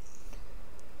went?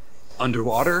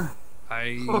 Underwater?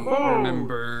 I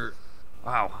remember.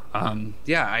 Wow.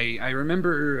 Yeah, I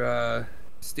remember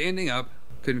standing up,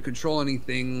 couldn't control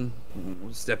anything,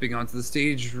 stepping onto the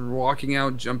stage, walking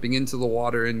out, jumping into the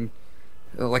water, and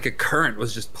like a current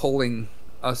was just pulling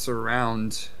us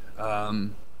around.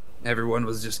 Everyone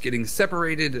was just getting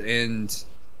separated, and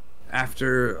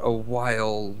after a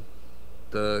while,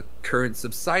 the current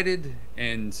subsided,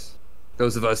 and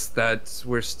those of us that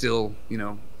were still,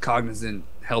 cognizant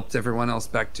helped everyone else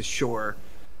back to shore.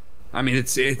 I mean,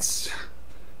 it's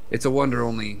a wonder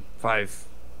only 5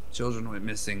 children went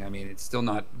missing. I mean, it's still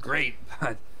not great,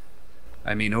 but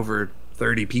I mean, over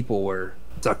 30 people were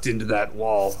tucked into that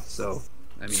wall. So,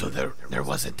 I mean, So there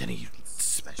wasn't any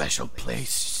special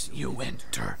place you went,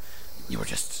 or you were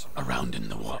just around in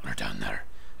the water down there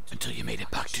until you made it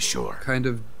back to shore? kind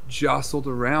of jostled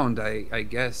around, I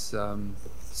guess.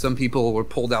 Some people were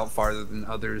pulled out farther than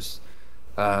others.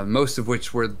 Most of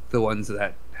which were the ones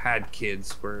that had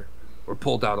kids were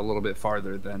pulled out a little bit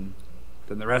farther than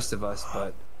the rest of us.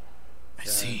 But I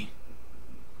see.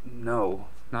 no,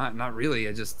 not really.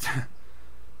 I just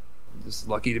just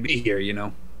lucky to be here, you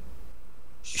know.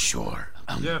 Sure.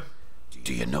 Yeah.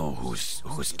 Do you know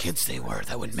whose kids they were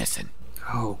that went missing?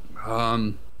 Oh,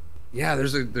 yeah.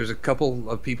 There's a couple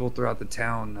of people throughout the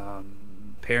town.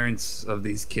 Parents of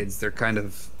these kids. They're kind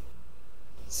of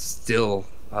still.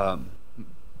 I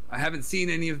haven't seen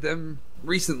any of them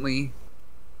recently.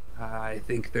 I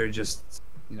think they're just,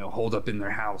 holed up in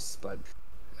their house. But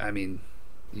I mean,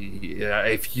 yeah,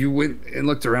 if you went and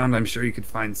looked around, I'm sure you could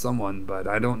find someone. But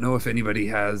I don't know if anybody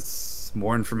has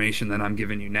more information than I'm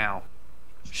giving you now.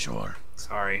 Sure.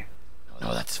 Sorry.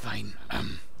 No, that's fine.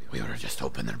 We were just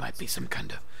hoping there might be some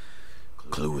kind of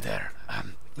clue there.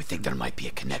 We think there might be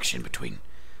a connection between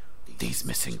these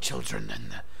missing children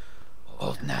and the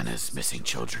old Nana's missing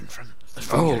children from a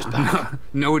few years back.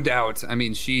 No doubt. I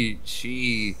mean,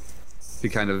 she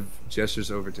kind of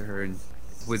gestures over to her, and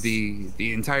with the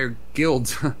entire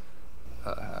guild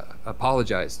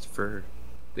apologized for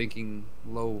thinking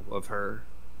low of her.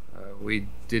 We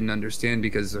didn't understand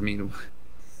because, I mean,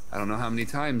 I don't know how many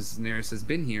times Neris has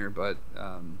been here, but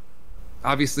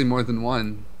obviously more than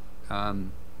one.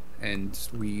 And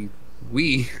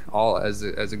we all as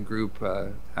a group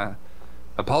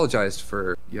apologized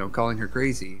for calling her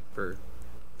crazy for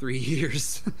 3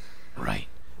 years. Right.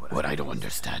 What I don't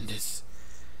understand is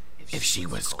if she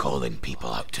was calling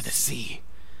people out to the sea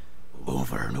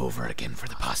over and over again for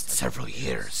the past several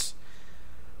years.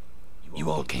 You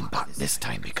all came back this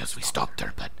time because we stopped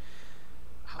her, but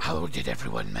how did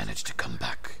everyone manage to come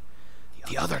back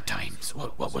the other times?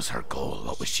 What was her goal?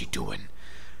 What was she doing?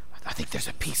 I think there's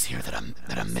a piece here that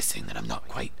I'm missing, that I'm not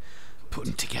quite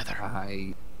putting together.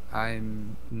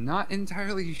 I'm not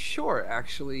entirely sure,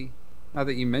 actually. Now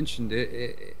that you mentioned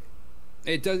it,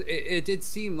 it did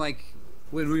seem like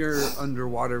when we were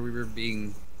underwater, we were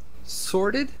being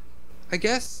sorted, I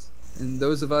guess. And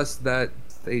those of us that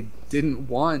they didn't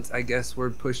want, I guess, were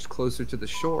pushed closer to the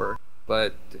shore.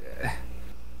 But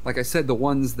like I said, the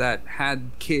ones that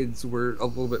had kids were a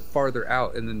little bit farther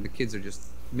out, and then the kids are just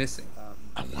missing.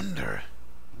 I wonder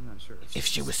I'm not sure. if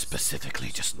she was specifically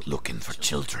just looking for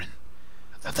children.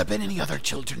 Have there been any other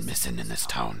children missing in this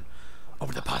town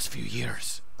over the past few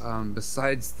years?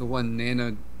 Besides the one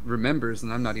Nana remembers,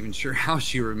 and I'm not even sure how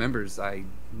she remembers.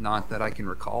 Not that I can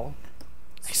recall.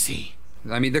 I see.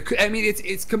 I mean,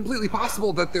 it's completely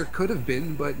possible that there could have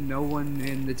been, but no one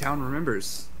in the town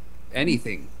remembers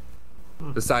anything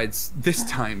besides this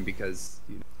time because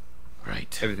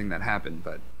right, everything that happened.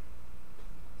 But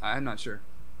I'm not sure.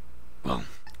 Well,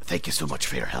 thank you so much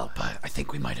for your help. I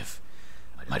think we might have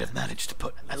managed to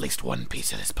put at least one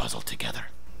piece of this puzzle together.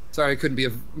 Sorry, I couldn't be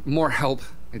of more help.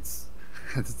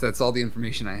 That's all the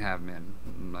information I have, man.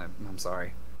 I'm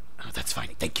sorry. Oh, that's fine.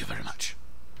 Thank you very much.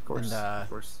 Of course. And, of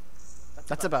course.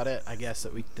 That's about it, I guess,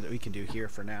 that we can do here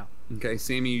for now. Okay,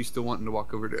 Sammy, you still wanting to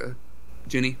walk over to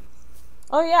Ginny?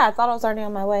 Oh yeah, I thought I was already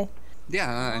on my way.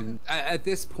 Yeah, and at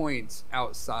this point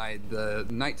outside, the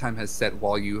nighttime has set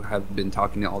while you have been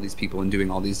talking to all these people and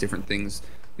doing all these different things.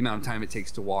 The amount of time it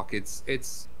takes to walk,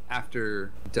 it's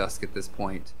after dusk at this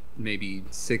point, maybe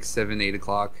 6, 7, 8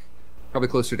 o'clock, probably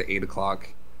closer to 8 o'clock.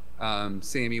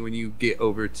 Sammy, when you get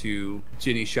over to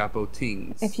Ginny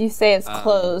Chapoting's, If you say it's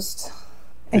closed.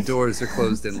 the doors are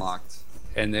closed and locked,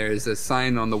 and there is a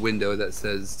sign on the window that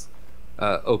says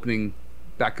opening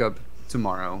back up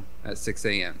tomorrow at 6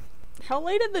 a.m. How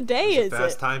late in the day is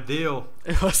Fast it? time deal.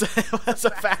 It was a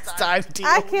fast time deal.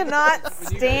 I cannot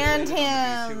stand It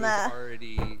him. was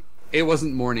already. It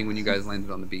wasn't morning when you guys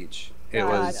landed on the beach. It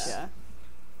was Gotcha.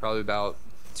 probably about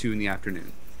 2 in the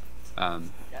afternoon.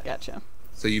 Gotcha.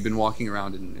 So you've been walking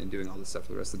around and doing all this stuff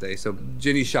for the rest of the day. So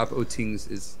Ginny's shop Oting's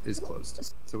is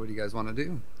closed. So what do you guys want to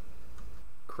do?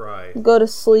 Cry. Go to I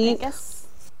sleep. guess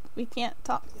we can't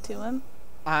talk to him.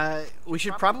 We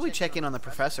should probably check in on the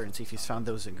professor and see if he's found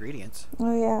those ingredients.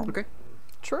 Oh yeah. Okay.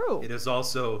 True. It is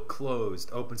also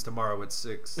closed. Opens tomorrow at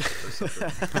 6 or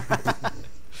something.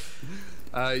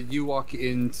 You walk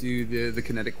into the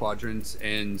kinetic quadrant,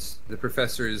 and the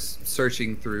professor is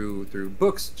searching through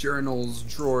books, journals,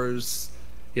 drawers,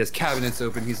 He has cabinets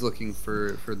open. He's looking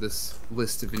for this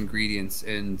list of ingredients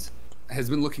and has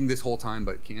been looking this whole time,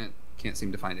 but can't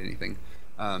seem to find anything.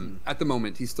 At the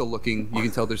moment, he's still looking. You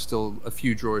can tell there's still a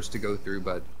few drawers to go through,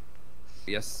 but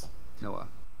yes, Noah.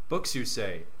 Books, you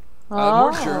say?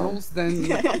 More journals than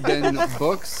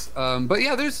books. But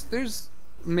yeah, there's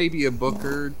maybe a book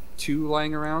or two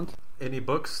lying around. Any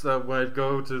books that would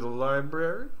go to the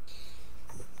library?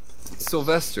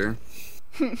 Sylvester,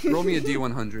 roll me a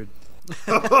D100.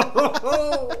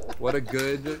 What a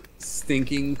good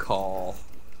stinking call.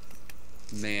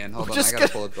 Man, hold on, I gotta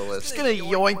pull up the list. Just gonna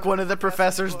yoink one of the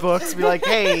professor's books, be like,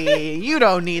 "Hey, you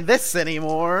don't need this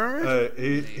anymore."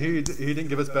 He didn't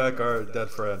give us back our dead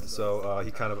friend, so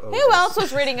he kind of owes Who us. else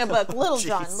was reading a book? Little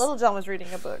John. Little John was reading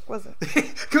a book, wasn't he?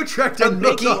 Go track down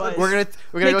Mickey. Mickey. We're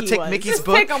gonna go take was. Mickey's Just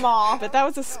book. pick them all. But that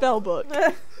was a spell book.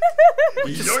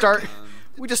 We just start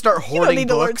You don't hoarding need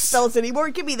to learn books. spells anymore.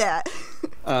 Give me that.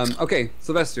 Okay,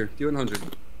 Sylvester, D100.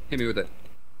 Hit me with it.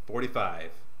 45.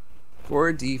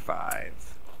 4d5.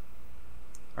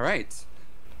 All right.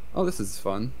 Oh, this is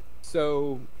fun.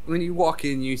 So when you walk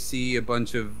in, you see a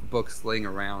bunch of books laying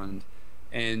around,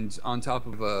 and on top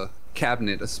of a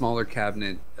cabinet, a smaller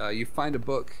cabinet, you find a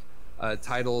book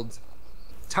titled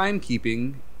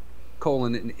 "Timekeeping: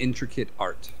 an Intricate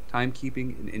Art."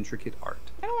 Timekeeping and Intricate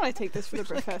Art. I don't want to take this for the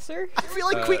professor. I feel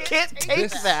like we can't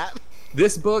take that.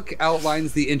 This book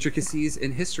outlines the intricacies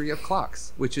and history of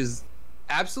clocks, which is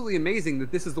absolutely amazing that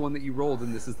this is the one that you rolled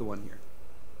and this is the one here.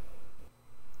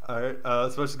 Alright,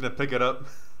 Sylvester's gonna pick it up.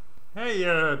 Hey,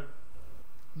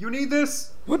 you need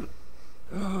this? What?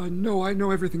 No, I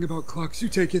know everything about clocks. You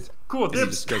take it. Cool, And he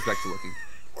dibs. just goes back to looking.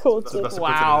 Cool. Sylvester puts it in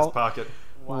Wow. his pocket.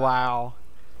 Wow.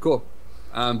 Cool.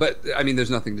 But I mean,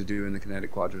 there's nothing to do in the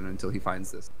kinetic quadrant until he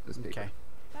finds this paper. Okay.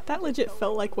 That legit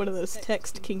felt like one of those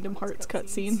text Kingdom Hearts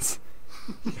cutscenes.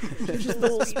 Just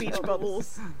little speech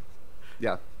bubbles.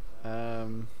 Yeah.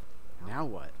 Now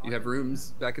what? You have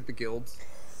rooms back at the guilds.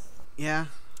 Yeah.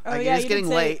 Oh, Like, yeah, it's you getting did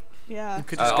say- late. Yeah. You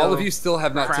could just All go of you still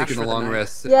have not crash taken for a the long night.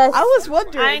 rest. Yes. I was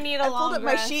wondering. I need a pulled long up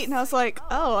my rest. sheet and I was like,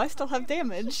 oh, I still have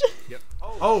damage.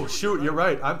 Oh shoot, you're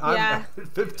right. I'm Yeah. at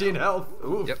 15 health.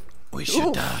 Oof. Yep.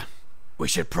 We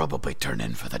should probably turn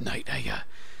in for the night.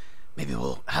 Maybe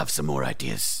we'll have some more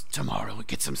ideas tomorrow.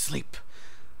 Get some sleep.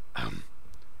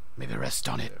 Maybe rest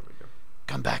on it.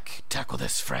 Come back, tackle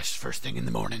this first thing in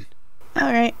the morning.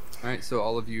 All right. All right. So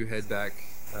all of you head back.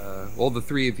 Well, the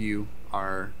three of you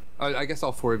are. I guess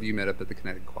all four of you met up at the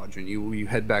kinetic quadrant. You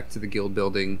head back to the guild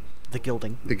building. The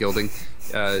gilding. The gilding.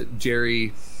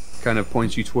 Jerry kind of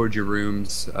points you toward your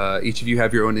rooms. Each of you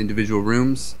have your own individual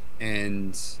rooms,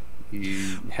 and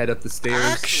you head up the stairs.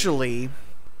 Actually,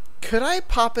 could I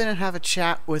pop in and have a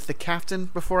chat with the captain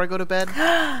before I go to bed?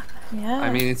 Yeah.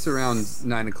 I mean, it's around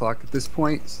 9 o'clock at this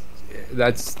point.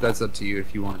 That's up to you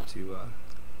if you want to.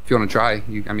 If you want to try,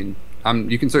 you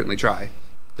can certainly try.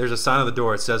 There's a sign on the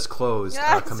door. It says closed.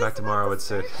 Yeah, Come back tomorrow at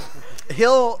 6.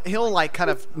 He'll like kind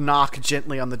of knock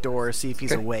gently on the door, see if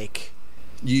he's awake.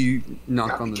 You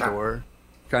knock on the door,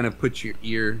 kind of put your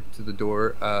ear to the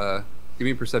door. Give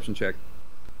me a perception check.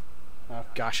 Oh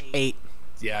gosh, 8.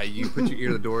 Yeah, you put your ear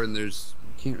to the door, and you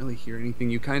can't really hear anything.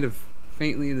 You kind of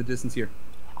faintly in the distance hear.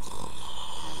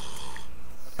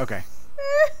 Okay.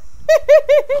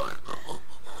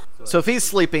 So if he's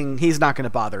sleeping, he's not going to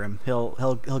bother him. He'll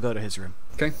go to his room.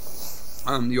 Okay.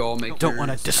 You all make. Don't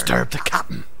want to disturb the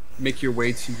captain. Make your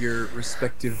way to your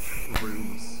respective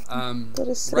rooms. Go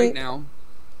to sleep. Right now,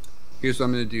 here's what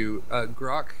I'm going to do.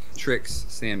 Grok, Trix,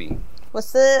 Sammy.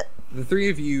 What's it? The three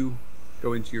of you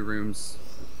go into your rooms,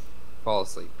 fall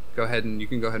asleep. You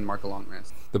can go ahead and mark a long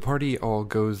rest. The party all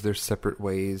goes their separate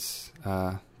ways.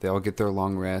 They all get their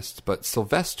long rest. But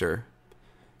Sylvester,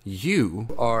 you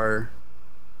are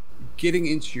getting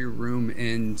into your room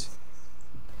and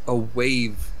a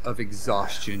wave of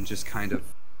exhaustion just kind of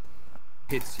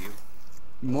hits you.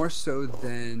 More so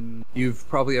than you've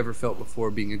probably ever felt before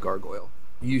being a gargoyle.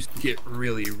 You get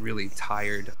really, really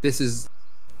tired. This is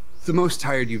the most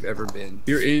tired you've ever been.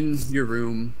 You're in your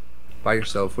room by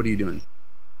yourself. What are you doing?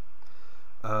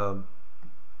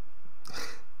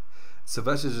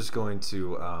 Sylvester's just going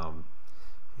to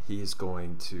he's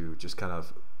going to just kind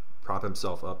of prop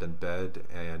himself up in bed,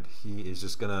 and he is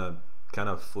just gonna kind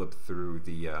of flip through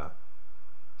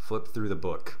the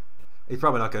book. He's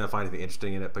probably not gonna find anything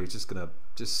interesting in it, but he's just gonna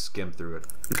skim through it.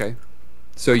 Okay.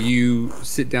 So you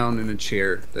sit down in a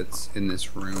chair that's in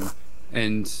this room,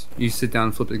 and you sit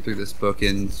down flipping through this book,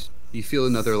 and you feel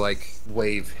another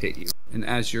wave hit you. And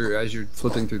as you're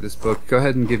flipping through this book, go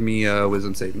ahead and give me a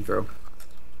wisdom saving throw.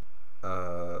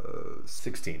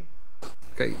 16.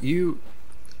 Okay, you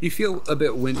You feel a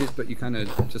bit winded, but you kind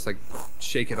of just like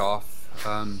shake it off.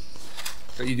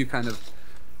 But you do kind of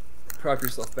prop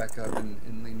yourself back up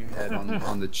and lean your head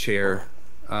on the chair.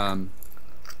 But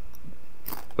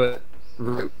right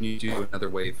when you do, another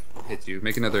wave hits you.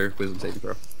 Make another wisdom saving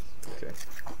throw. Okay.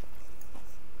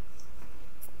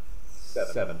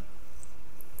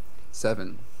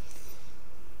 7.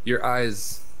 Your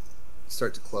eyes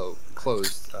start to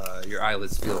close. Your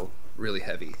eyelids feel really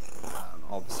heavy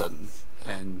all of a sudden.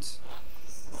 And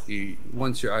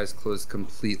once your eyes close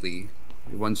completely,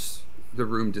 once the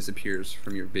room disappears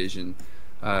from your vision,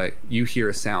 you hear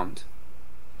a sound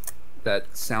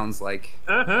that sounds like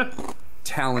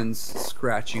talons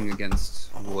scratching against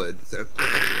wood. So,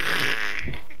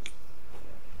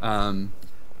 and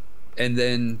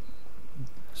then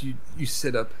you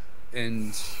sit up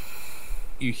and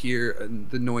you hear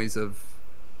the noise of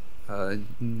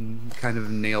kind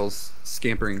of nails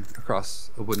scampering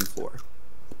across a wooden floor.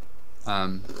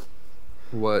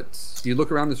 What you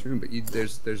look around this room, but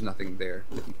there's nothing there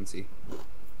that you can see.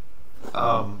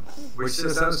 Where's the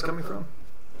sound is coming from?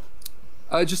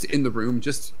 Just in the room,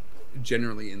 just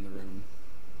generally in the room.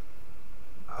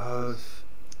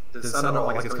 Does it sound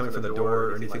like it's coming from the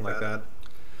door or anything like that?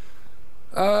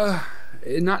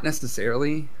 Not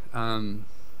necessarily.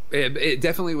 It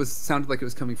definitely sounded like it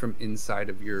was coming from inside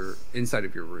of your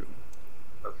room.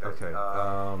 Okay.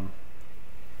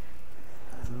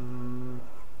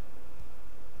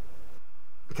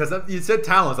 Because you said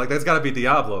talons, like that's got to be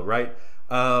Diablo, right?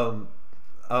 I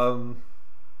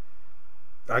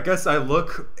guess I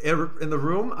look in the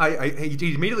room.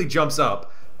 He immediately jumps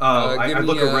up. I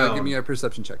look around. Give me a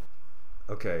perception check.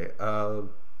 Okay.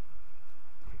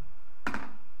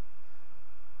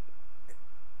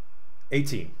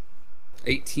 18.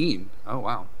 18. Oh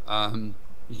wow.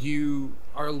 You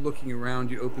are looking around.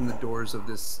 You open the doors of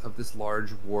this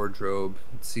large wardrobe.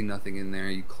 See nothing in there.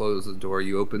 You close the door.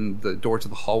 You open the door to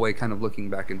the hallway, kind of looking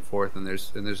back and forth, and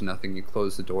there's nothing. You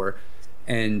close the door,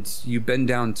 and you bend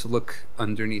down to look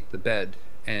underneath the bed,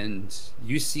 and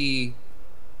you see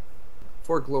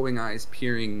 4 glowing eyes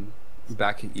peering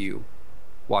back at you,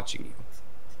 watching you.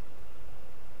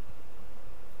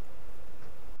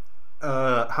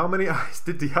 How many eyes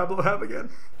did Diablo have again?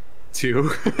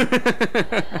 2.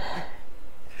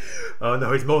 Oh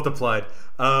no, he's multiplied.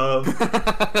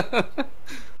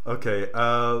 Okay.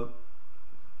 Well,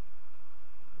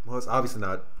 it's obviously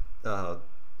not.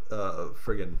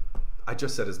 Friggin'. I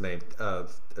just said his name.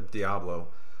 Diablo.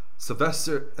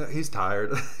 Sylvester. He's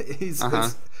tired. He's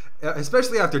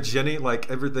especially after Jenny. Like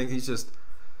everything, he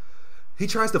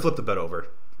tries to flip the bed over.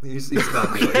 He's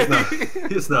not doing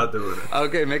it. He's not doing it.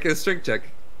 Okay, make a strength check.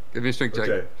 Give me a strength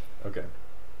check. Okay.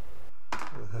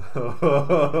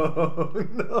 Oh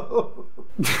no.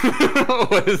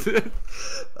 What is it?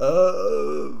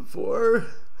 4.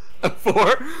 A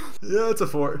 4? Yeah, it's a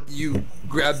 4. You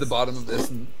grab the bottom of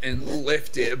this and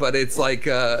lift it, but it's like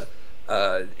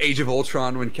Age of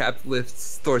Ultron when Cap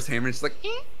lifts Thor's hammer. It's like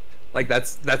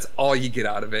that's all you get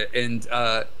out of it. And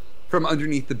from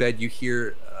underneath the bed, you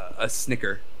hear a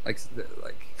snicker, like.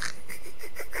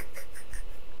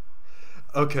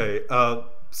 Okay,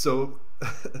 so.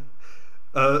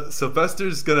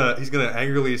 Sylvester's gonna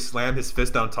angrily slam his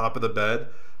fist on top of the bed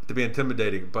to be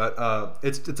intimidating, but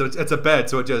it's a bed,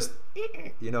 so it just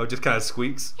just kind of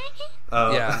squeaks.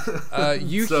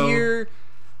 You hear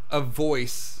a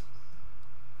voice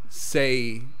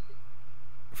say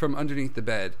from underneath the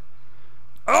bed,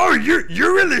 "Oh,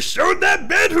 you really showed that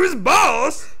bed who's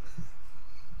boss?"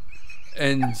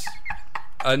 And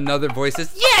another voice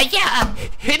says, Yeah,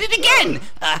 hit it again.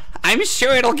 I'm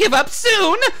sure it'll give up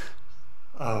soon.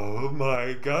 Oh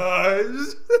my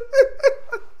gosh.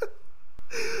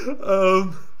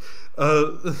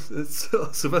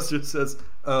 Sylvester says,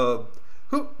 what?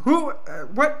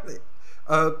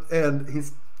 And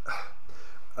he's,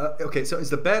 okay, so is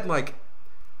the bed like,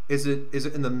 is it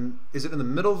in the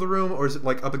middle of the room, or is it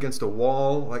like up against a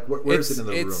wall? Like where is it in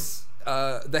the room?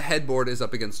 The headboard is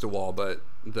up against a wall, but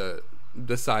the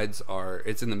sides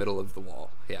it's in the middle of the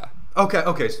wall. Yeah. Okay.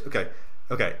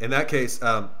 In that case,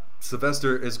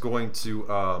 Sylvester is going to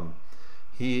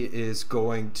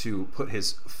put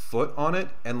his foot on it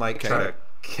and try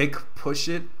to push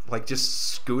it, like just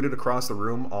scoot it across the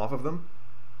room off of them.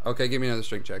 Okay, give me another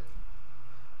strength check.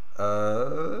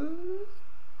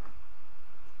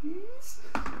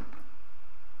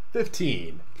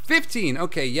 15. 15.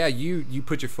 Okay, yeah, you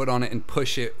put your foot on it and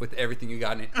push it with everything you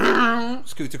got, and it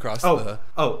scoots across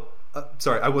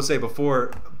sorry, I will say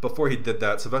before he did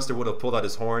that, Sylvester would have pulled out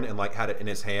his horn and had it in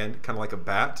his hand, kind of like a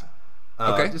bat.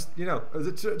 Okay. Just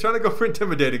trying to go for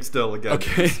intimidating still again.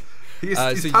 Okay.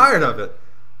 He's tired of it.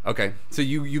 Okay, so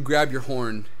you grab your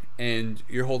horn and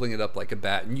you're holding it up like a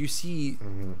bat, and you see,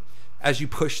 as you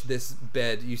push this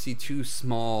bed, you see two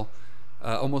small,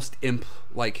 almost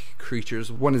imp-like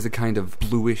creatures. One is a kind of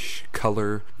bluish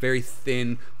color, very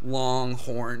thin, long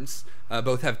horns.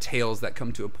 Both have tails that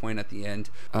come to a point at the end.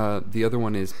 The other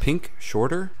one is pink,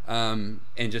 shorter, and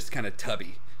just kind of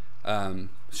tubby.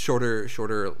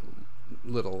 Shorter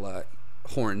little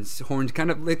horns. They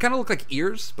kind of look like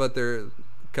ears, but they're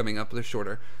coming up. They're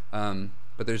shorter.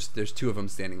 But there's two of them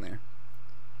standing there.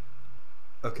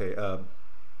 Okay.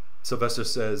 Sylvester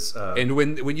says, and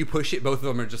when you push it, both of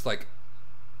them are just like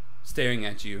staring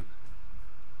at you.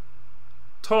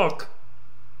 Talk.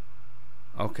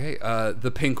 Okay.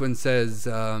 The pink one says,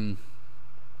 Our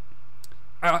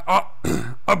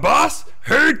boss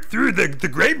heard through the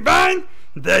grapevine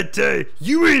that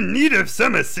you were in need of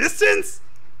some assistance.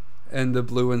 And the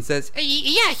blue one says,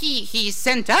 Yeah, he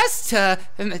sent us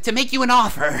to make you an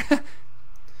offer.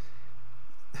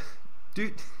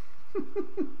 Do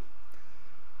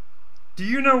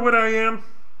you know what I am?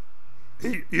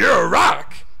 You're a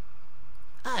rock.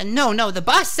 No, the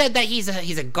boss said that he's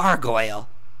a gargoyle.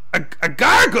 A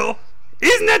gargle?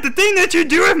 Isn't that the thing that you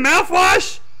do with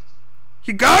mouthwash?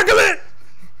 You gargle it?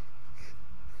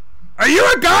 Are you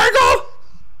a gargle?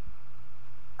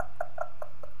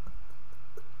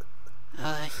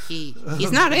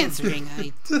 He's not answering.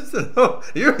 Don't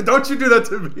you do that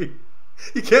to me.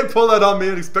 You can't pull that on me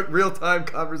and expect real-time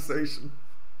conversation.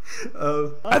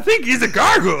 I think he's a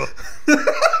gargle.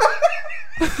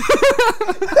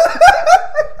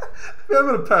 I'm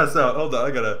gonna pass out. Hold on,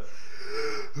 I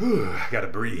gotta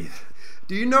breathe.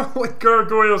 Do you know what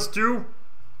gargoyles do?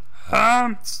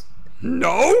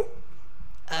 No.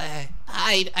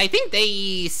 I think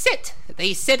they sit.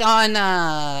 They sit on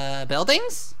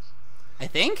buildings. I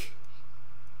think.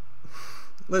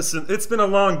 Listen, it's been a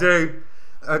long day.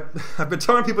 I've been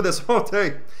telling people this whole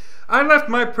day. I left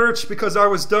my perch because I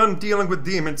was done dealing with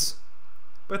demons.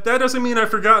 But that doesn't mean I've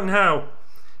forgotten how.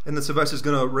 And then Sylvester's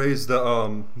gonna raise the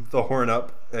horn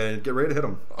up and get ready to hit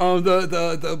him.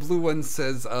 The blue one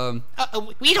says,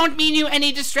 we don't mean you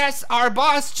any distress. Our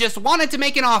boss just wanted to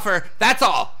make an offer. That's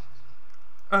all.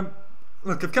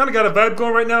 Look, I've kind of got a vibe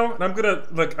going right now, and I'm gonna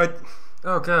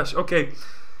oh gosh, okay.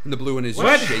 And the blue one is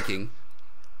What? just shaking.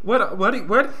 What?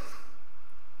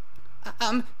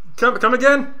 Come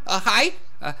again? Hi.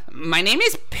 My name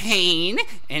is Payne,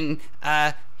 and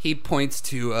he points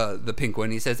to the pink one.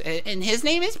 He says, and his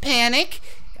name is Panic.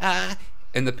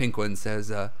 And the pink one says,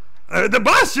 the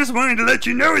boss just wanted to let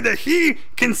you know that he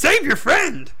can save your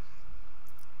friend.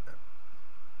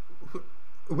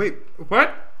 Wait,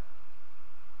 what?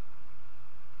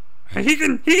 He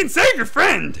can save your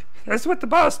friend. That's what the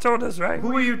boss told us, right?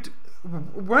 Who are you?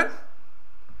 What?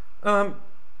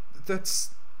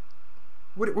 That's.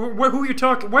 What? Who are you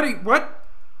talking? What?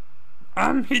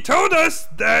 He told us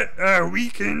that we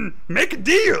can make a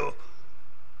deal.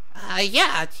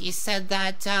 Yeah, he said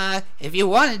that if you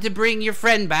wanted to bring your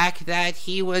friend back, that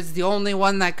he was the only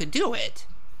one that could do it.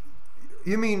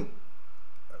 You mean,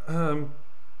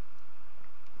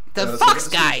 the fox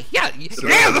guy? Yeah,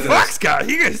 the fox guy.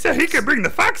 He said he could bring the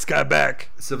fox guy back.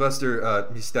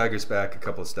 Sylvester, he staggers back a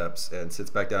couple of steps and sits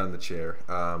back down in the chair.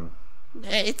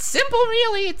 It's simple,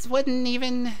 really. It's wouldn't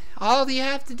even. All you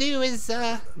have to do is.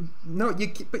 No,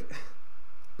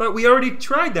 but we already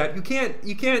tried that. You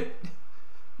can't.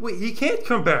 Wait, he can't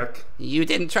come back. You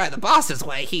didn't try the boss's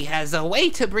way. He has a way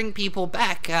to bring people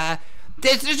back.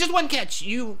 There's just one catch.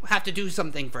 You have to do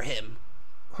something for him.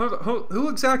 Who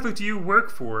exactly do you work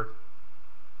for?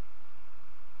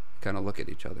 kind of look at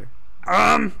each other.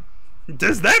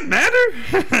 Does that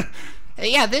matter?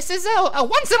 Yeah, this is a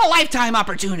once-in-a-lifetime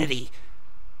opportunity.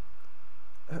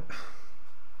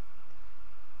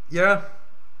 Yeah.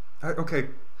 Okay.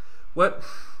 What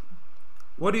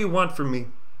do you want from me?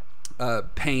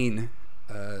 Pain.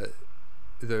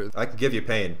 I can give you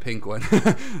pain. Pink one.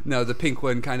 No, the pink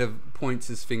one kind of points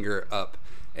his finger up,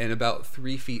 and about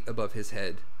 3 feet above his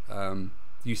head,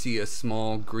 you see a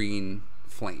small green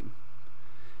flame.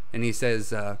 And he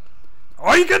says,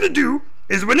 all you gotta do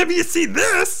is whenever you see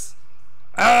this,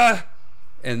 and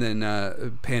then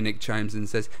Panic chimes in and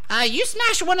says, you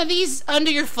smash one of these under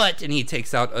your foot. And he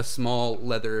takes out a small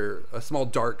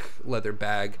dark leather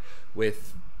bag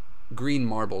with green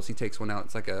marbles. He takes one out.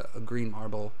 It's like a green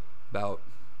marble about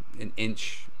an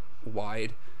inch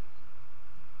wide.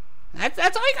 That's all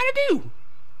you gotta do.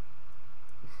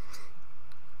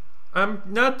 I'm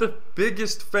not the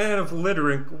biggest fan of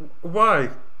littering. Why?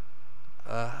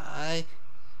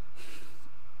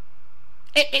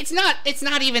 It's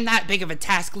not even that big of a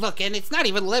task. Look, and it's not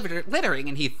even littering.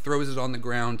 And he throws it on the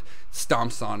ground,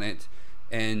 stomps on it,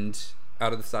 and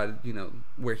out of the side,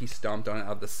 where he stomped on it,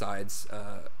 out of the sides,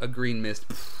 a green mist,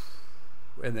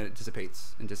 and then it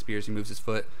dissipates and disappears. He moves his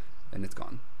foot, and it's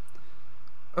gone.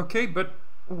 Okay, but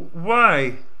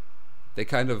why? They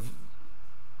kind of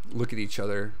look at each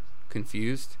other,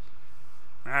 confused.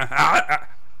 I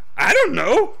don't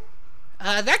know.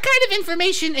 That kind of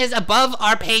information is above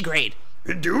our pay grade.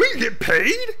 Do we get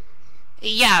paid?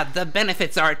 Yeah, the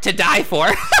benefits are to die for.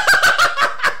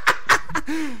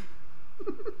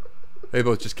 They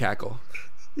both just cackle.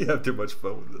 You have too much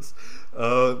fun with this.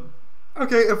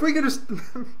 Okay, if we could just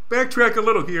backtrack a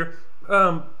little here.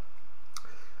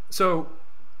 So,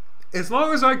 as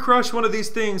long as I crush one of these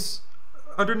things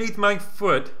underneath my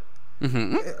foot,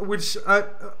 which I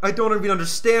don't even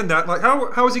understand that. Like,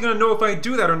 how is he going to know if I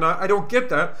do that or not? I don't get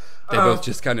that. They both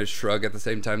just kind of shrug at the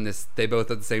same time. They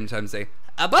both at the same time say,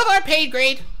 above our paid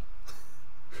grade.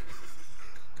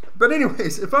 But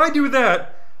anyways, if I do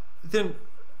that, then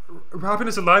Robin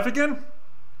is alive again?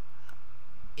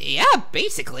 Yeah,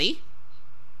 basically.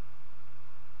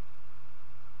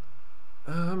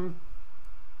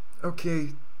 Okay.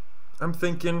 I'm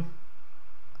thinking.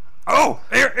 Oh,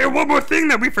 and one more thing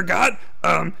that we forgot.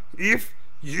 If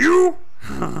you...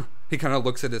 He kind of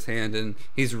looks at his hand and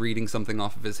he's reading something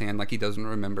off of his hand like he doesn't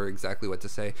remember exactly what to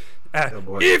say.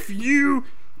 If you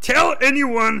tell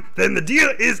anyone, then the deal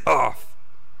is off.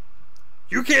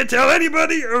 You can't tell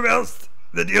anybody or else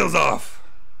the deal's off.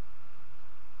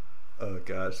 Oh,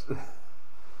 gosh.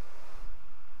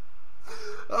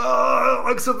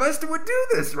 Like Sylvester would do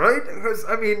this, right? Because,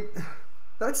 I mean,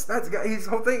 that's his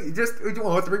whole thing. He just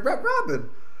wants to bring back Robin.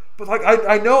 But, like,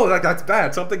 I know, like, that's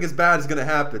bad. Something as bad is going to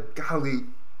happen. Golly.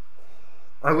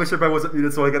 I wish everybody wasn't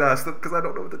muted so I could ask them, because I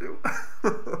don't know what to do.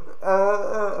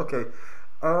 Okay.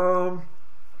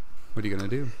 What are you going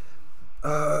to do?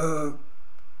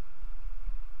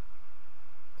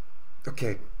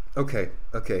 Okay.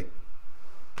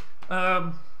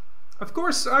 Of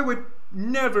course, I would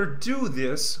never do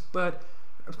this, but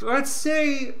let's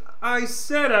say I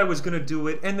said I was going to do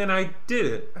it, and then I did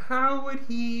it. How would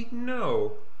he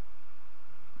know?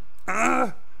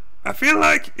 I feel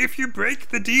like if you break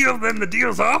the deal, then the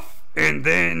deal's off, and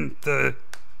then the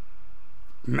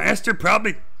master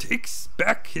probably takes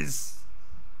back his...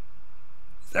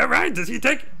 Is that right? Does he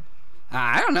take...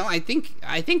 I don't know. I think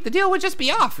the deal would just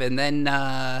be off, and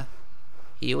then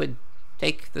he would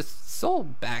take the soul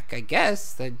back, I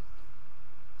guess. I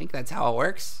think that's how it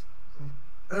works.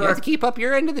 You have to keep up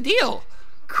your end of the deal.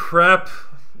 Crap.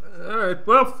 Alright,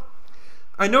 well,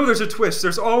 I know there's a twist.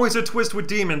 There's always a twist with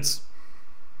demons.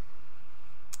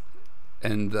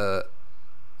 And the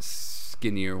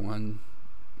skinnier one,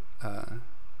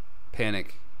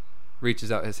 Panic,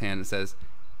 reaches out his hand and says,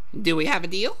 do we have a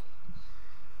deal?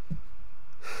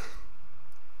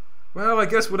 Well, I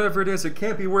guess whatever it is, it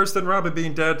can't be worse than Robin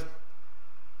being dead.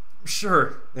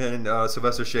 Sure. And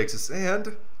Sylvester shakes his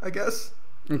hand, I guess.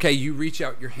 Okay, you reach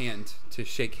out your hand to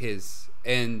shake his,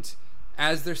 and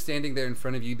as they're standing there in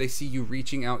front of you, they see you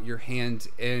reaching out your hand,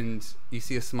 and you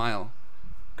see a smile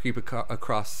creep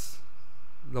across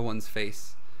the one's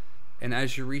face. And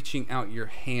as you're reaching out your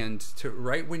hand to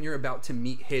right when you're about to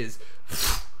meet his,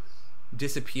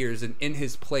 disappears, and in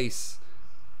his place,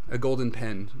 a golden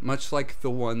pen, much like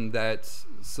the one that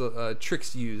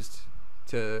Trix used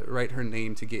to write her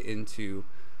name to get into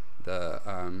the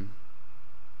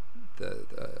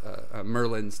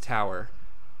Merlin's tower.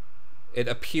 It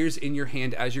appears in your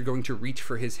hand as you're going to reach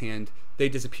for his hand. They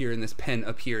disappear, and this pen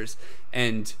appears,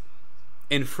 and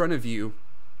in front of you,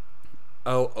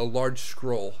 a large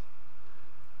scroll,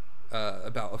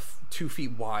 about 2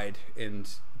 feet wide and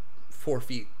 4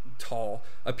 feet tall,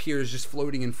 appears just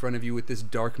floating in front of you with this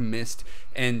dark mist,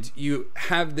 and you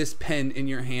have this pen in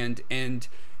your hand, and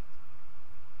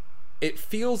it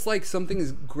feels like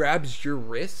something grabs your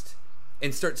wrist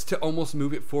and starts to almost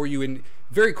move it for you, and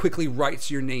very quickly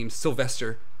writes your name,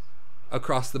 Sylvester,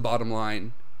 across the bottom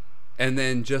line. And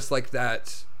then just like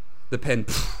that, the pen,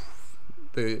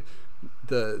 the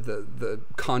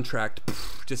contract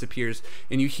disappears,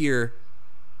 and you hear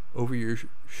over your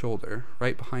shoulder,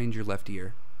 right behind your left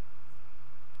ear,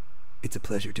 "It's a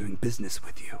pleasure doing business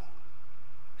with you."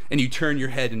 And you turn your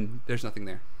head, and there's nothing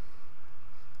there.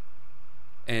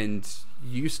 And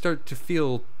you start to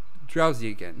feel drowsy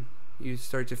again. You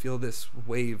start to feel this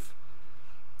wave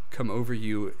come over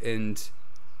you, and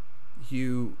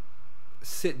you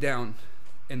sit down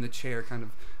in the chair, kind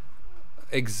of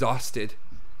exhausted,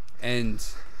 and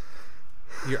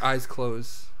your eyes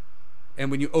close.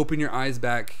 And when you open your eyes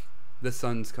back, the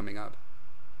sun's coming up.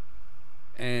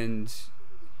 and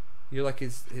you're like,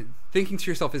 thinking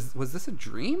to yourself, was this a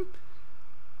dream?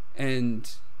 And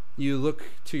you look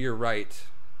to your right,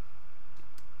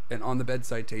 and on the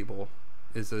bedside table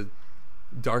is a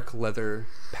dark leather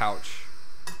pouch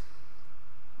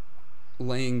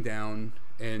laying down,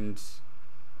 and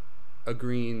a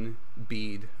green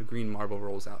bead, a green marble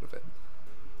rolls out of it.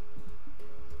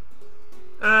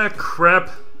 Ah, crap.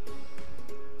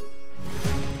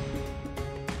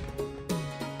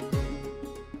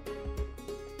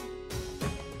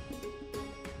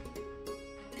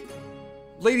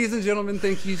 Ladies and gentlemen,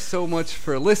 thank you so much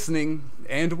for listening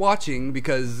and watching,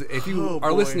 because if you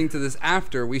are listening to this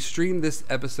after, we stream this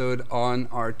episode on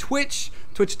our Twitch,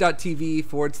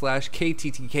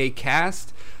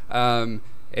 twitch.tv/KTTKcast.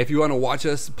 If you want to watch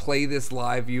us play this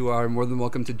live, you are more than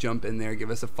welcome to jump in there, give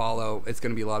us a follow. It's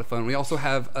going to be a lot of fun. We also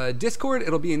have a Discord.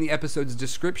 It'll be in the episode's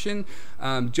description.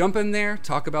 Jump in there,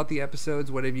 talk about the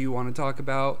episodes, whatever you want to talk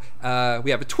about.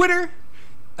 We have a Twitter,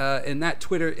 and that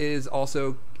Twitter is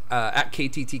also at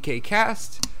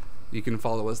KTTKcast. You can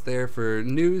follow us there for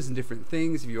news and different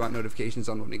things. If you want notifications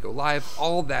on when we go live,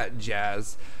 all that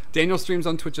jazz. Daniel streams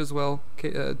on Twitch as well,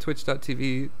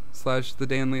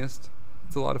 twitch.tv/thedanliest.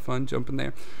 It's a lot of fun. Jump in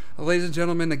there. Ladies and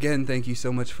gentlemen, again, thank you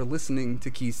so much for listening to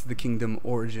Keys to the Kingdom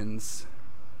Origins.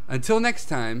 Until next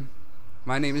time,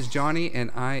 my name is Johnny, and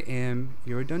I am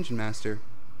your Dungeon Master.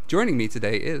 Joining me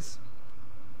today is...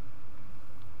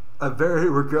 a very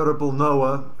regrettable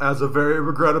Noah as a very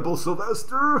regrettable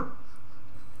Sylvester.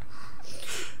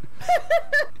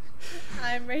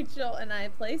 I'm Rachel, and I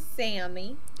play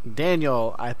Sammy.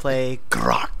 Daniel, I play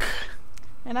Grok.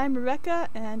 And I'm Rebecca,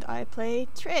 and I play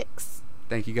Trix.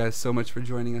 Thank you guys so much for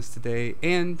joining us today.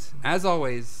 And, as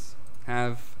always,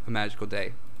 have a magical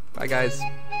day. Bye, guys.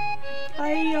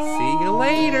 Bye, y'all. See you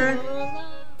later.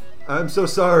 I'm so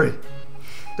sorry.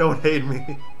 Don't hate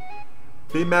me.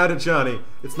 Be mad at Johnny.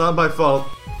 It's not my fault.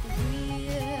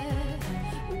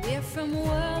 We're from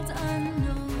worlds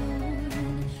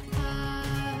unknown.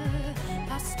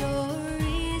 Our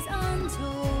stories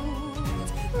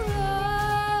untold.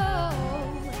 Roll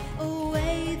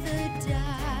away the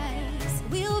dice.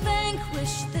 We'll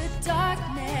vanquish the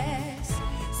darkness.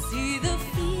 See the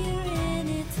fear in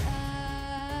its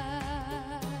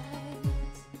eyes.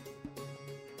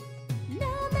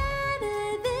 No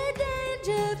matter the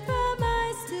danger from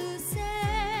us to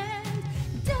send,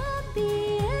 don't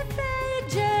be afraid,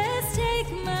 just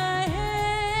take my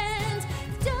hand.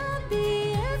 Don't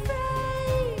be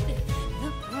afraid,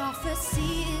 the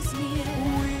prophecy is near.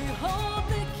 We hold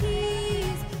the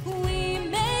keys, we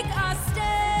make our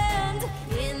stand.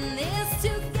 In this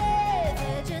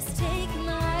together, just take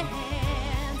my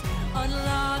hand.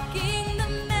 Unlocking the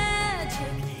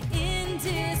magic in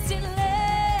distant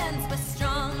lands, but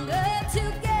stronger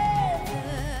together.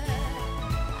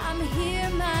 I'm here,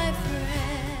 my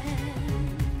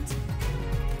friend.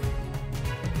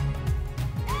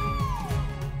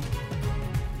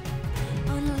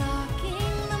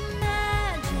 Unlocking the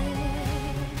magic.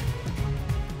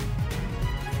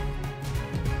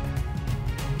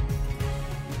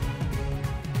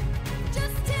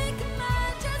 Just take my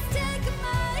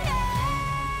hand.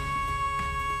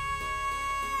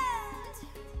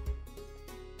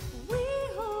 We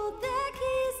hold the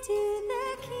keys to the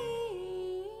kingdom.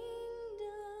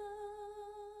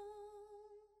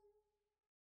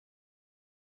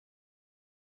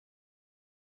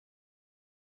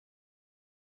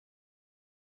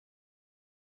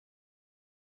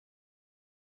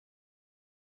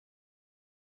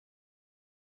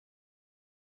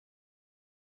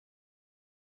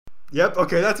 Yep.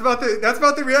 Okay. That's about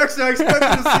the reaction I expected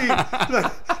to see.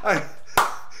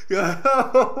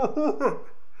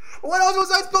 What else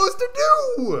was I supposed to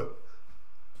do?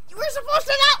 You were supposed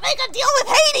to not make a deal with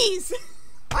Hades!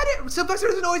 I didn't. Sylvester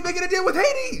doesn't always making a deal with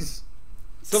Hades.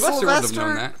 Sylvester would have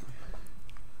known that.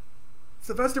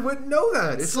 Sylvester wouldn't know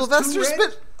that. It's Sylvester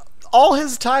spent all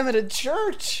his time at a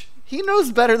church. He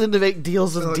knows better than to make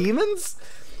deals with demons.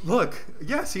 Look,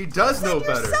 yes, he does know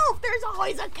better. Yourself, there's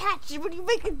always a catch when you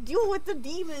make a deal with the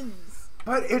demons.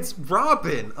 But it's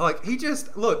Robin. Like, he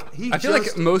just... Look, I feel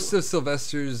like most of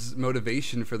Sylvester's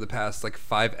motivation for the past,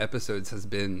 5 episodes has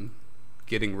been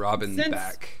getting Robin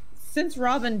back. Since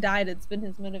Robin died, it's been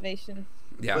his motivation.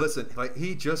 Yeah. But listen,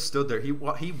 he just stood there. He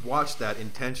watched that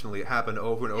intentionally happen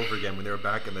over and over again when they were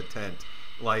back in the tent.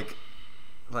 Like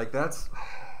that's...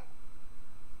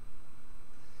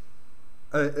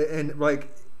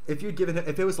 if you'd given him...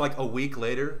 If it was, a week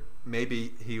later,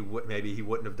 maybe he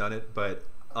wouldn't have done it, but...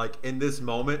 in this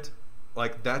moment,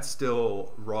 that's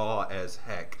still raw as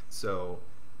heck. So,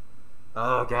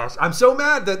 oh gosh, I'm so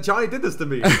mad that Johnny did this to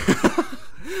me.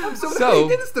 So he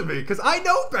did this to me because I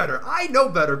know better. I know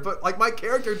better, but like my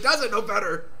character doesn't know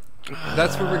better.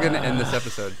 That's where we're gonna end this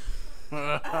episode.